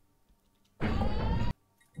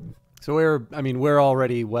 So we're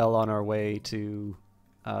already well on our way to,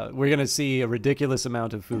 we're going to see a ridiculous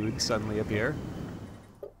amount of food suddenly appear.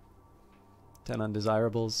 10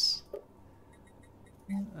 undesirables.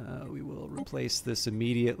 We will replace this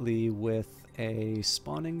immediately with a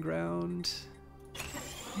spawning ground,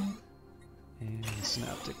 and a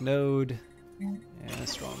synaptic node, and a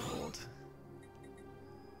stronghold.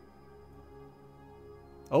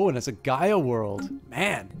 Oh, and it's a Gaia world.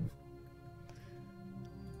 Man!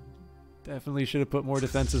 Definitely should have put more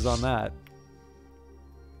defenses on that.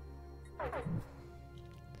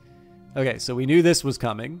 Okay, so we knew this was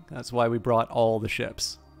coming. That's why we brought all the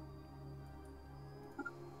ships.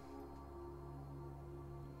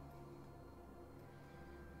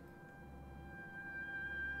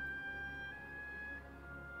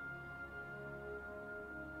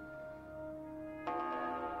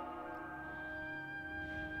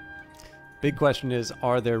 Big question is,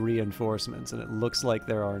 are there reinforcements? And it looks like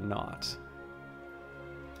there are not.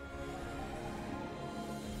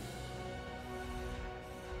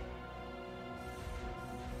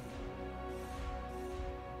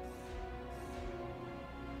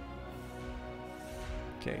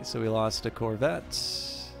 Okay, so we lost a Corvette.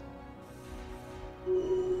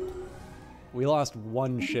 We lost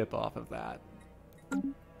one ship off of that.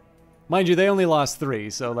 Mind you, they only lost 3,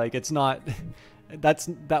 so like it's not...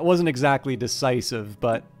 that wasn't exactly decisive,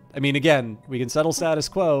 but I mean, again, we can settle status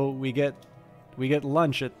quo. We get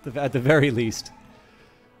lunch at the very least.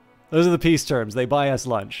 Those are the peace terms. They buy us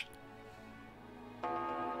lunch.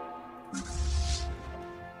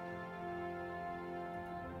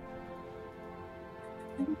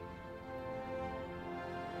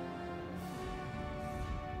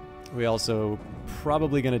 We also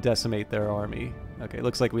probably going to decimate their army. Okay,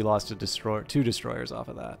 looks like we lost a destroyer, 2 destroyers off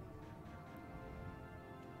of that.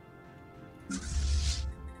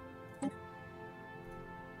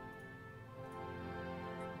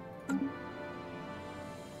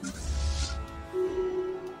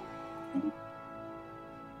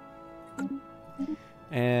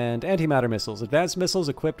 And antimatter missiles. Advanced missiles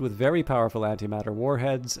equipped with very powerful antimatter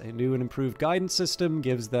warheads. A new and improved guidance system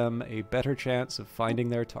gives them a better chance of finding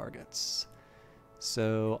their targets.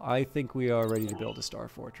 So I think we are ready to build a Star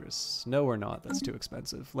Fortress. No, we're not. That's too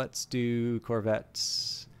expensive. Let's do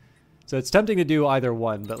Corvettes. So it's tempting to do either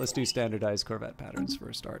one, but let's do standardized Corvette patterns for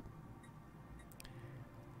a start.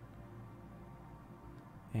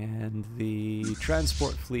 And the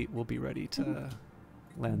transport fleet will be ready to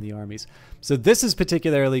land the armies. So this is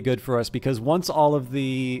particularly good for us because once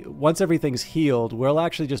everything's healed, we'll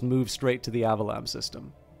actually just move straight to the Avalam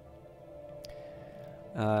system.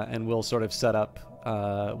 And we'll sort of set up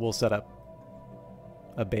a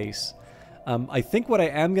base. I think what I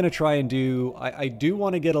am going to try and do, I do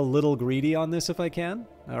want to get a little greedy on this if I can.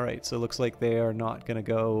 All right, so it looks like they are not going to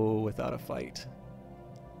go without a fight.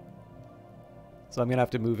 So I'm going to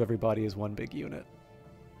have to move everybody as one big unit.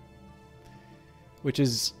 Which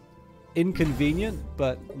is inconvenient,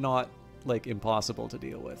 but not, like, impossible to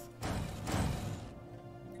deal with.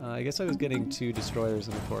 I guess I was getting 2 destroyers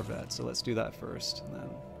and a Corvette, so let's do that first, and then...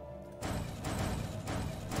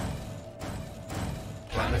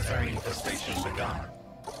 Planetary infestation begun.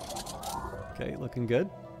 Okay, looking good.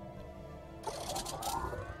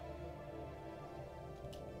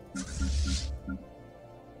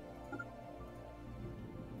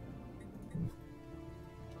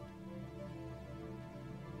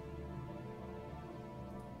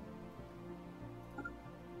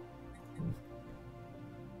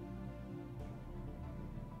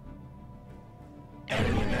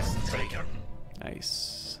 Enemy nest taken.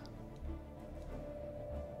 Nice.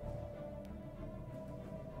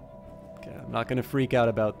 Okay, I'm not going to freak out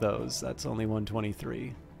about those. That's only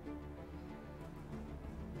 123.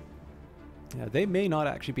 Yeah, they may not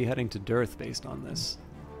actually be heading to Dearth based on this.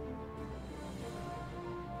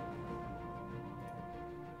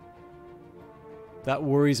 That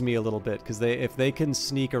worries me a little bit, because if they can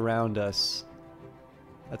sneak around us,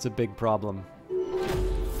 that's a big problem.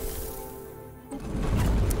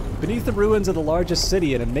 Beneath the ruins of the largest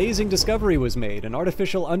city, an amazing discovery was made. An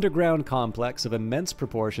artificial underground complex of immense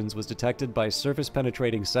proportions was detected by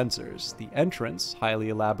surface-penetrating sensors. The entrance, highly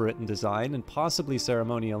elaborate in design and possibly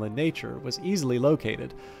ceremonial in nature, was easily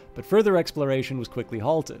located, but further exploration was quickly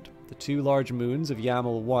halted. The two large moons of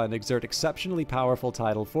Yamal 1 exert exceptionally powerful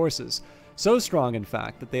tidal forces, so strong in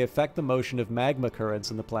fact that they affect the motion of magma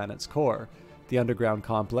currents in the planet's core. The underground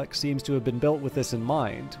complex seems to have been built with this in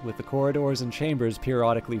mind, with the corridors and chambers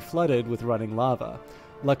periodically flooded with running lava.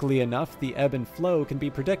 Luckily enough, the ebb and flow can be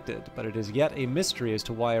predicted, but it is yet a mystery as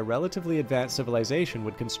to why a relatively advanced civilization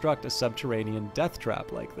would construct a subterranean death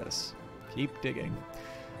trap like this. Keep digging.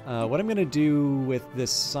 What I'm going to do with this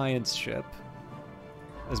science ship,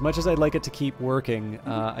 as much as I'd like it to keep working,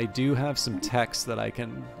 I do have some techs that I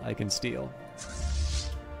can steal.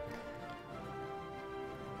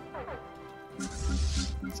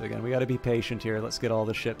 So again, we got to be patient here. Let's get all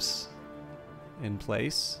the ships in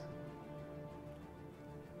place.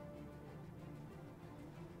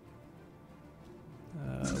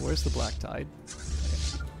 Where's the Black Tide?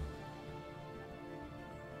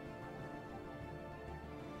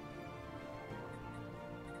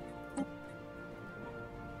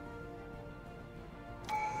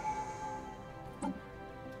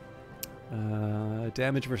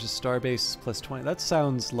 Damage versus starbase plus 20. That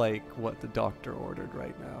sounds like what the doctor ordered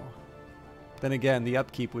right now. Then again, the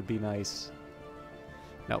upkeep would be nice.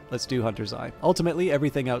 No, let's do Hunter's Eye. Ultimately,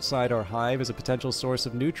 everything outside our hive is a potential source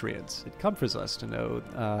of nutrients. It comforts us to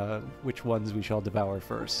know which ones we shall devour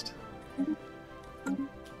first.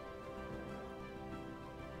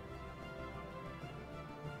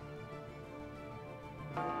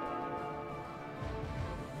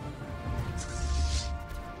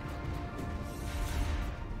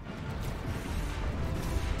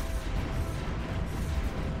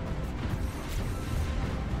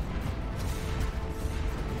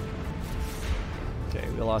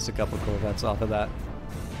 Lost a couple corvettes off of that.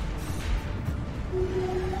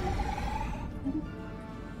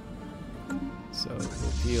 So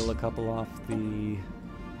we'll peel a couple off the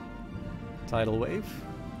tidal wave.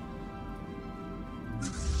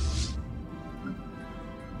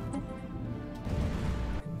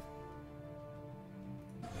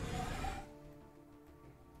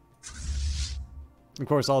 Of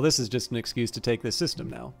course, all this is just an excuse to take this system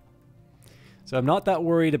now. So I'm not that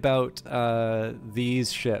worried about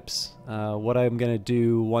these ships. What I'm going to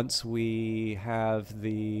do once we have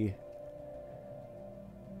the...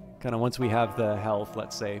 once we have the health,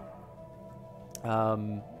 let's say,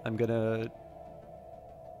 I'm gonna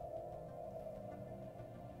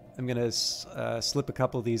slip a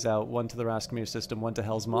couple of these out, one to the Raskmir system, one to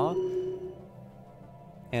Hell's Maw,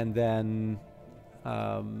 and then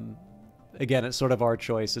again, it's sort of our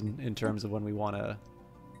choice in terms of when we want to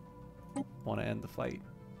end the fight.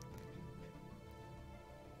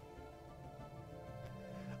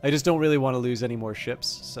 I just don't really want to lose any more ships,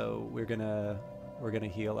 so we're gonna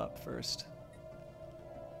heal up first.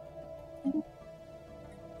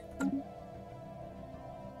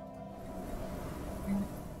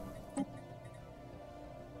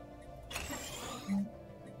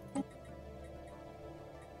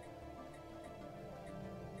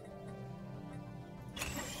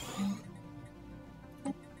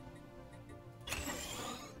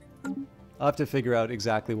 I'll have to figure out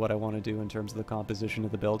exactly what I want to do in terms of the composition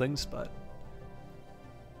of the buildings, but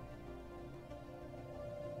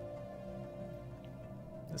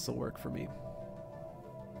this will work for me.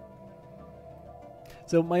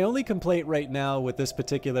 So my only complaint right now with this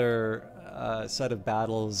particular set of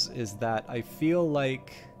battles is that I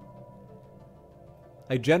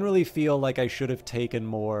generally feel like I should have taken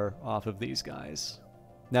more off of these guys.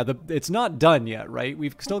 Now, it's not done yet, right?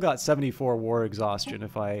 We've still got 74 war exhaustion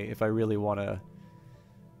if I really want to,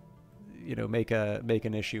 you know, make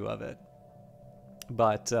an issue of it.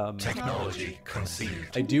 But technology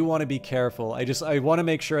conceived. I do want to be careful. I want to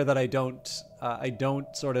make sure that I don't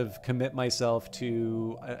sort of commit myself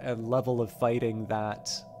to a level of fighting that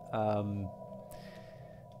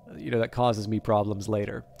you know, that causes me problems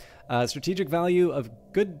later. Strategic value of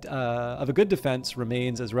a good defense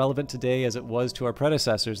remains as relevant today as it was to our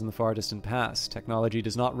predecessors in the far distant past. Technology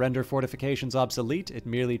does not render fortifications obsolete, it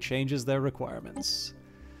merely changes their requirements.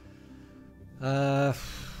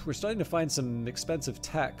 We're starting to find some expensive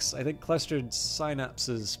techs. I think clustered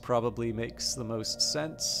synapses probably makes the most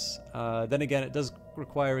sense. Then again, it does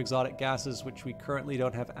require exotic gases, which we currently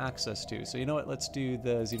don't have access to. So you know what, let's do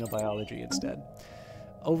the xenobiology instead.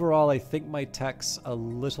 Overall, I think my tech's a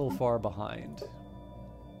little far behind.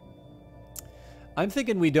 I'm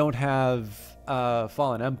thinking we don't have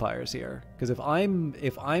fallen empires here, because if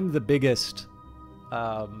I'm the biggest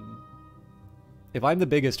if I'm the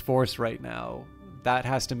biggest force right now, that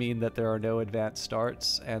has to mean that there are no advanced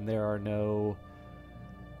starts and there are no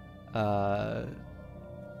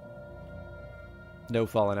no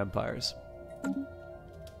fallen empires.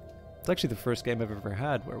 It's actually the first game I've ever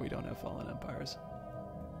had where we don't have fallen empires.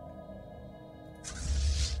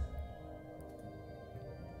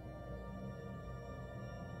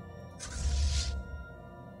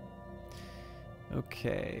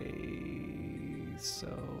 Okay, so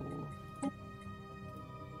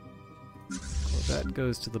that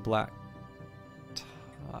goes to the Black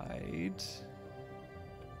Tide.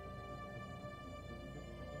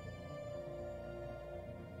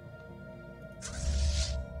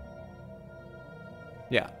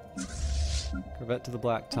 Yeah. Corvette to the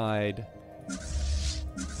Black Tide.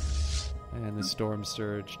 And the Storm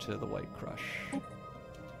Surge to the White Crush.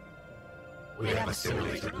 We have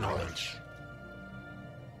assimilated knowledge.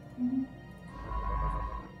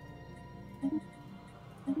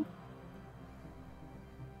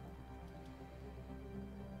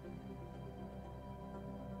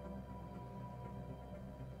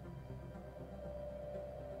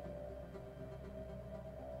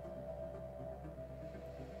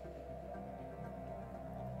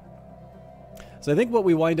 So I think what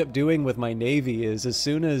we wind up doing with my Navy is as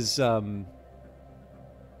soon as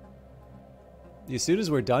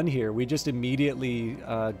we're done here, we just immediately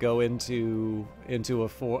go into a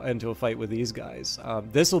fight with these guys.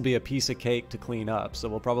 This will be a piece of cake to clean up. So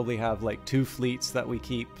we'll probably have like 2 fleets that we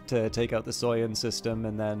keep to take out the Soyan system,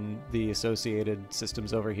 and then the associated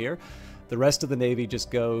systems over here. The rest of the Navy just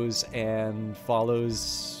goes and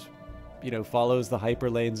follows the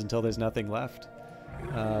hyperlanes until there's nothing left.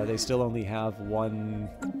 They still only have one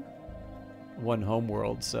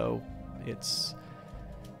homeworld, so it's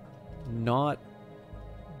not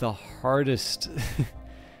the hardest.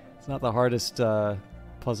 It's not the hardest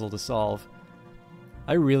puzzle to solve.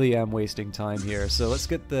 I really am wasting time here, so let's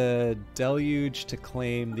get the Deluge to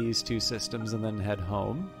claim these 2 systems and then head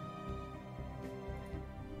home.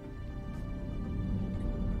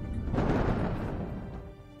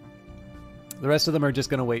 The rest of them are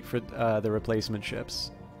just going to wait for the replacement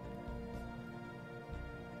ships.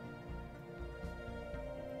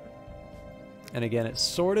 And again, it's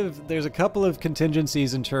sort of... There's a couple of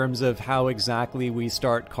contingencies in terms of how exactly we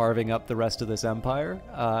start carving up the rest of this empire.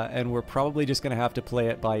 And we're probably just going to have to play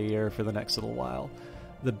it by ear for the next little while.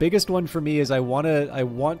 The biggest one for me is I want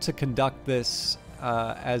to conduct this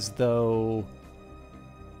as though...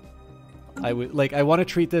 I want to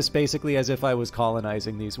treat this basically as if I was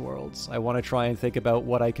colonizing these worlds. I want to try and think about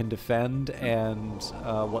what I can defend and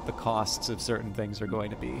what the costs of certain things are going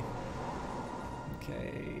to be.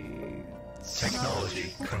 Okay.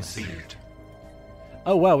 Technology conceived.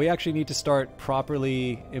 Oh wow, we actually need to start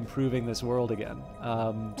properly improving this world again.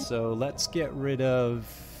 So let's get rid of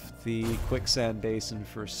the quicksand basin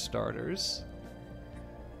for starters.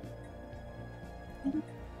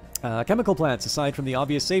 Chemical plants, aside from the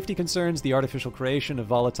obvious safety concerns, the artificial creation of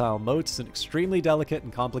volatile motes is an extremely delicate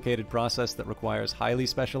and complicated process that requires highly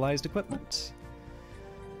specialized equipment.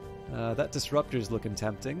 That disruptor's looking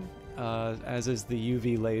tempting, as is the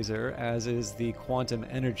UV laser, as is the quantum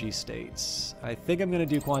energy states. I think I'm going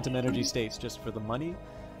to do quantum energy states just for the money.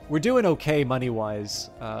 We're doing okay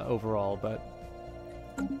money-wise overall, but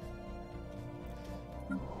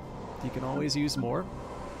you can always use more.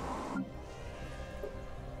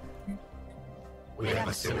 We have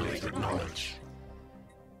assimilated knowledge.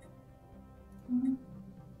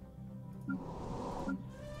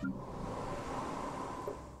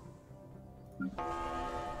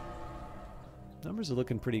 Numbers are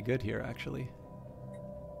looking pretty good here, actually.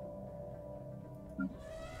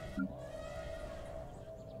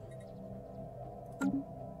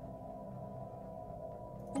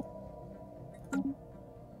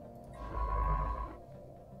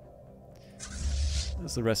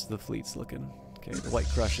 How's the rest of the fleet's looking? Okay, the White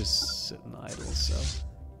Crush is sitting idle, so...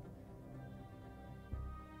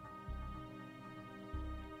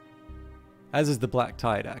 As is the Black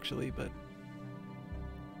Tide, actually, but...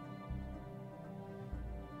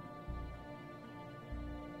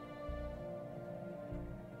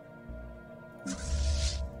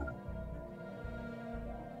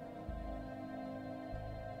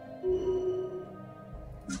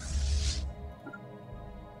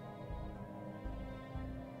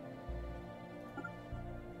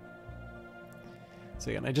 So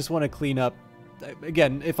again, I just want to clean up.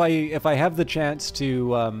 Again, if I have the chance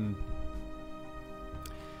to,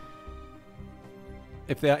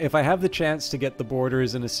 if I have the chance to get the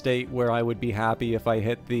borders in a state where I would be happy if I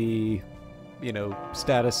hit the, you know,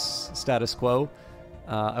 status quo,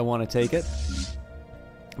 I want to take it.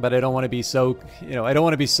 But I don't want to be so, I don't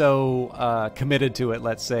want to be so committed to it,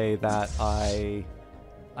 let's say, that I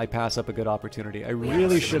pass up a good opportunity. I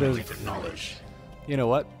really should have... You know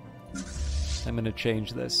what? I'm going to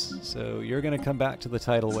change this. So you're going to come back to the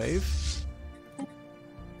tidal wave.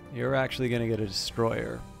 You're actually going to get a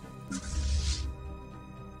destroyer.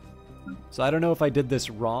 So I don't know if I did this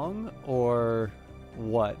wrong or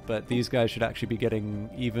what, but these guys should actually be getting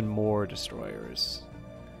even more destroyers.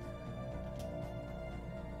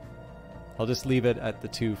 I'll just leave it at the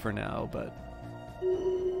 2 for now, but...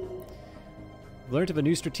 Learned of a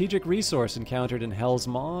new strategic resource encountered in Hell's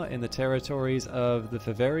Maw in the territories of the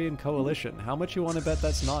Favarian Coalition. How much you want to bet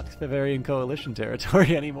that's not Favarian Coalition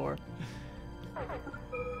territory anymore?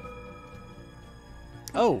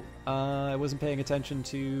 Oh, I wasn't paying attention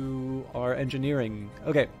to our engineering.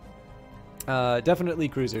 Okay. Definitely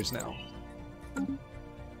cruisers now.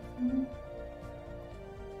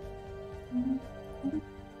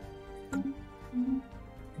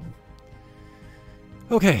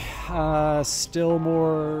 Okay, still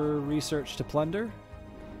more research to plunder.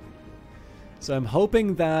 So I'm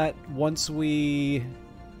hoping that once we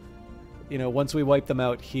wipe them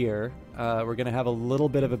out here, we're going to have a little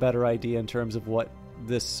bit of a better idea in terms of what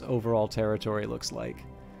this overall territory looks like.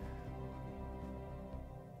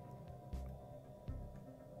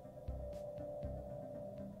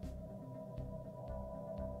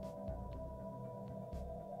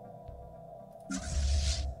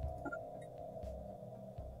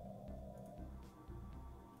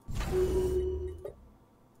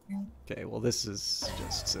 Okay, well this is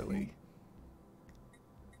just silly.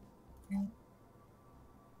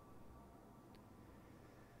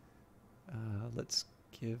 Let's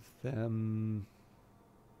give them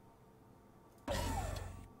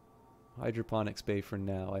hydroponics bay for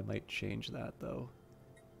now. I might change that though.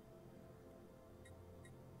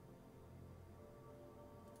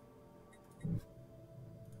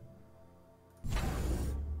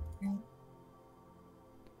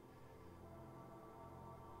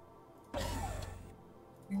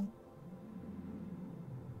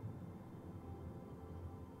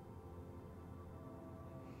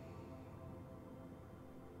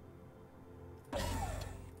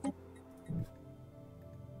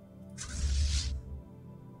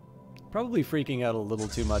 Probably freaking out a little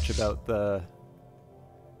too much about the...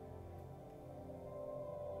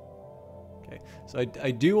 Okay, so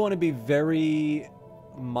I do want to be very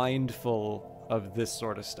mindful of this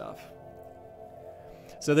sort of stuff.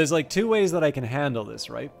 So there's like 2 ways that I can handle this,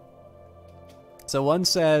 right? So one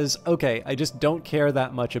says, okay, I just don't care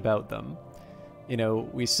that much about them. You know,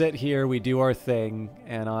 we sit here, we do our thing,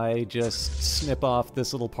 and I just snip off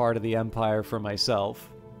this little part of the empire for myself.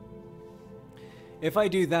 If I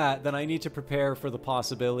do that, then I need to prepare for the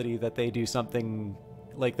possibility that they do something,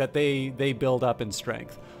 like that they build up in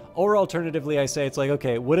strength. Or alternatively, I say it's like,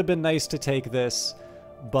 okay, it would have been nice to take this,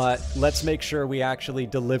 but let's make sure we actually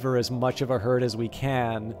deliver as much of a herd as we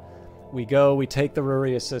can. We go, we take the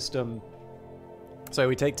Rurius system. So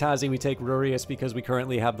we take Tazi, we take Rurius because we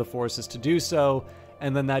currently have the forces to do so,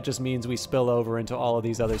 and then that just means we spill over into all of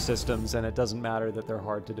these other systems, and it doesn't matter that they're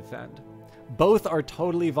hard to defend. Both are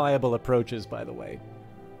totally viable approaches, by the way.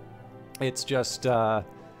 It's just,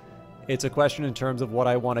 it's a question in terms of what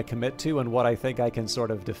I want to commit to and what I think I can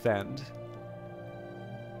sort of defend.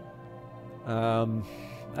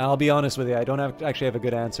 I'll be honest with you, I don't actually have a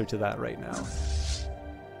good answer to that right now.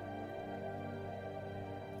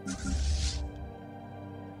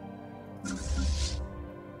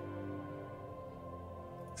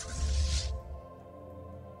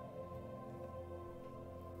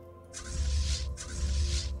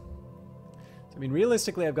 I mean,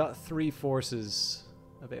 realistically, I've got 3 forces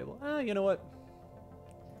available. You know what?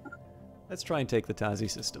 Let's try and take the Tazi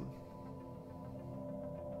system.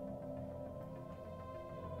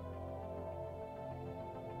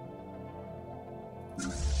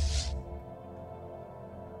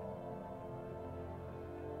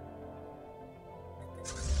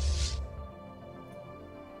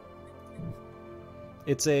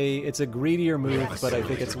 It's a greedier move, but I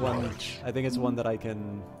think it's one that I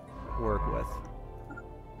can work with.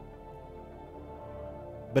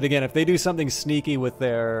 But again, if they do something sneaky with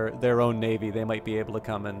their own navy, they might be able to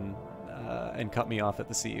come and cut me off at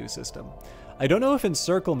the CU system. I don't know if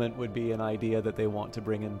encirclement would be an idea that they want to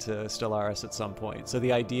bring into Stellaris at some point. So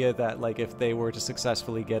the idea that, like, if they were to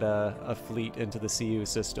successfully get a fleet into the CU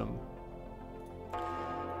system,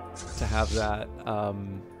 to have that,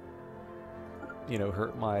 you know,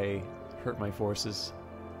 hurt my forces.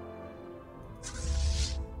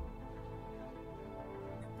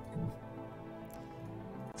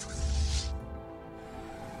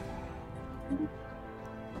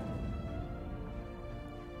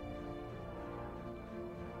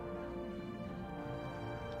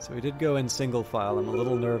 So we did go in single file. I'm a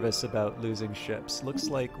little nervous about losing ships. Looks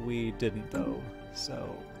like we didn't though.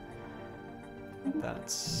 So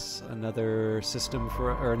that's another system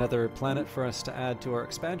for, or another planet for us to add to our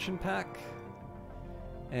expansion pack.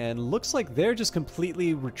 And looks like they're just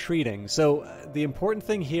completely retreating. So the important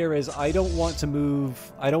thing here is I don't want to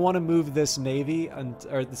move this navy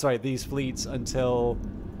these fleets until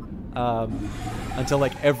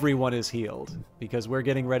like everyone is healed, because we're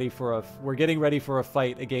getting ready for a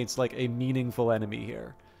fight against like a meaningful enemy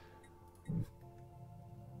here.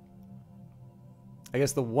 I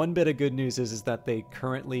guess the one bit of good news is that they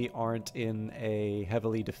currently aren't in a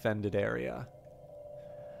heavily defended area.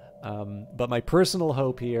 But my personal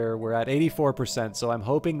hope here, we're at 84%, so I'm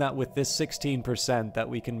hoping that with this 16% that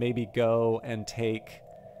we can maybe go and take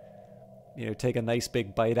a nice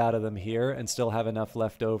big bite out of them here and still have enough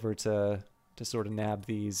left over to sort of nab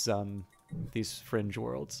these fringe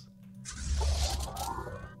worlds.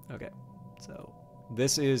 Okay, so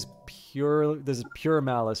this is pure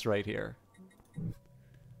malice right here.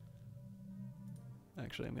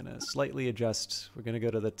 Actually, I'm gonna slightly adjust. We're gonna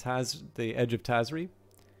go to the edge of Tazri.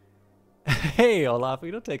 Hey, Olaf,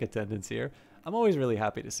 we don't take attendance here. I'm always really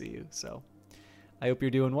happy to see you, so I hope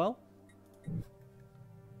you're doing well.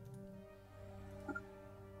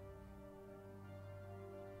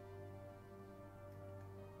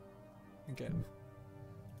 Okay.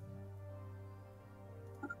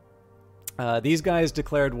 These guys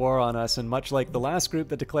declared war on us, and much like the last group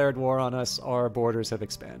that declared war on us, our borders have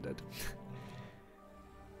expanded.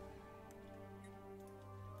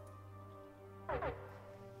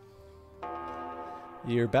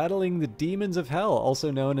 You're battling the demons of hell, also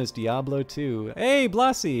known as Diablo 2. Hey,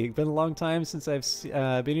 Blasi! Been a long time since I've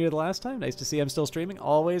been here the last time. Nice to see I'm still streaming.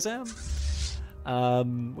 Always am.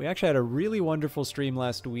 We actually had a really wonderful stream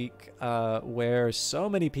last week where so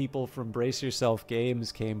many people from Brace Yourself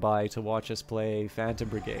Games came by to watch us play Phantom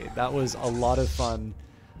Brigade. That was a lot of fun.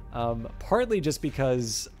 Partly just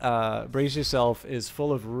because Brace Yourself is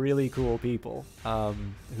full of really cool people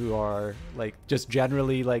who are like just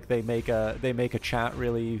generally like they make a chat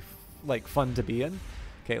really like fun to be in.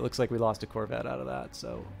 Okay, it looks like we lost a Corvette out of that,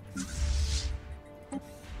 so.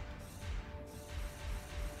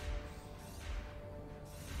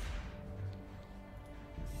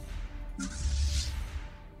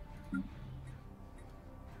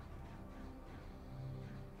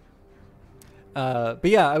 But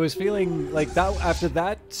yeah, I was feeling like that after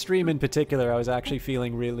that stream in particular. I was actually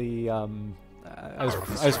feeling really, I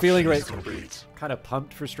was feeling kind of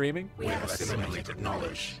pumped for streaming. We have assimilated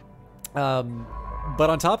knowledge. But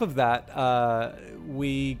on top of that,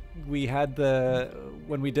 we had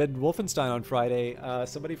when we did Wolfenstein on Friday,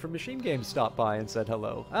 somebody from Machine Games stopped by and said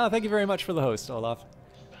hello. Thank you very much for the host, Olaf.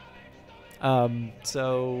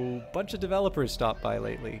 So a bunch of developers stopped by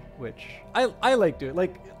lately, which I like doing.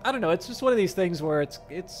 Like, I don't know, it's just one of these things where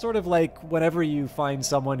it's sort of like whenever you find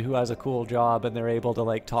someone who has a cool job and they're able to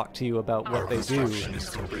like talk to you about what they do.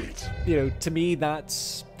 You know, to me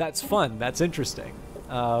that's fun, that's interesting.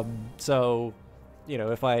 So, you know,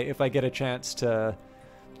 if I get a chance to,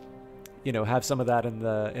 you know, have some of that in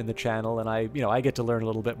the channel, and I get to learn a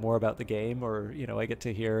little bit more about the game, or, you know, I get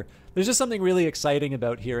to hear, there's just something really exciting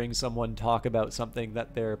about hearing someone talk about something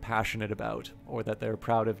that they're passionate about or that they're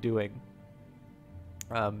proud of doing.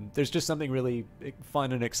 There's just something really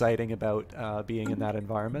fun and exciting about being in that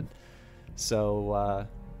environment. So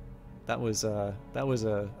that was a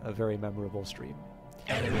very memorable stream.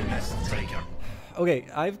 Enemy nest taken. Okay,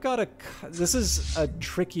 this is a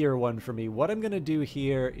trickier one for me. What I'm going to do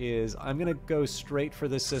here is I'm going to go straight for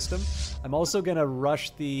this system. I'm also going to rush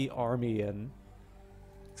the army in.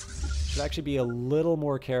 Should actually be a little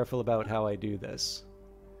more careful about how I do this.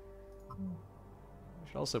 I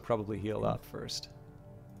should also probably heal up first.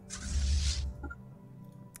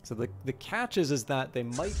 So the catch is that they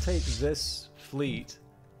might take this fleet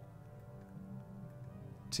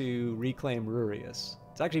to reclaim Rurius.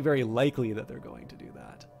 It's actually very likely that they're going to do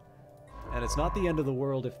that. And it's not the end of the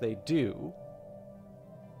world if they do,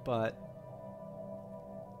 but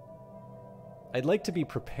I'd like to be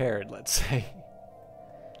prepared, let's say.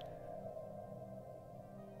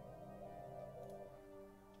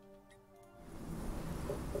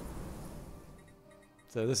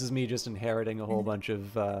 So this is me just inheriting a whole bunch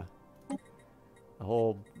of, a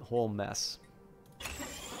whole mess.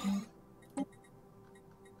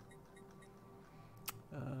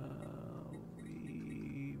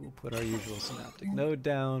 We will put our usual synaptic node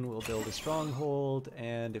down, we'll build a stronghold,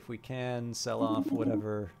 and if we can, sell off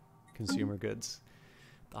whatever consumer goods.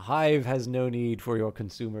 The Hive has no need for your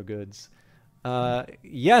consumer goods.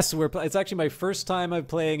 Yes, it's actually my first time I'm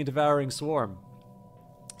playing Devouring Swarm.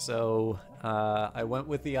 So I went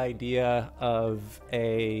with the idea of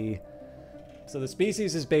so the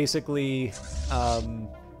species is basically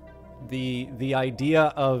the idea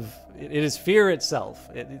of it is fear itself.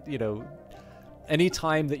 You know,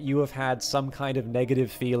 anytime that you have had some kind of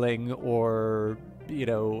negative feeling or, you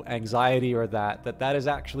know, anxiety or that is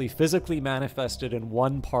actually physically manifested in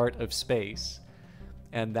one part of space,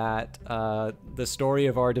 and that the story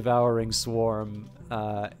of our devouring swarm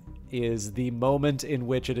is the moment in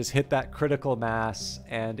which it has hit that critical mass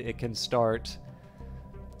and it can start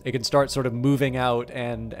sort of moving out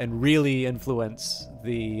and really influence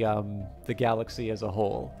the galaxy as a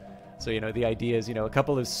whole. So, you know, the idea is, you know,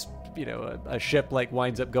 a ship like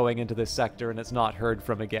winds up going into this sector and it's not heard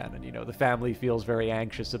from again, and, you know, the family feels very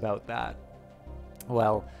anxious about that.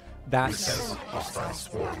 Well, that's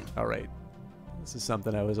all right. This is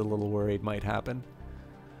something I was a little worried might happen.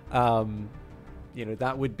 You know,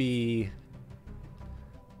 that would be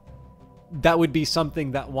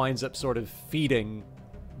something that winds up sort of feeding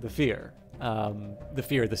the fear of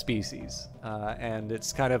the species. And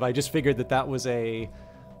it's kind of, I just figured that was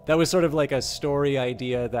sort of like a story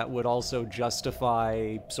idea that would also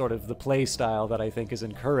justify sort of the play style that I think is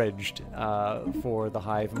encouraged for the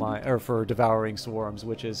hive mind, or for devouring swarms,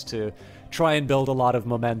 which is to try and build a lot of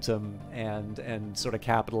momentum and sort of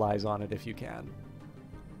capitalize on it if you can.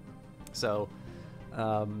 So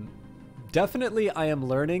definitely I am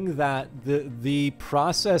learning that the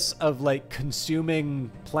process of like consuming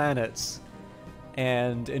planets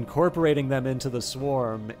and incorporating them into the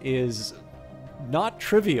swarm is not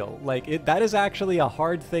trivial. Like, that is actually a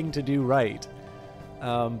hard thing to do right.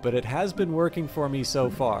 But it has been working for me so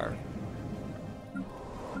far.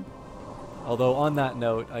 Although on that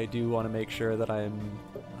note, I do want to make sure that I'm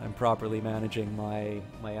properly managing my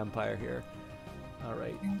empire here. All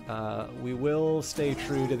right. We will stay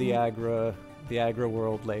true to the Agra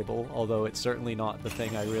world label, although it's certainly not the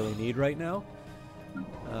thing I really need right now.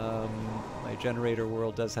 My generator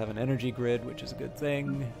world does have an energy grid, which is a good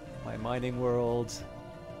thing. My mining world,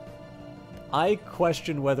 I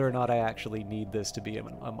question whether or not I actually need this to be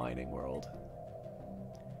a mining world.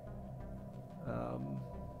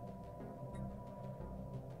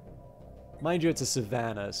 Mind you, it's a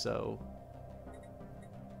savanna, so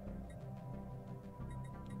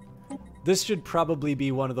this should probably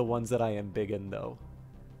be one of the ones that I am big in, though.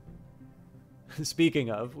 Speaking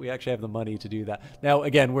of, we actually have the money to do that. Now,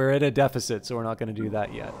 again, we're at a deficit, so we're not going to do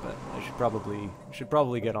that yet, but I should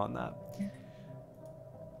probably get on that.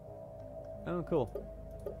 Oh, cool.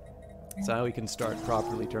 So now we can start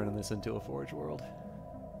properly turning this into a forge world.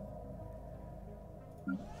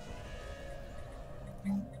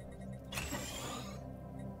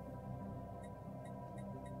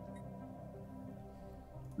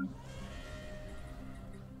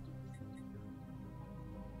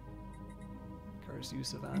 Curse you,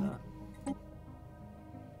 Savannah.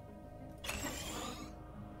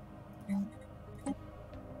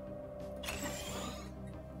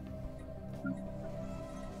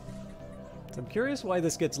 So I'm curious why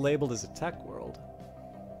this gets labeled as a tech world.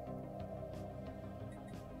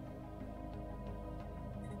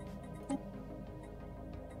 I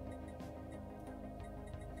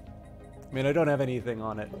mean, I don't have anything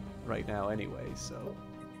on it right now anyway, so...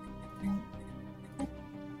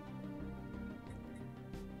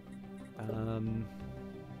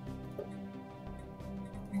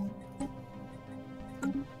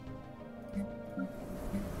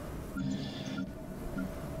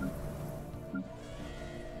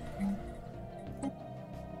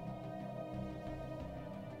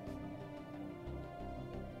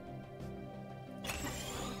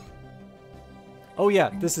 Oh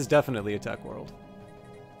yeah, this is definitely a tech world.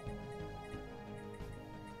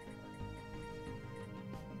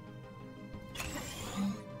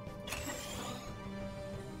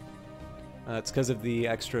 It's because of the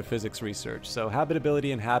extra physics research. So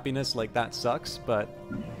habitability and happiness, like, that sucks, but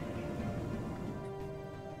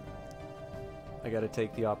I gotta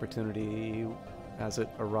take the opportunity as it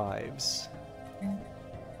arrives.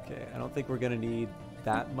 Okay, I don't think we're gonna need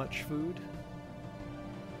that much food.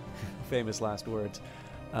 Famous last words.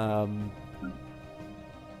 Mind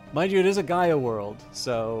you, it is a Gaia world,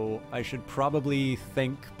 so I should probably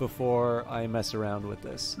think before I mess around with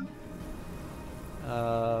this.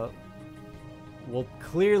 Well,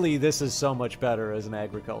 clearly this is so much better as an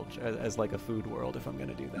agriculture, as like a food world, if I'm going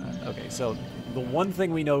to do that. Okay, so the one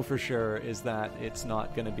thing we know for sure is that it's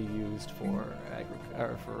not going to be used for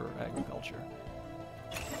agriculture.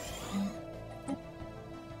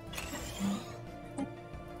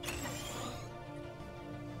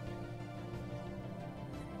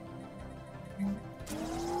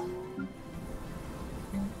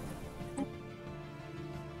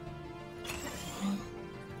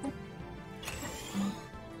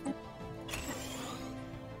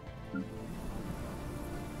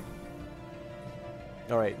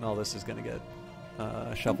 Alright, all this is going to get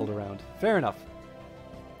shuffled around. Fair enough.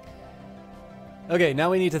 Okay,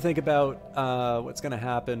 now we need to think about what's going to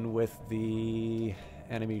happen with the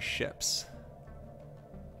enemy ships.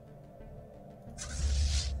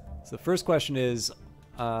 So the first question is,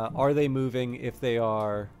 are they moving? If they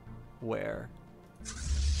are, where?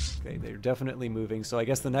 Okay, they're definitely moving. So I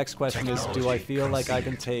guess the next question is, do I feel like I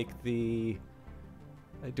can take the...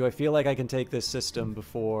 Do I feel like I can take this system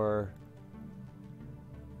before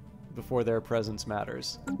their presence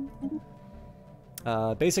matters?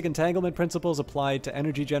 Basic entanglement principles applied to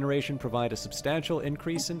energy generation provide a substantial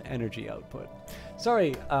increase in energy output.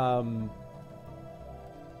 Sorry,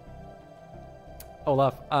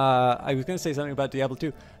 Olaf, I was going to say something about Diablo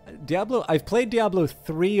 2. I've played Diablo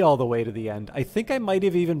 3 all the way to the end. I think I might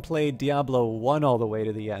have even played Diablo 1 all the way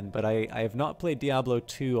to the end, but I have not played Diablo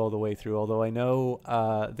 2 all the way through, although I know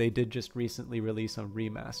they did just recently release a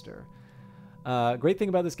remaster. Great thing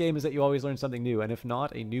about this game is that you always learn something new, and if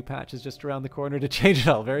not, a new patch is just around the corner to change it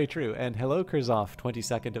all. Very true. And hello, Kurzov,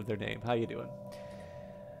 22nd of their name. How you doing?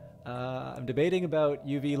 I'm debating about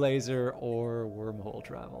UV laser or wormhole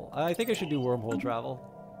travel. I think I should do wormhole travel.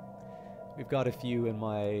 We've got a few in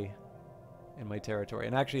my territory,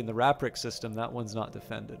 and actually in the Raprick system, that one's not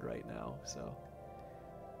defended right now. So,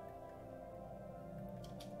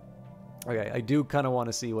 okay, I do kind of want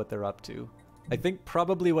to see what they're up to. I think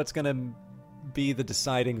probably what's going to be the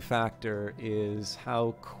deciding factor is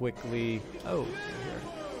how quickly... Oh,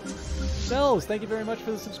 here. Cells, thank you very much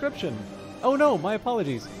for the subscription. Oh no, my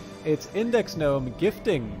apologies. It's Index Gnome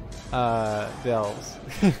gifting Delves.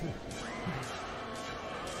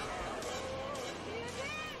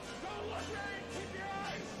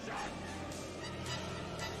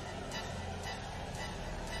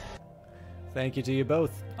 Thank you to you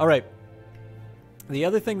both. All right. The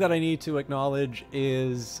other thing that I need to acknowledge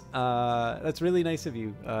is, that's really nice of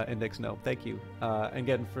you, Index Gnome. Thank you. And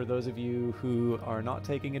again, for those of you who are not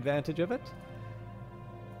taking advantage of it,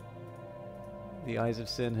 the Eyes of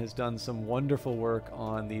Sin has done some wonderful work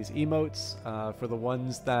on these emotes. For the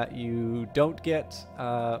ones that you don't get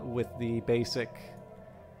with the basic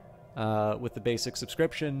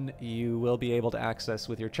subscription, you will be able to access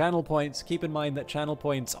with your channel points. Keep in mind that channel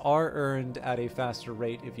points are earned at a faster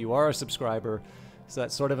rate if you are a subscriber. So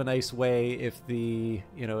that's sort of a nice way if the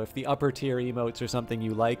upper tier emotes are something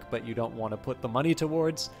you like but you don't want to put the money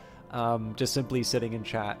towards. Just simply sitting in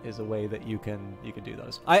chat is a way that you can do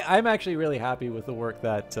those. I'm actually really happy with the work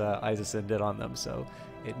that Eyes of Sin did on them, so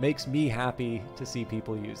it makes me happy to see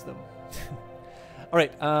people use them. All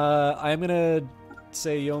right, I'm gonna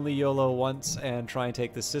say you only YOLO once and try and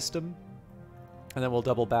take the system, and then we'll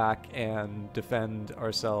double back and defend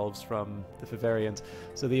ourselves from the Favarians.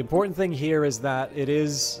 So the important thing here is that it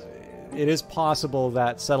is possible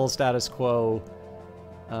that settle status quo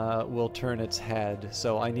will turn its head.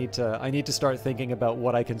 So I need to start thinking about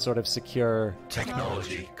what I can sort of secure.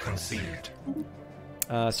 Technology conceived.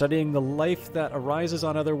 Studying the life that arises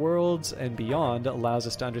on other worlds and beyond allows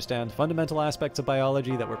us to understand fundamental aspects of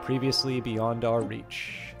biology that were previously beyond our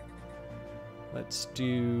reach. Let's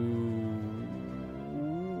do...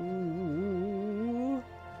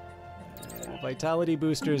 vitality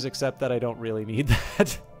boosters, except that I don't really need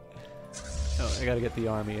that. Oh, I gotta get the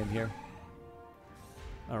army in here.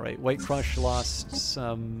 Alright, White Crush lost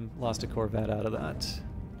a Corvette out of that.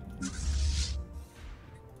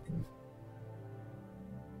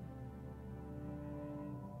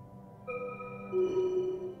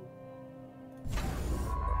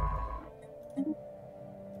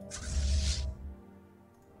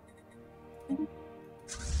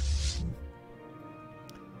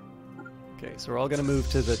 Okay, so we're all going to move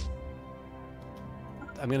to the...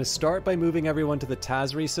 I'm going to start by moving everyone to the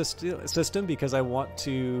Tazri system because I want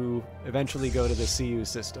to eventually go to the CU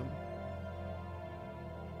system.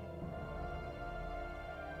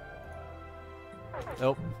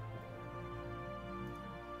 Nope.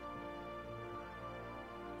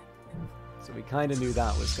 So we kind of knew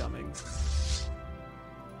that was coming.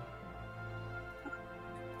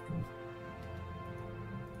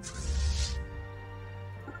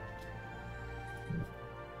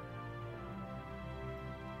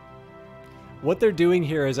 What they're doing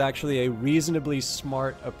here is actually a reasonably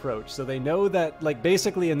smart approach. So they know that, like,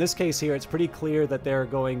 basically in this case here, it's pretty clear that they're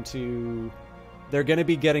going to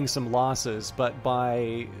be getting some losses, but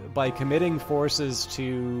by committing forces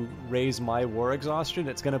to raise my war exhaustion,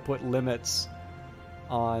 it's going to put limits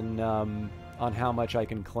on how much I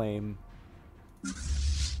can claim.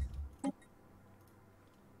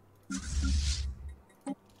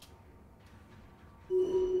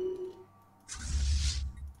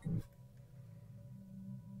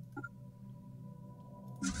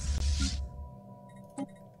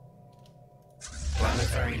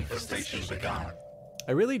 Manifestation begun.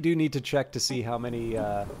 I really do need to check to see how many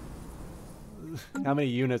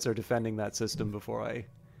units are defending that system before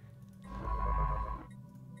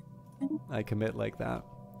I commit like that.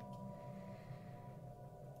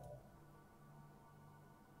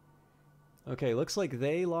 Okay, looks like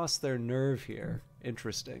they lost their nerve here.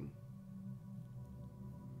 Interesting.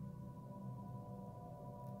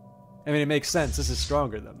 I mean, it makes sense. This is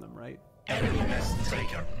stronger than them, right? Enemy nest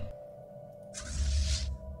taken.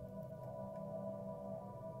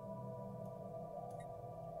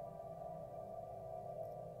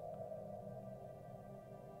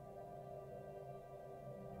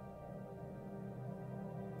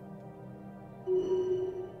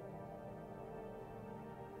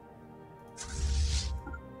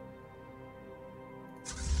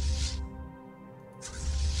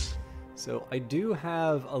 So I do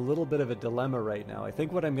have a little bit of a dilemma right now. I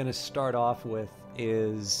think what I'm going to start off with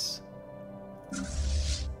is...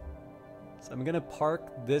 So I'm going to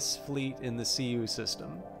park this fleet in the CU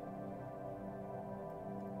system.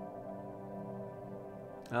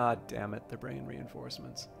 Ah, damn it. They're bringing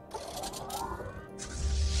reinforcements.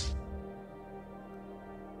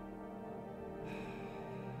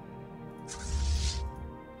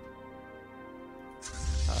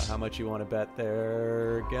 How much you want to bet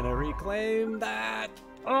they're gonna reclaim that?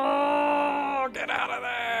 Oh, get out of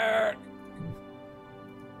there!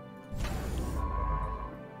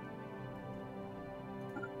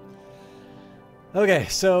 Okay,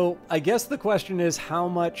 so I guess the question is how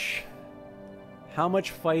much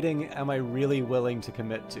fighting am I really willing to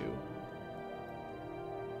commit to?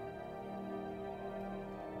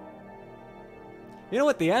 You know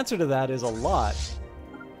what? The answer to that is a lot.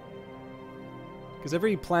 Because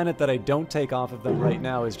every planet that I don't take off of them right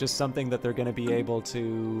now is just something that they're going to be able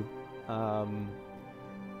to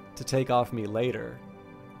take off me later.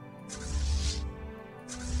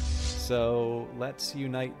 So let's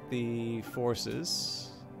unite the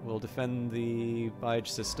forces. We'll defend the Bige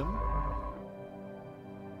system.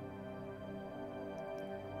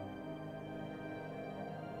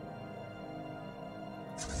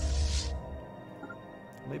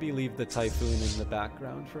 Maybe leave the Typhoon in the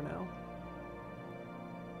background for now.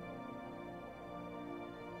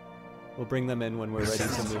 We'll bring them in when we're ready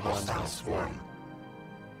to move on.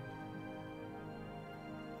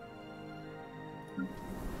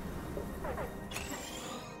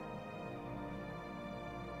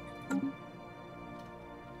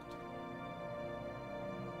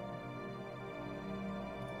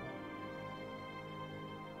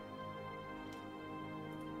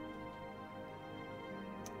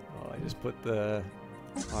 Oh, I just put the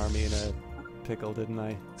army in a pickle, didn't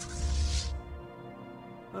I?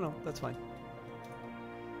 Oh no, that's fine.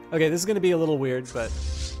 Okay, this is going to be a little weird, but...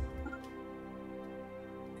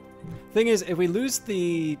 Thing is, if we lose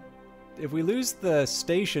the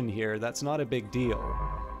station here, that's not a big deal.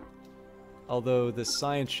 Although the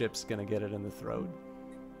science ship's going to get it in the throat.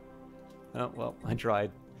 Oh, well, I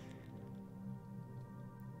tried.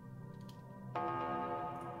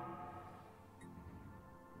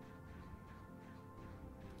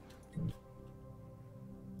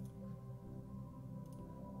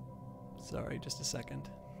 Sorry, just a second.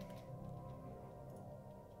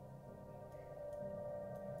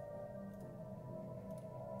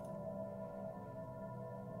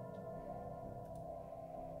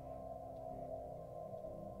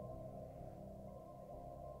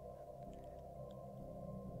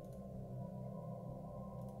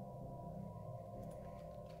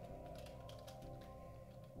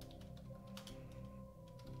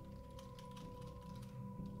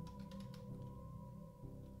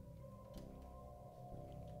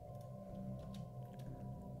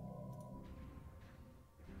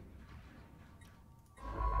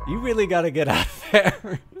 You really gotta get out of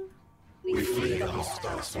there. We flee the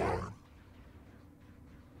hostile swarm.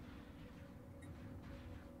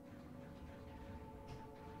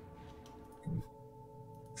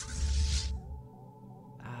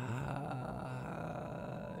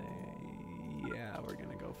 Yeah, we're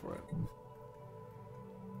gonna go for it.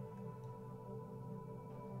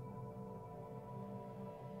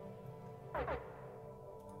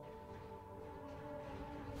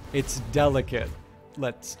 It's delicate.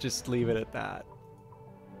 Let's just leave it at that.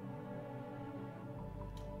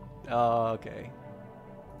 Oh, okay.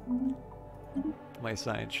 My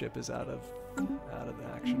science ship is out of the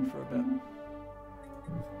action for a bit.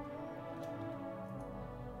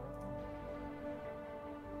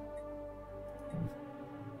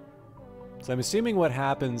 So I'm assuming what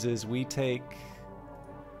happens is we take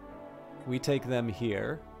them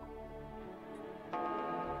here.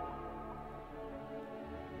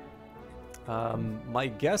 My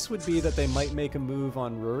guess would be that they might make a move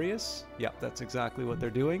on Rurius. Yeah, that's exactly what they're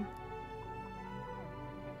doing.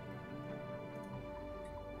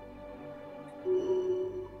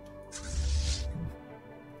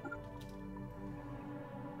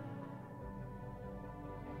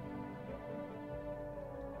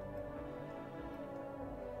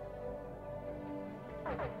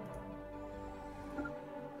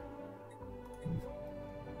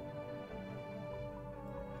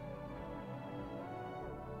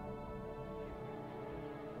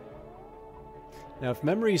 Now, if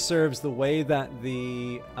memory serves, the way that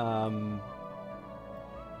the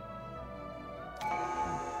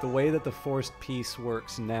forced peace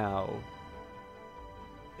works now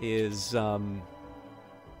is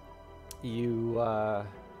you have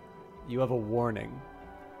a warning.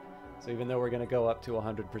 So even though we're going to go up to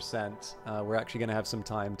 100%, we're actually going to have some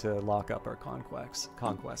time to lock up our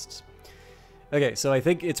conquests. Okay, so I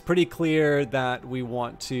think it's pretty clear that we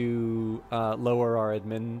want to lower our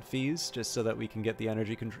admin fees just so that we can get the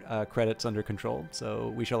energy credits under control.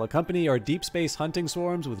 So we shall accompany our deep space hunting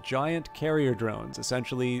swarms with giant carrier drones,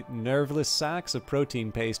 essentially nerveless sacks of protein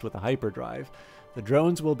paste with a hyperdrive. The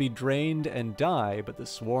drones will be drained and die, but the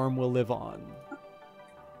swarm will live on.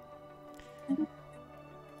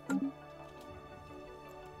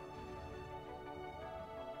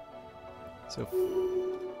 So...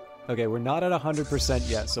 okay, we're not at 100%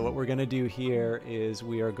 yet, so what we're going to do here is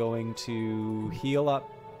we are going to heal up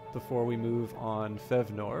before we move on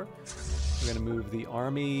Fevnor. We're going to move the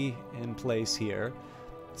army in place here.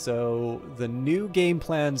 So the new game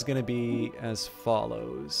plan is going to be as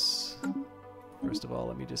follows. First of all,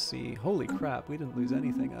 let me just see. Holy crap, we didn't lose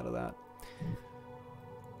anything out of that.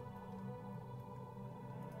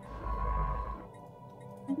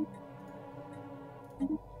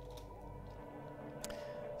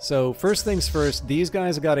 So first things first, these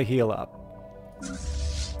guys have got to heal up.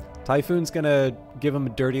 Typhoon's gonna give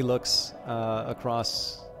them dirty looks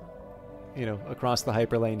across the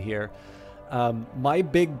hyperlane here. My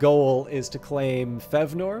big goal is to claim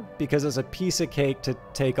Fevnor because it's a piece of cake to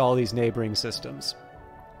take all these neighboring systems.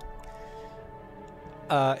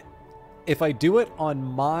 If I do it on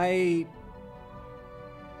my...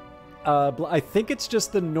 I think it's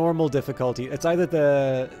just the normal difficulty. It's either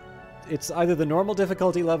the normal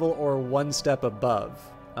difficulty level or one step above.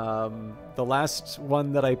 The last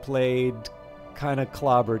one that I played kind of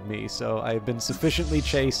clobbered me, so I've been sufficiently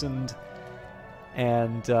chastened,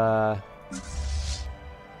 and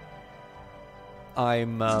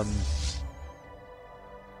I'm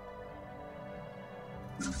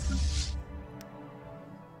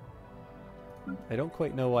I don't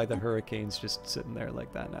quite know why the hurricane's just sitting there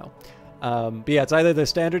like that now. But yeah, it's either the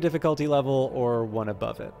standard difficulty level or one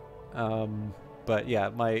above it. But yeah,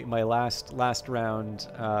 my last round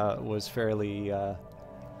was fairly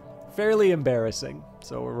embarrassing.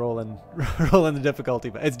 So we're rolling the difficulty,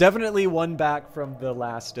 but it's definitely one back from the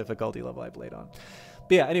last difficulty level I played on.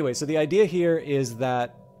 But yeah, anyway, so the idea here is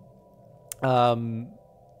that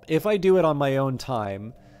if I do it on my own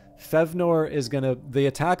time, the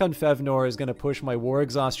attack on Fevnor is gonna push my war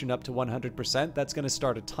exhaustion up to 100%. That's gonna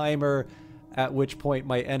start a timer, at which point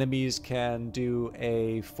my enemies can do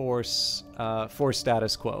a force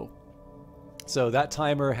status quo. So that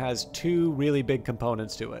timer has two really big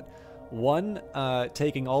components to it. One,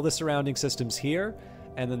 taking all the surrounding systems here,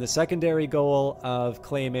 and then the secondary goal of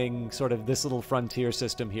claiming sort of this little frontier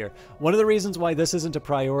system here. One of the reasons why this isn't a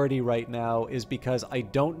priority right now is because I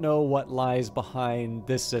don't know what lies behind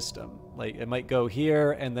this system. Like, it might go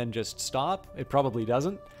here and then just stop. It probably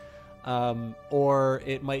doesn't. Or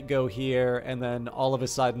it might go here and then all of a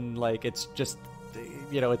sudden, like, it's just,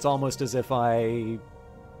 it's almost as if I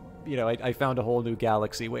found a whole new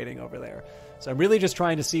galaxy waiting over there. So I'm really just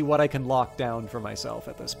trying to see what I can lock down for myself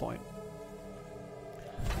at this point.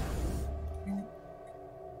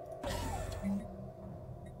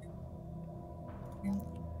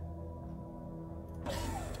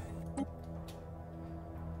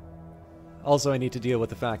 Also, I need to deal with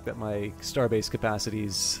the fact that my starbase capacity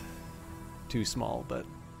is too small, but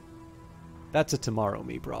that's a tomorrow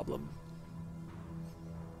me problem.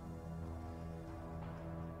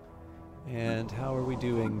 And how are we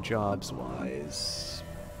doing jobs-wise?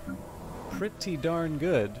 Pretty darn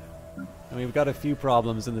good. I mean, we've got a few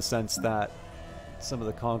problems in the sense that some of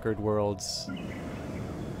the conquered worlds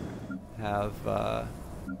have are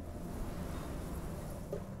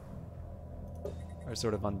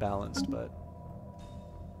sort of unbalanced, but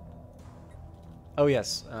oh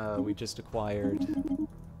yes, we just acquired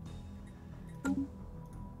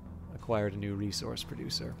a new resource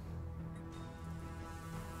producer.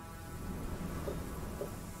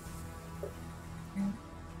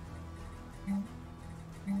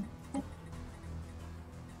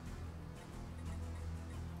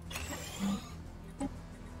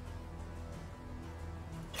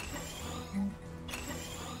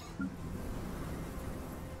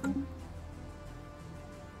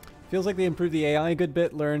 Feels like they improved the AI a good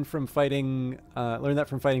bit. Learned that from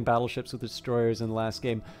fighting battleships with destroyers in the last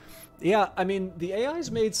game. Yeah, I mean, the AI's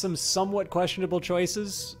made some somewhat questionable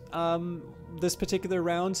choices this particular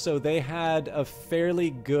round, so they had a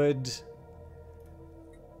fairly good...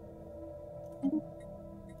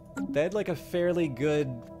 They had like a fairly good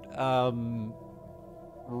run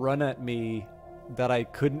at me that I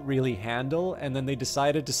couldn't really handle, and then they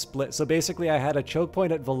decided to split. So basically I had a choke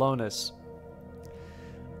point at Volonis.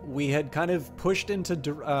 We had kind of pushed into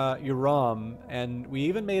Uram, and we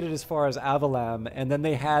even made it as far as Avalam, and then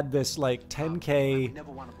they had this like 10k...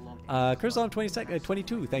 Curzon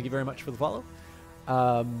 22, thank you very much for the follow.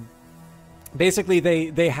 Basically,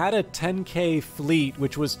 they had a 10k fleet,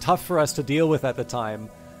 which was tough for us to deal with at the time.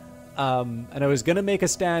 And I was going to make a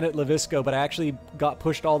stand at Levisco, but I actually got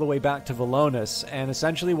pushed all the way back to Volonis, and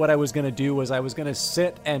essentially what I was going to do was I was going to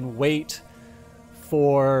sit and wait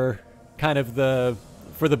for kind of the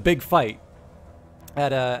big fight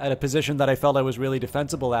at a position that I felt I was really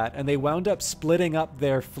defensible at, and they wound up splitting up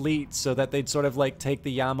their fleet so that they'd sort of like take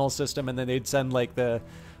the Yamal system and then they'd send like the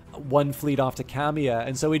one fleet off to Kamiya,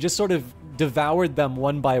 and so we just sort of devoured them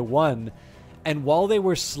one by one. And while they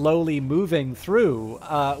were slowly moving through,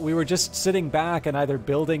 we were just sitting back and either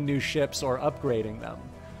building new ships or upgrading them.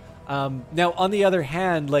 Now, on the other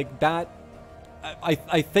hand, like that,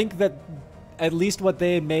 I think that at least what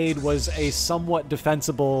they made was a somewhat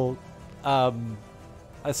defensible, a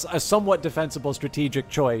somewhat defensible strategic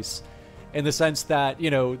choice, in the sense that,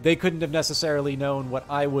 you know, they couldn't have necessarily known what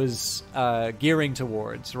I was gearing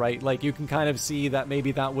towards, right? Like, you can kind of see that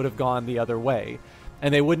maybe that would have gone the other way.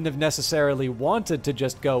 And they wouldn't have necessarily wanted to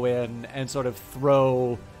just go in and sort of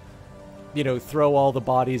throw all the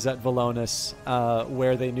bodies at Volonis,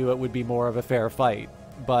 where they knew it would be more of a fair fight.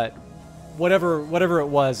 But whatever it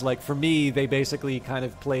was, like, for me, they basically kind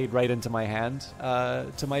of played right into my hand,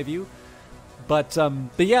 to my view. But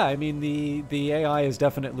yeah, I mean, the AI is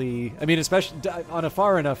definitely, I mean, especially on a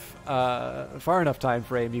far enough time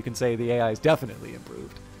frame, you can say the AI is definitely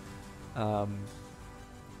improved.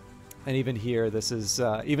 And even here, this is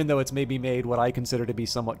even though it's maybe made what I consider to be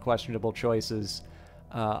somewhat questionable choices,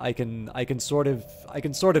 I can sort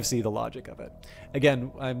of see the logic of it.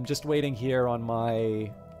 Again, I'm just waiting here on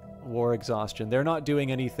my war exhaustion. They're not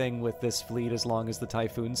doing anything with this fleet as long as the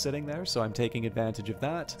Typhoon's sitting there, so I'm taking advantage of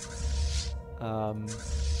that.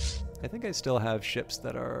 I think I still have ships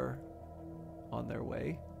that are on their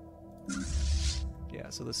way. Yeah,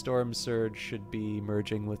 so the Storm Surge should be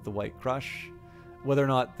merging with the White Crush. Whether or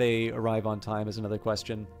not they arrive on time is another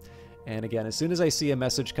question. And again, as soon as I see a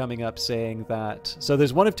message coming up saying that... So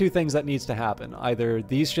there's one of two things that needs to happen. Either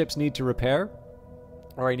these ships need to repair,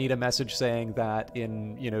 or I need a message saying that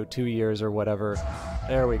in, 2 years or whatever.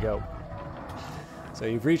 There we go. So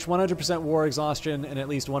you've reached 100% war exhaustion in at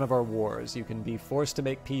least one of our wars. You can be forced to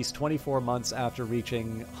make peace 24 months after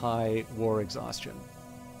reaching high war exhaustion.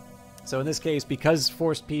 So in this case, because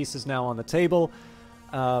forced peace is now on the table...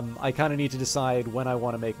 I kind of need to decide when I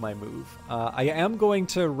want to make my move. I am going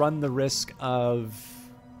to run the risk of...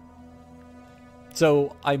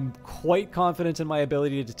 So I'm quite confident in my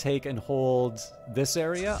ability to take and hold this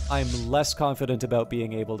area. I'm less confident about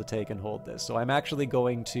being able to take and hold this. So I'm actually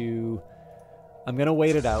going to... I'm going to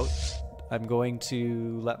wait it out. I'm going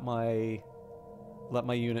to let my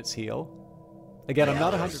units heal. Again, I'm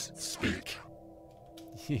not 100... Speak.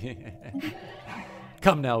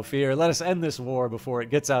 Come now, Fear. Let us end this war before it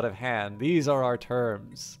gets out of hand. These are our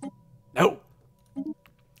terms. No!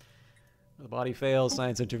 The body fails,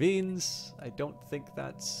 science intervenes. I don't think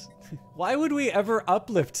that's... Why would we ever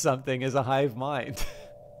uplift something as a hive mind?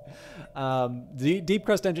 The deep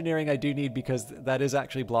crust engineering I do need because that is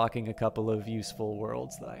actually blocking a couple of useful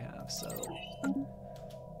worlds that I have, so...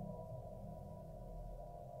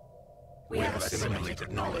 We have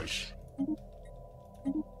assimilated knowledge.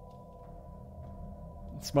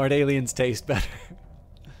 Smart aliens taste better.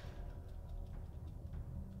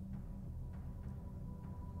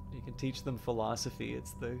 You can teach them philosophy.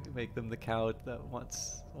 It's make them the cow that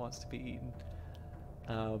wants to be eaten.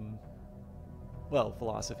 Well,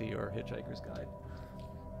 philosophy or Hitchhiker's Guide.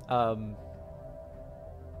 But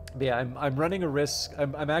yeah, I'm running a risk.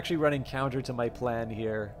 I'm actually running counter to my plan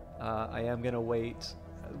here. I am gonna wait.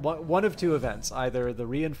 One of two events: either the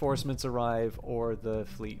reinforcements arrive or the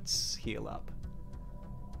fleets heal up.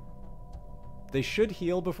 They should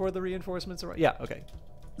heal before the reinforcements arrive. Yeah, okay.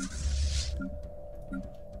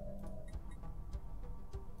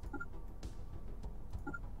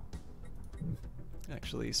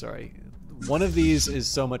 Actually, sorry. One of these is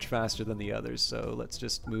so much faster than the others, so let's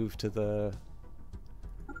just move to the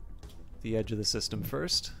edge of the system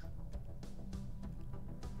first.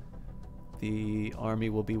 The army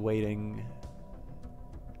will be waiting.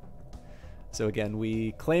 So again,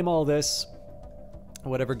 we claim all this.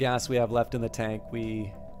 Whatever gas we have left in the tank,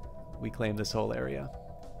 we claim this whole area.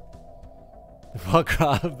 Fuck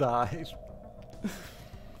off the hive.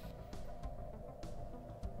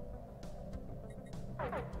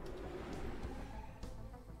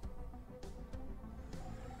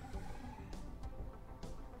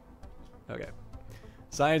 Okay.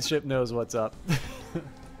 Science ship knows what's up.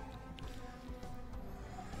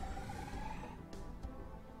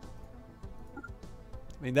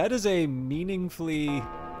 I mean, that is a meaningfully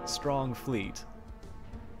strong fleet.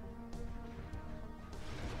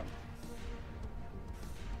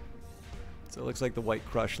 So it looks like the White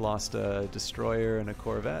Crush lost a destroyer and a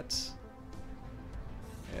corvette.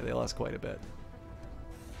 Yeah, they lost quite a bit.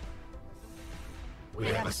 We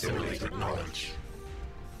have assimilated knowledge.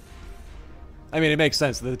 I mean, it makes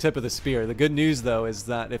sense. The tip of the spear. The good news, though, is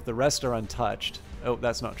that if the rest are untouched... Oh,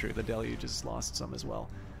 that's not true. The Deluge has lost some as well.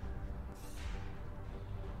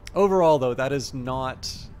 Overall, though, that is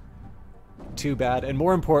not too bad. And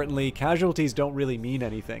more importantly, casualties don't really mean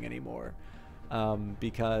anything anymore.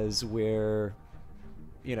 Because we're,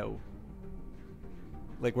 you know...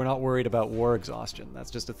 Like, we're not worried about war exhaustion. That's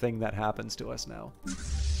just a thing that happens to us now.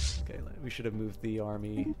 Okay, we should have moved the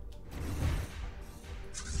army...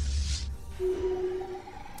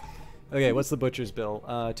 Okay, what's the butcher's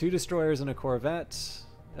bill? 2 destroyers and a corvette.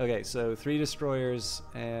 Okay, so 3 destroyers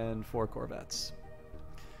and 4 corvettes.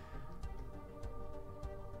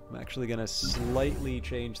 I'm actually going to slightly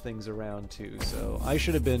change things around too. So I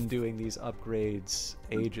should have been doing these upgrades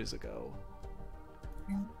ages ago.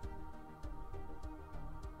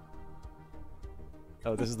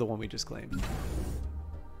 Oh, this is the one we just claimed.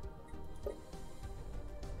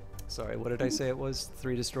 Sorry, what did I say it was?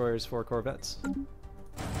 3 destroyers, 4 corvettes?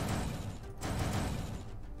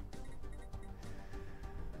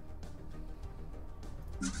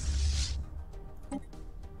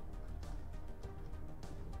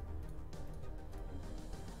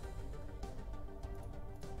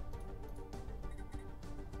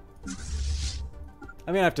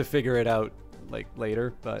 I'm gonna have to figure it out, like,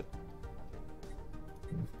 later, but...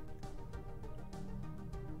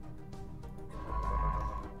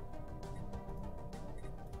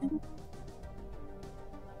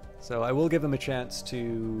 So I will give him a chance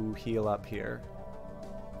to heal up here.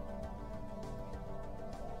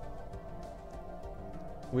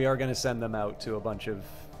 We are going to send them out to a bunch of,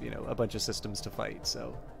 you know, a bunch of systems to fight,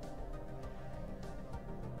 so...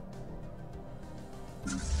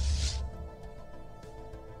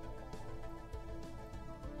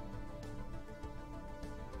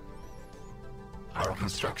 Our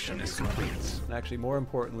construction is complete. And actually, more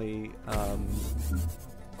importantly,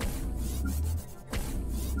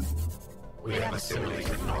 we have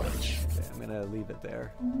assimilated knowledge. okay, I'm gonna leave it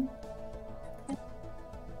there.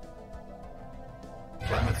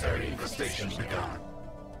 Planetary infestation begun.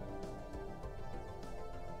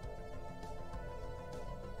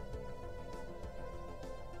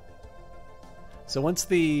 So once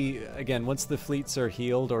the, again, once the fleets are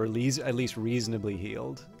healed, or at least reasonably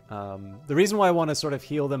healed, the reason why I want to sort of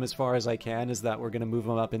heal them as far as I can is that we're going to move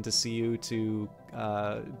them up into CU to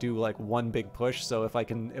do like one big push. So if I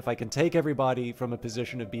can take everybody from a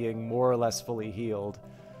position of being more or less fully healed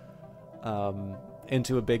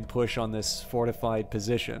into a big push on this fortified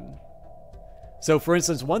position. So for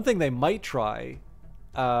instance, one thing they might try,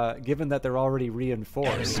 given that they're already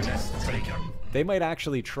reinforced, they might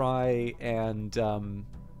actually try and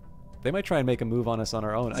make a move on us on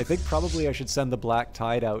our own. I think probably I should send the Black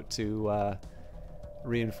Tide out to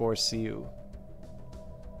reinforce CU.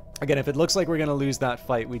 Again, if it looks like we're going to lose that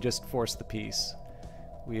fight, we just force the peace.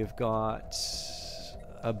 We have got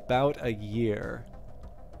about a year.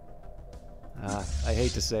 I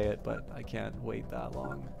hate to say it, but I can't wait that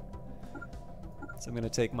long. So I'm going to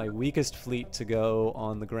take my weakest fleet to go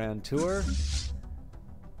on the Grand Tour.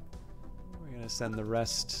 We're going to send the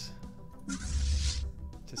rest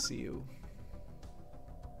to CU.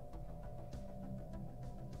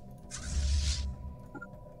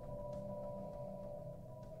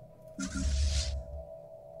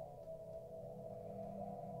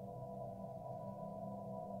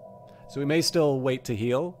 So we may still wait to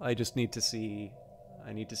heal. I just need to see.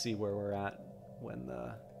 I need to see where we're at when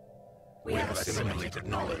the. We have assimilated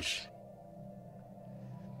knowledge.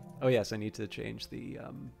 Oh yes, I need to change the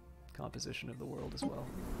composition of the world as well.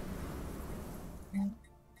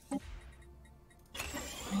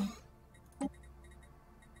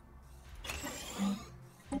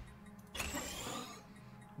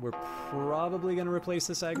 We're probably going to replace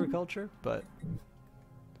this agriculture, but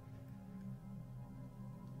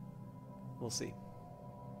see.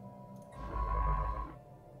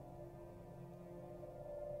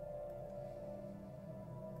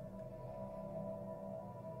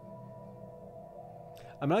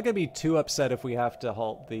 I'm not going to be too upset if we have to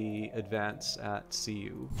halt the advance at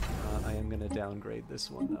CU. I am going to downgrade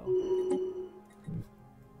this one, though.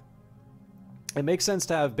 It makes sense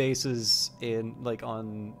to have bases in, like,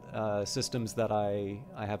 on systems that I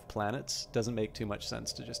have planets. Doesn't make too much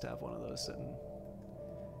sense to just have one of those sitting.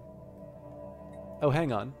 Oh,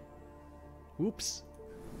 hang on. Oops.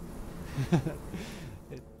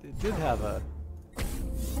 it did have a...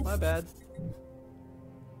 My bad.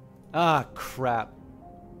 Ah, crap.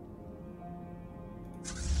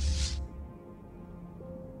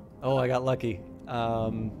 Oh, I got lucky.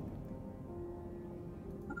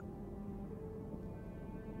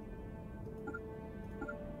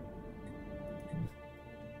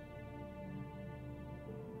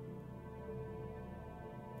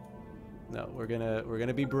 No, we're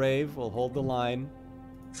gonna be brave. We'll hold the line.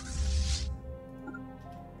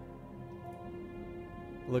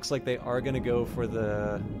 Looks like they are gonna go for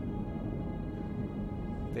the...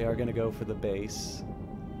 They are gonna go for the base.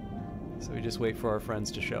 So we just wait for our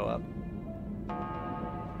friends to show up.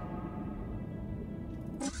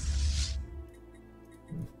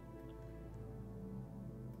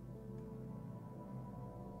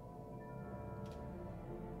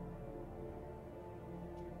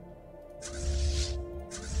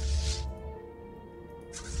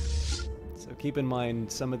 So keep in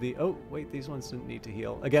mind some of the... Oh, wait, these ones didn't need to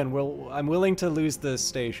heal. Again, I'm willing to lose the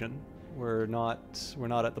station. We're not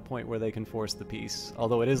at the point where they can force the peace.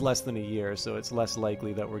 Although it is less than a year, so it's less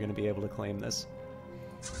likely that we're going to be able to claim this.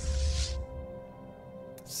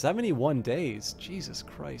 71 days. Jesus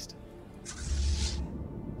Christ.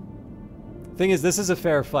 Thing is, this is a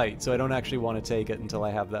fair fight, so I don't actually want to take it until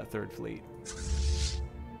I have that third fleet.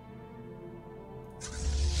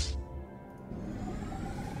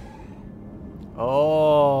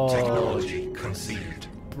 Oh. Technology conceived.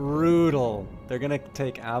 Brutal. They're gonna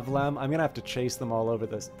take Avlam. I'm gonna have to chase them all over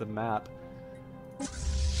the map.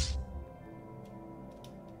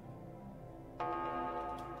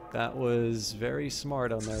 That was very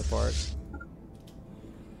smart on their part.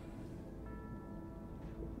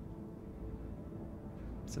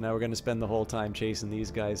 So now we're gonna spend the whole time chasing these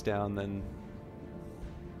guys down, then...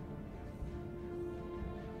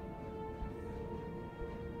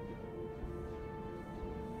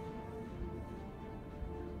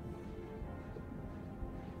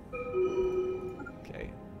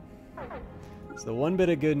 So the one bit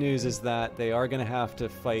of good news is that they are going to have to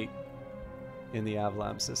fight in the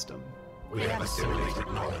Avlam system. We have assimilated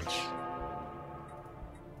knowledge.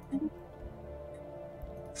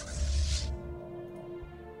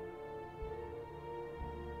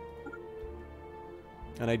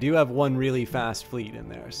 And I do have one really fast fleet in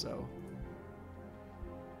there, so...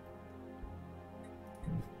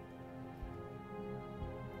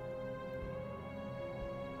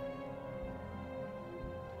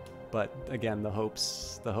 But again, the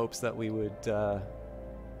hopes that we would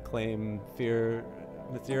claim Fear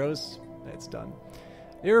Mytheros, it's done.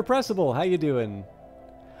 Irrepressible, how you doing?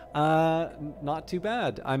 Not too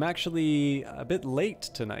bad. I'm actually a bit late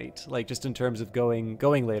tonight, like just in terms of going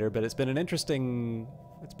later. But it's been an interesting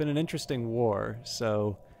war,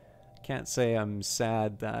 so can't say I'm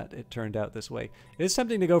sad that it turned out this way. It is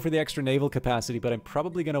tempting to go for the extra naval capacity, but I'm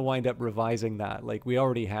probably going to wind up revising that. Like, we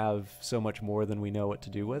already have so much more than we know what to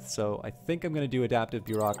do with, so I think I'm going to do adaptive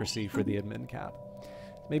bureaucracy for the admin cap.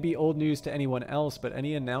 Maybe old news to anyone else, but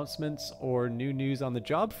any announcements or new news on the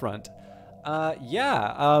job front?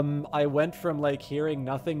 I went from, like, hearing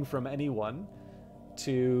nothing from anyone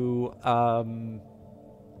to,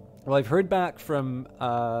 well, I've heard back from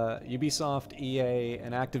Ubisoft, EA,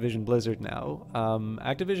 and Activision Blizzard now.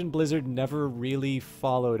 Activision Blizzard never really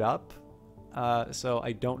followed up, so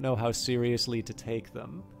I don't know how seriously to take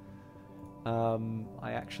them.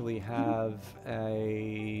 I actually have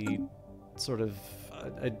a sort of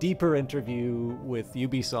a deeper interview with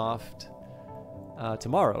Ubisoft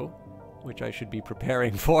tomorrow, which I should be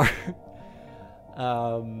preparing for.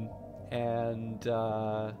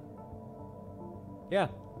 Yeah.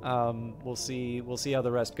 We'll see how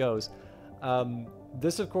the rest goes.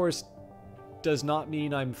 This, of course, does not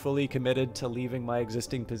mean I'm fully committed to leaving my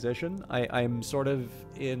existing position. I'm sort of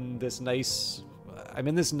in this nice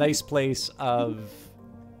place of,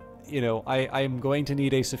 you know, I'm going to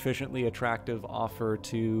need a sufficiently attractive offer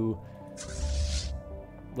to,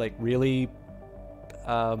 like, really,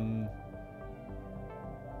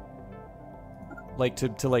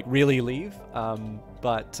 like really leave.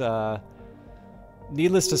 But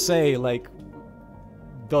needless to say, like,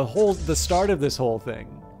 the start of this whole thing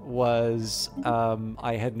was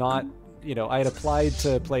I had not, I had applied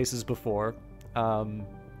to places before,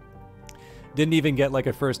 didn't even get like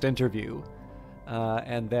a first interview,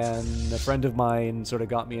 and then a friend of mine sort of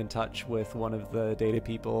got me in touch with one of the data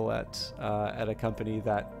people at a company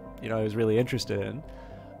that I was really interested in.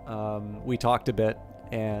 We talked a bit,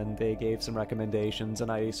 and they gave some recommendations,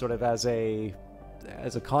 and I sort of as a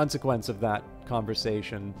consequence of that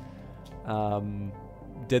conversation,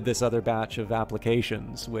 did this other batch of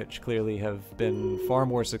applications, which clearly have been far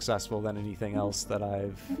more successful than anything else that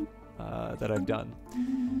I've done.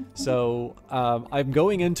 So I'm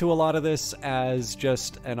going into a lot of this as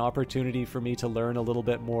just an opportunity for me to learn a little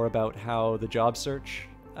bit more about how the job search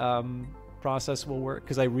process will work,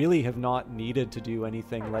 because I really have not needed to do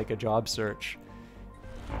anything like a job search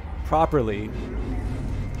properly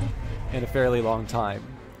in a fairly long time.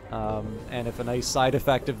 And if a nice side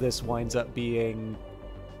effect of this winds up being,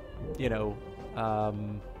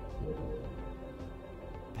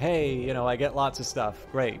 hey, I get lots of stuff,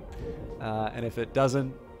 great. And if it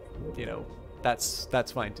doesn't,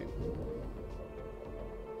 that's fine too.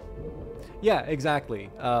 Yeah, exactly.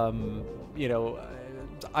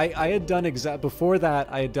 I had done before that,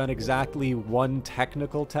 I had done exactly one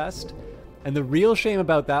technical test. And the real shame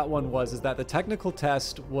about that one is that the technical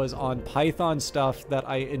test was on Python stuff that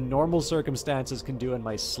I, in normal circumstances, can do in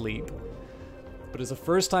my sleep. But it's the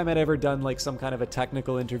first time I'd ever done like some kind of a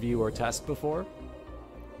technical interview or test before.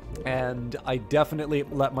 And I definitely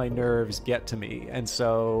let my nerves get to me. And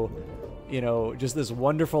so, just this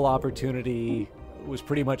wonderful opportunity was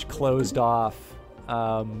pretty much closed off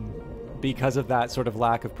because of that sort of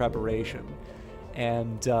lack of preparation.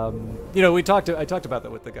 And, I talked about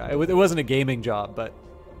that with the guy. It wasn't a gaming job, but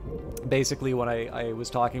basically when I was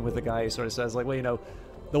talking with the guy, he sort of says like, well,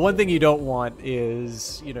 the one thing you don't want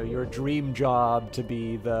is, your dream job to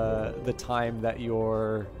be the time that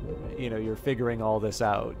you're figuring all this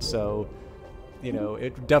out. So,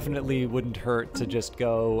 it definitely wouldn't hurt to just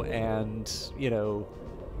go and,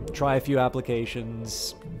 try a few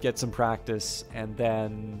applications, get some practice, and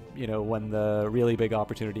then, when the really big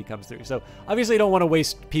opportunity comes through. So obviously I don't want to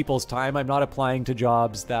waste people's time. I'm not applying to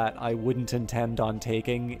jobs that I wouldn't intend on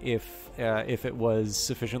taking if it was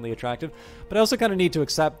sufficiently attractive. But I also kind of need to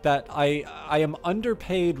accept that I am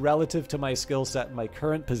underpaid relative to my skill set in my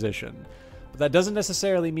current position. But that doesn't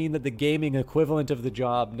necessarily mean that the gaming equivalent of the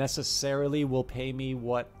job necessarily will pay me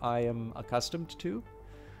what I am accustomed to.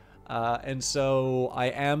 And so I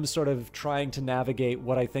am sort of trying to navigate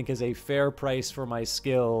what I think is a fair price for my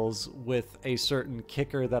skills with a certain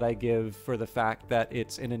kicker that I give for the fact that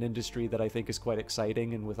it's in an industry that I think is quite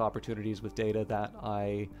exciting and with opportunities with data that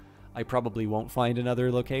I probably won't find in other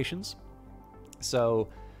locations. So,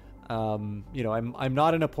 I'm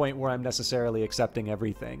not in a point where I'm necessarily accepting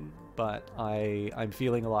everything, but I'm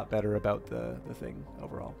feeling a lot better about the thing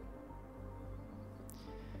overall.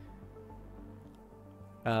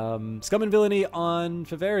 Scum and Villainy on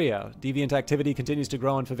Feveria. Deviant activity continues to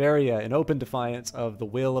grow on Feveria in open defiance of the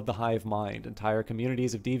will of the hive mind. Entire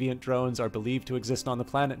communities of deviant drones are believed to exist on the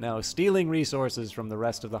planet now, stealing resources from the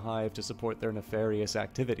rest of the hive to support their nefarious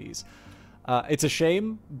activities. It's a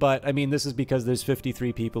shame, but I mean, this is because there's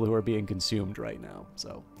 53 people who are being consumed right now.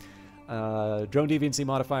 So, drone deviancy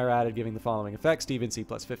modifier added, giving the following effects: deviancy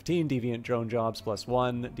plus 15, deviant drone jobs plus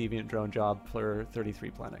 1, deviant drone job per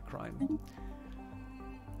 33 planet crime.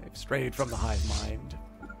 They've strayed from the hive mind.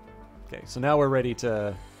 Okay, so now we're ready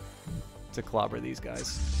to clobber these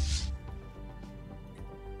guys.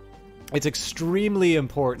 It's extremely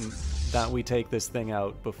important that we take this thing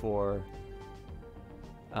out before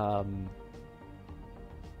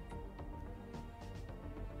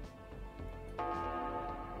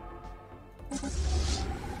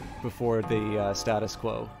before the status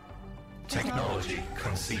quo. Technology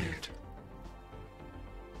conceived.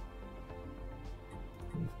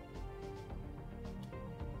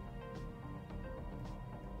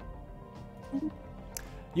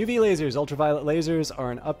 UV lasers, ultraviolet lasers, are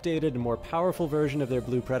an updated and more powerful version of their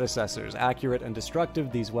blue predecessors. Accurate and destructive,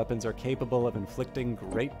 these weapons are capable of inflicting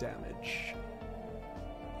great damage.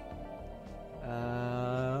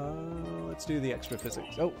 Let's do the extra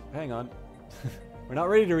physics. Oh, hang on. We're not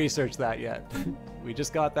ready to research that yet. We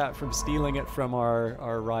just got that from stealing it from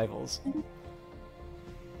our rivals.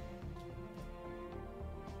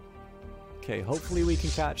 Okay, hopefully we can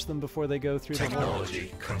catch them before they go through the hole.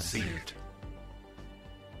 Technology conceived.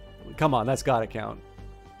 Come on, that's gotta count.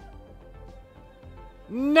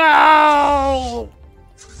 No!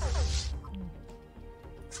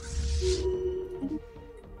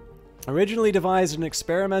 Originally devised an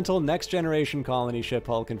experimental next-generation colony ship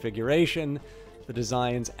hull configuration, The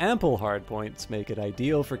design's ample hardpoints make it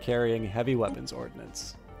ideal for carrying heavy weapons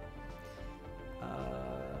ordnance. I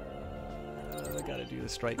gotta do the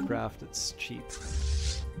strike craft, it's cheap.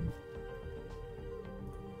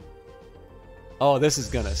 Oh, this is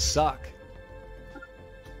gonna suck.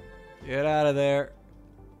 Get out of there.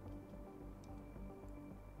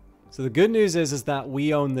 So the good news is that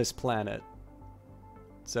we own this planet.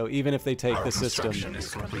 So even if they take the system...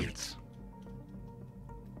 Is complete.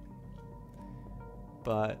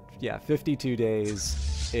 But yeah, 52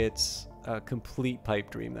 days, it's a complete pipe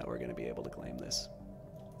dream that we're going to be able to claim this.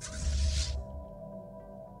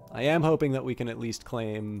 I am hoping that we can at least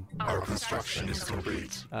claim... Our construction is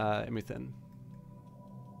complete. Everything.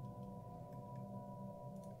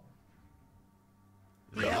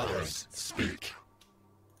 The others speak.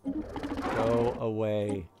 Go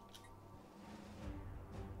away.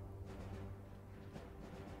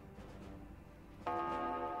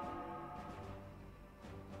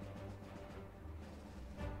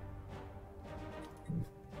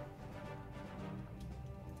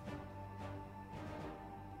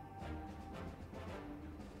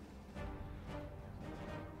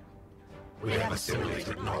 We have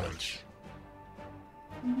assimilated knowledge.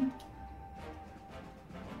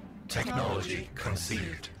 Technology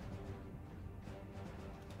conceived.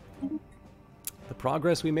 The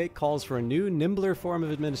progress we make calls for a new, nimbler form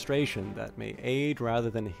of administration that may aid rather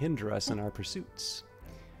than hinder us in our pursuits.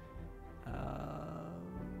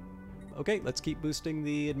 Okay, let's keep boosting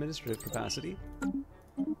the administrative capacity.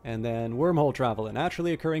 And then wormhole travel. A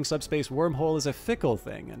naturally occurring subspace wormhole is a fickle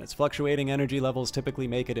thing, and its fluctuating energy levels typically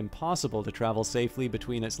make it impossible to travel safely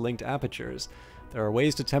between its linked apertures. There are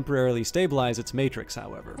ways to temporarily stabilize its matrix,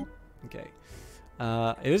 however. Okay.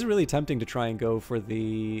 It is really tempting to try and go for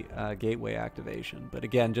the gateway activation, but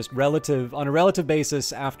again, just on a relative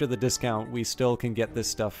basis, after the discount, we still can get this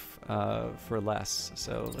stuff for less.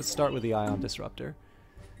 So let's start with the ion disruptor.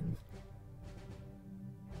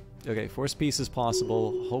 Okay, force piece is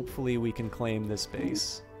possible. Hopefully we can claim this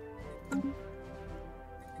base.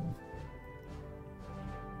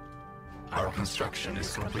 Our construction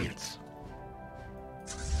is complete.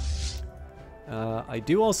 I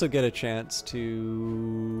do also get a chance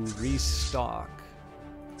to restock.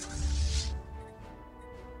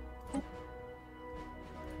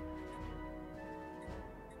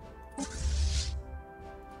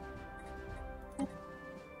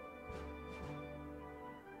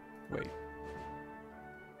 Wait.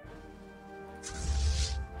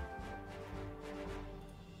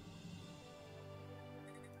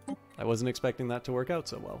 I wasn't expecting that to work out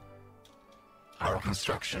so well. Our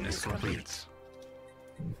construction is complete.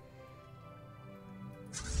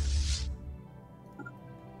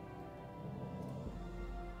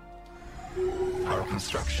 Our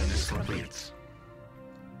construction is complete.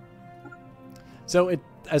 So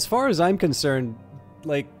as far as I'm concerned,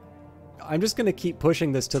 like, I'm just going to keep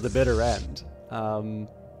pushing this to the bitter end.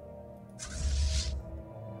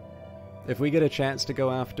 If we get a chance to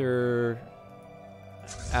go after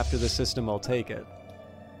the system, I'll take it.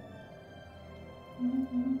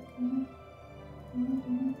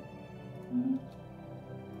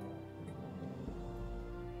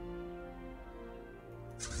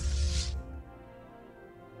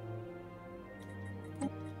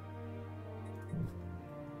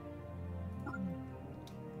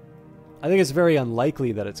 I think it's very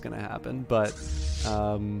unlikely that it's going to happen, but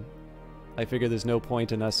I figure there's no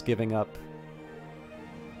point in us giving up,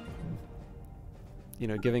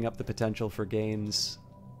 giving up the potential for gains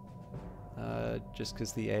just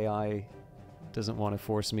because the AI doesn't want to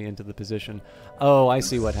force me into the position. Oh, I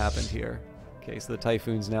see what happened here. Okay, so the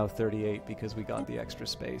Typhoon's now 38 because we got the extra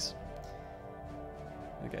space.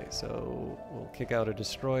 Okay, so we'll kick out a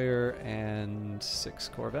destroyer and 6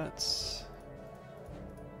 corvettes.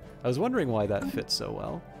 I was wondering why that fits so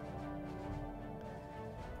well.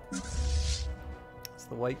 So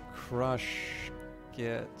the White Crush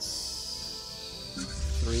gets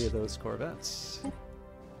 3 of those corvettes.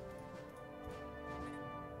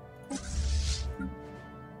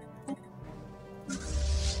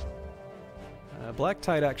 Black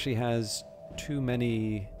Tide actually has too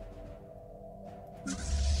many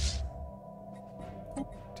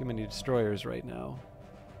destroyers right now.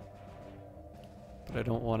 But I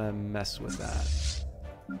don't want to mess with that.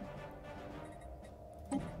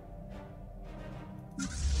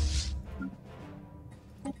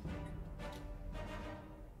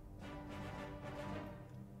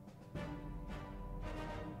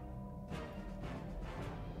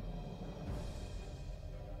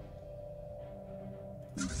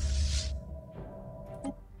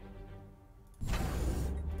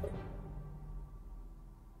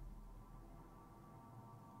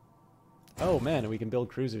 Oh man, and we can build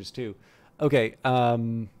cruisers too. Okay,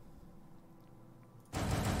 that's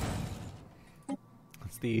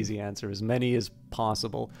the easy answer, as many as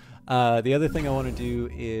possible. The other thing I want to do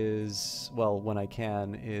is, well, when I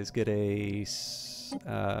can, is get a science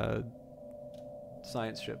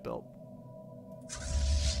ship built.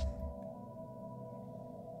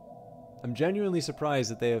 I'm genuinely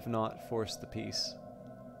surprised that they have not forced the peace.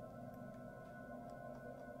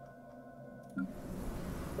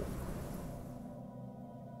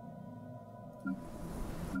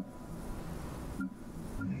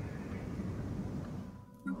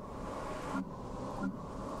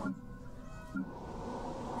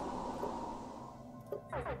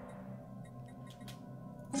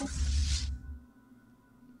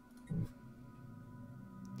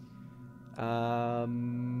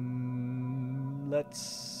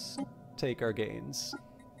 Let's take our gains.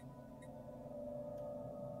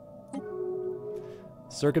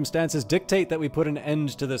 Circumstances dictate that we put an end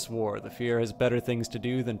to this war. The fear has better things to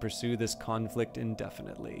do than pursue this conflict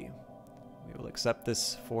indefinitely. We will accept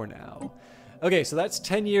this for now. Okay, so that's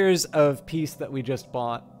 10 years of peace that we just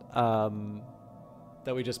bought. So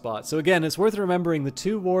again, it's worth remembering the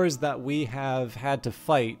two wars that we have had to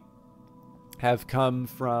fight have come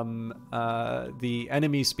from the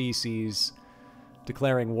enemy species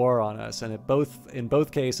declaring war on us, and in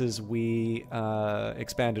both cases we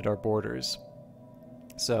expanded our borders.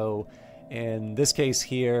 So in this case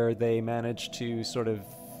here, they managed to sort of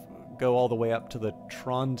go all the way up to the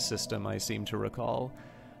Trond system, I seem to recall.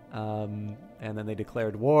 And then they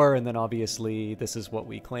declared war, and then obviously this is what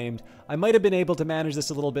we claimed. I might have been able to manage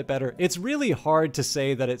this a little bit better. It's really hard to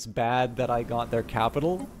say that it's bad that I got their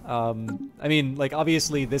capital. I mean, like,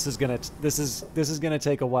 obviously this is gonna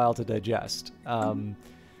take a while to digest, and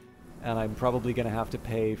I'm probably gonna have to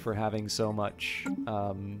pay for having so much,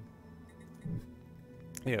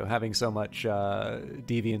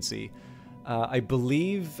 deviancy. I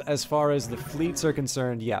believe, as far as the fleets are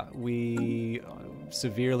concerned, yeah, we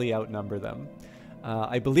severely outnumber them.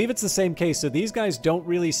 I believe it's the same case. So these guys don't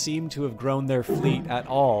really seem to have grown their fleet at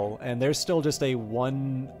all, and they're still just a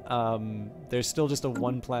one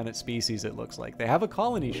planet species. It looks like they have a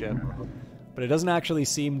colony ship, but it doesn't actually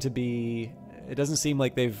seem to be. It doesn't seem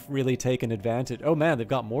like they've really taken advantage. Oh man, they've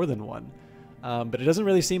got more than one. But it doesn't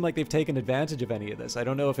really seem like they've taken advantage of any of this. I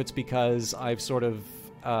don't know if it's because I've sort of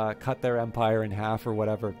cut their empire in half or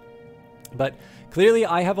whatever. But clearly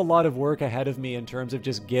I have a lot of work ahead of me in terms of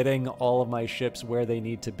just getting all of my ships where they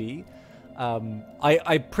need to be.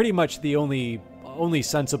 I pretty much the only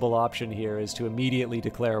sensible option here is to immediately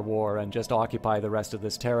declare war and just occupy the rest of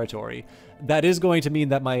this territory. That is going to mean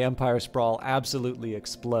that my empire sprawl absolutely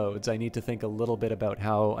explodes. I need to think a little bit about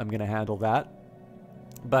how I'm going to handle that.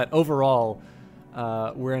 But overall,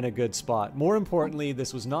 we're in a good spot. More importantly,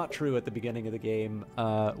 this was not true at the beginning of the game.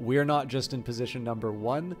 We're not just in position number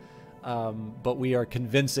 1, but we are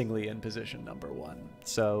convincingly in position number 1.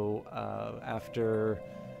 So after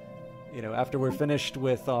we're finished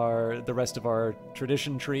with the rest of our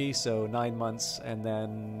tradition tree, so 9 months, and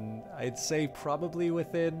then I'd say probably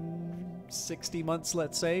within 60 months,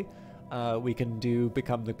 let's say, we can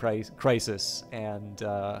become the crisis, and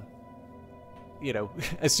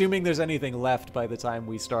assuming there's anything left by the time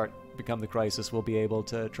we start Become the Crisis, we'll be able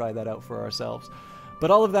to try that out for ourselves. But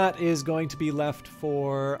all of that is going to be left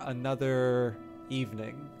for another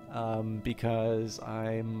evening, because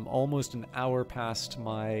I'm almost an hour past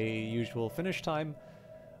my usual finish time.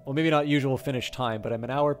 Well, maybe not usual finish time, but I'm an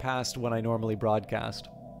hour past when I normally broadcast.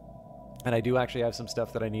 And I do actually have some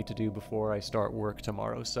stuff that I need to do before I start work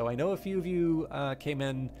tomorrow. So I know a few of you came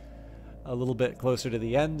in a little bit closer to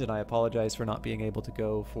the end, and I apologize for not being able to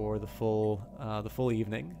go for the full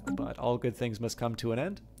evening, but all good things must come to an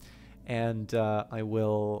end. And I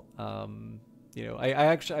will, I'm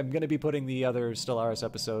going to be putting the other Stellaris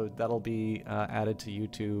episode that'll be added to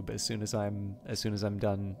YouTube as soon as I'm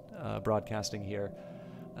done broadcasting here.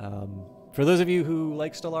 For those of you who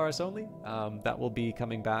like Stellaris only, that will be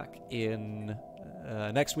coming back in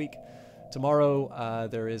next week. Tomorrow,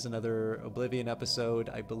 there is another Oblivion episode.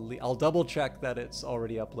 I believe I'll double check that it's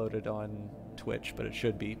already uploaded on Twitch, but it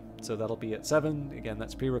should be. So that'll be at 7. Again,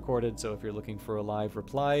 that's pre-recorded. So if you're looking for a live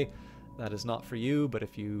reply, that is not for you. But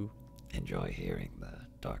if you enjoy hearing the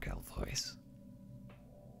Dark Elf voice,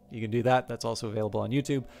 you can do that. That's also available on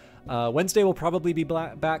YouTube. Wednesday will probably be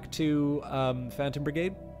back to Phantom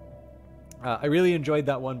Brigade. I really enjoyed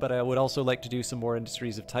that one, but I would also like to do some more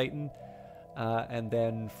Industries of Titan. And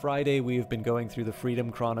then Friday, we've been going through the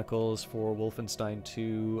Freedom Chronicles for Wolfenstein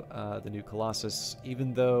 2, the new Colossus.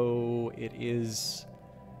 Even though it is,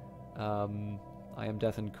 I'm I Am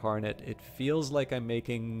Death Incarnate, it feels like I'm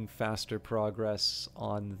making faster progress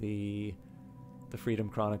on the Freedom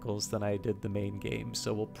Chronicles than I did the main game.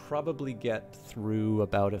 So we'll probably get through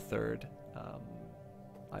about a third.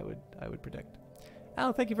 I would predict.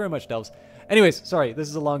 Oh, thank you very much, Delves. Anyways, sorry, this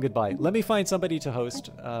is a long goodbye. Let me find somebody to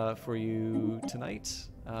host for you tonight.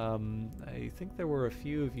 I think there were a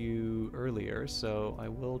few of you earlier, so I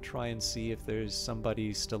will try and see if there's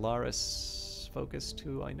somebody Stellaris focused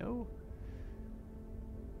who I know.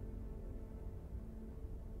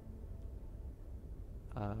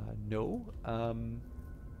 No. I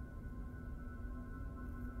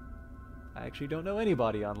actually don't know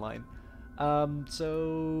anybody online.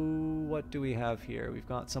 So what do we have here? We've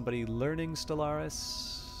got somebody learning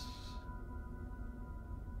Stellaris.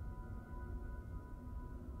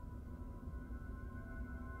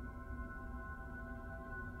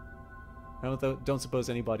 I don't suppose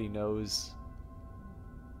anybody knows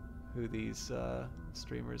who these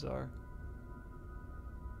streamers are.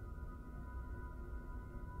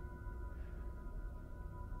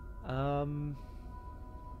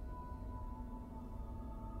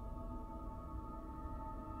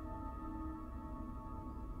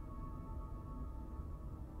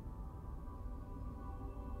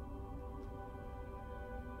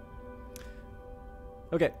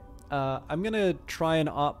 Okay, I'm gonna try and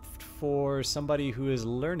opt for somebody who is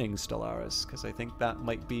learning Stellaris, because I think that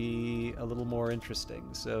might be a little more interesting.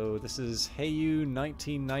 So this is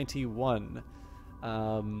Heyu1991.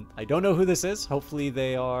 I don't know who this is. Hopefully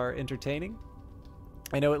they are entertaining.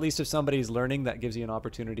 I know at least if somebody's learning, that gives you an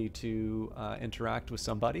opportunity to interact with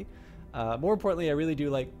somebody. More importantly, I really do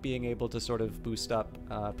like being able to sort of boost up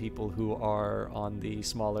people who are on the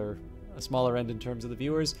smaller end in terms of the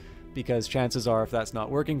viewers, because chances are if that's not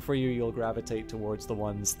working for you, you'll gravitate towards the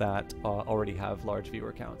ones that already have large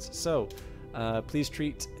viewer counts. So please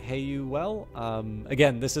treat Heyu well.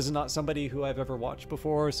 Again, this is not somebody who I've ever watched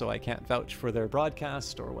before, so I can't vouch for their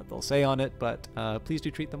broadcast or what they'll say on it, but please do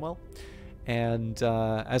treat them well. And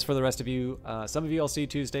as for the rest of you, some of you I'll see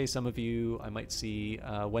Tuesday, some of you I might see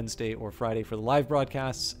Wednesday or Friday for the live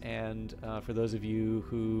broadcasts, and for those of you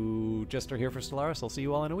who just are here for Stellaris, I'll see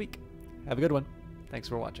you all in a week. Have a good one. Thanks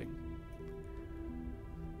for watching.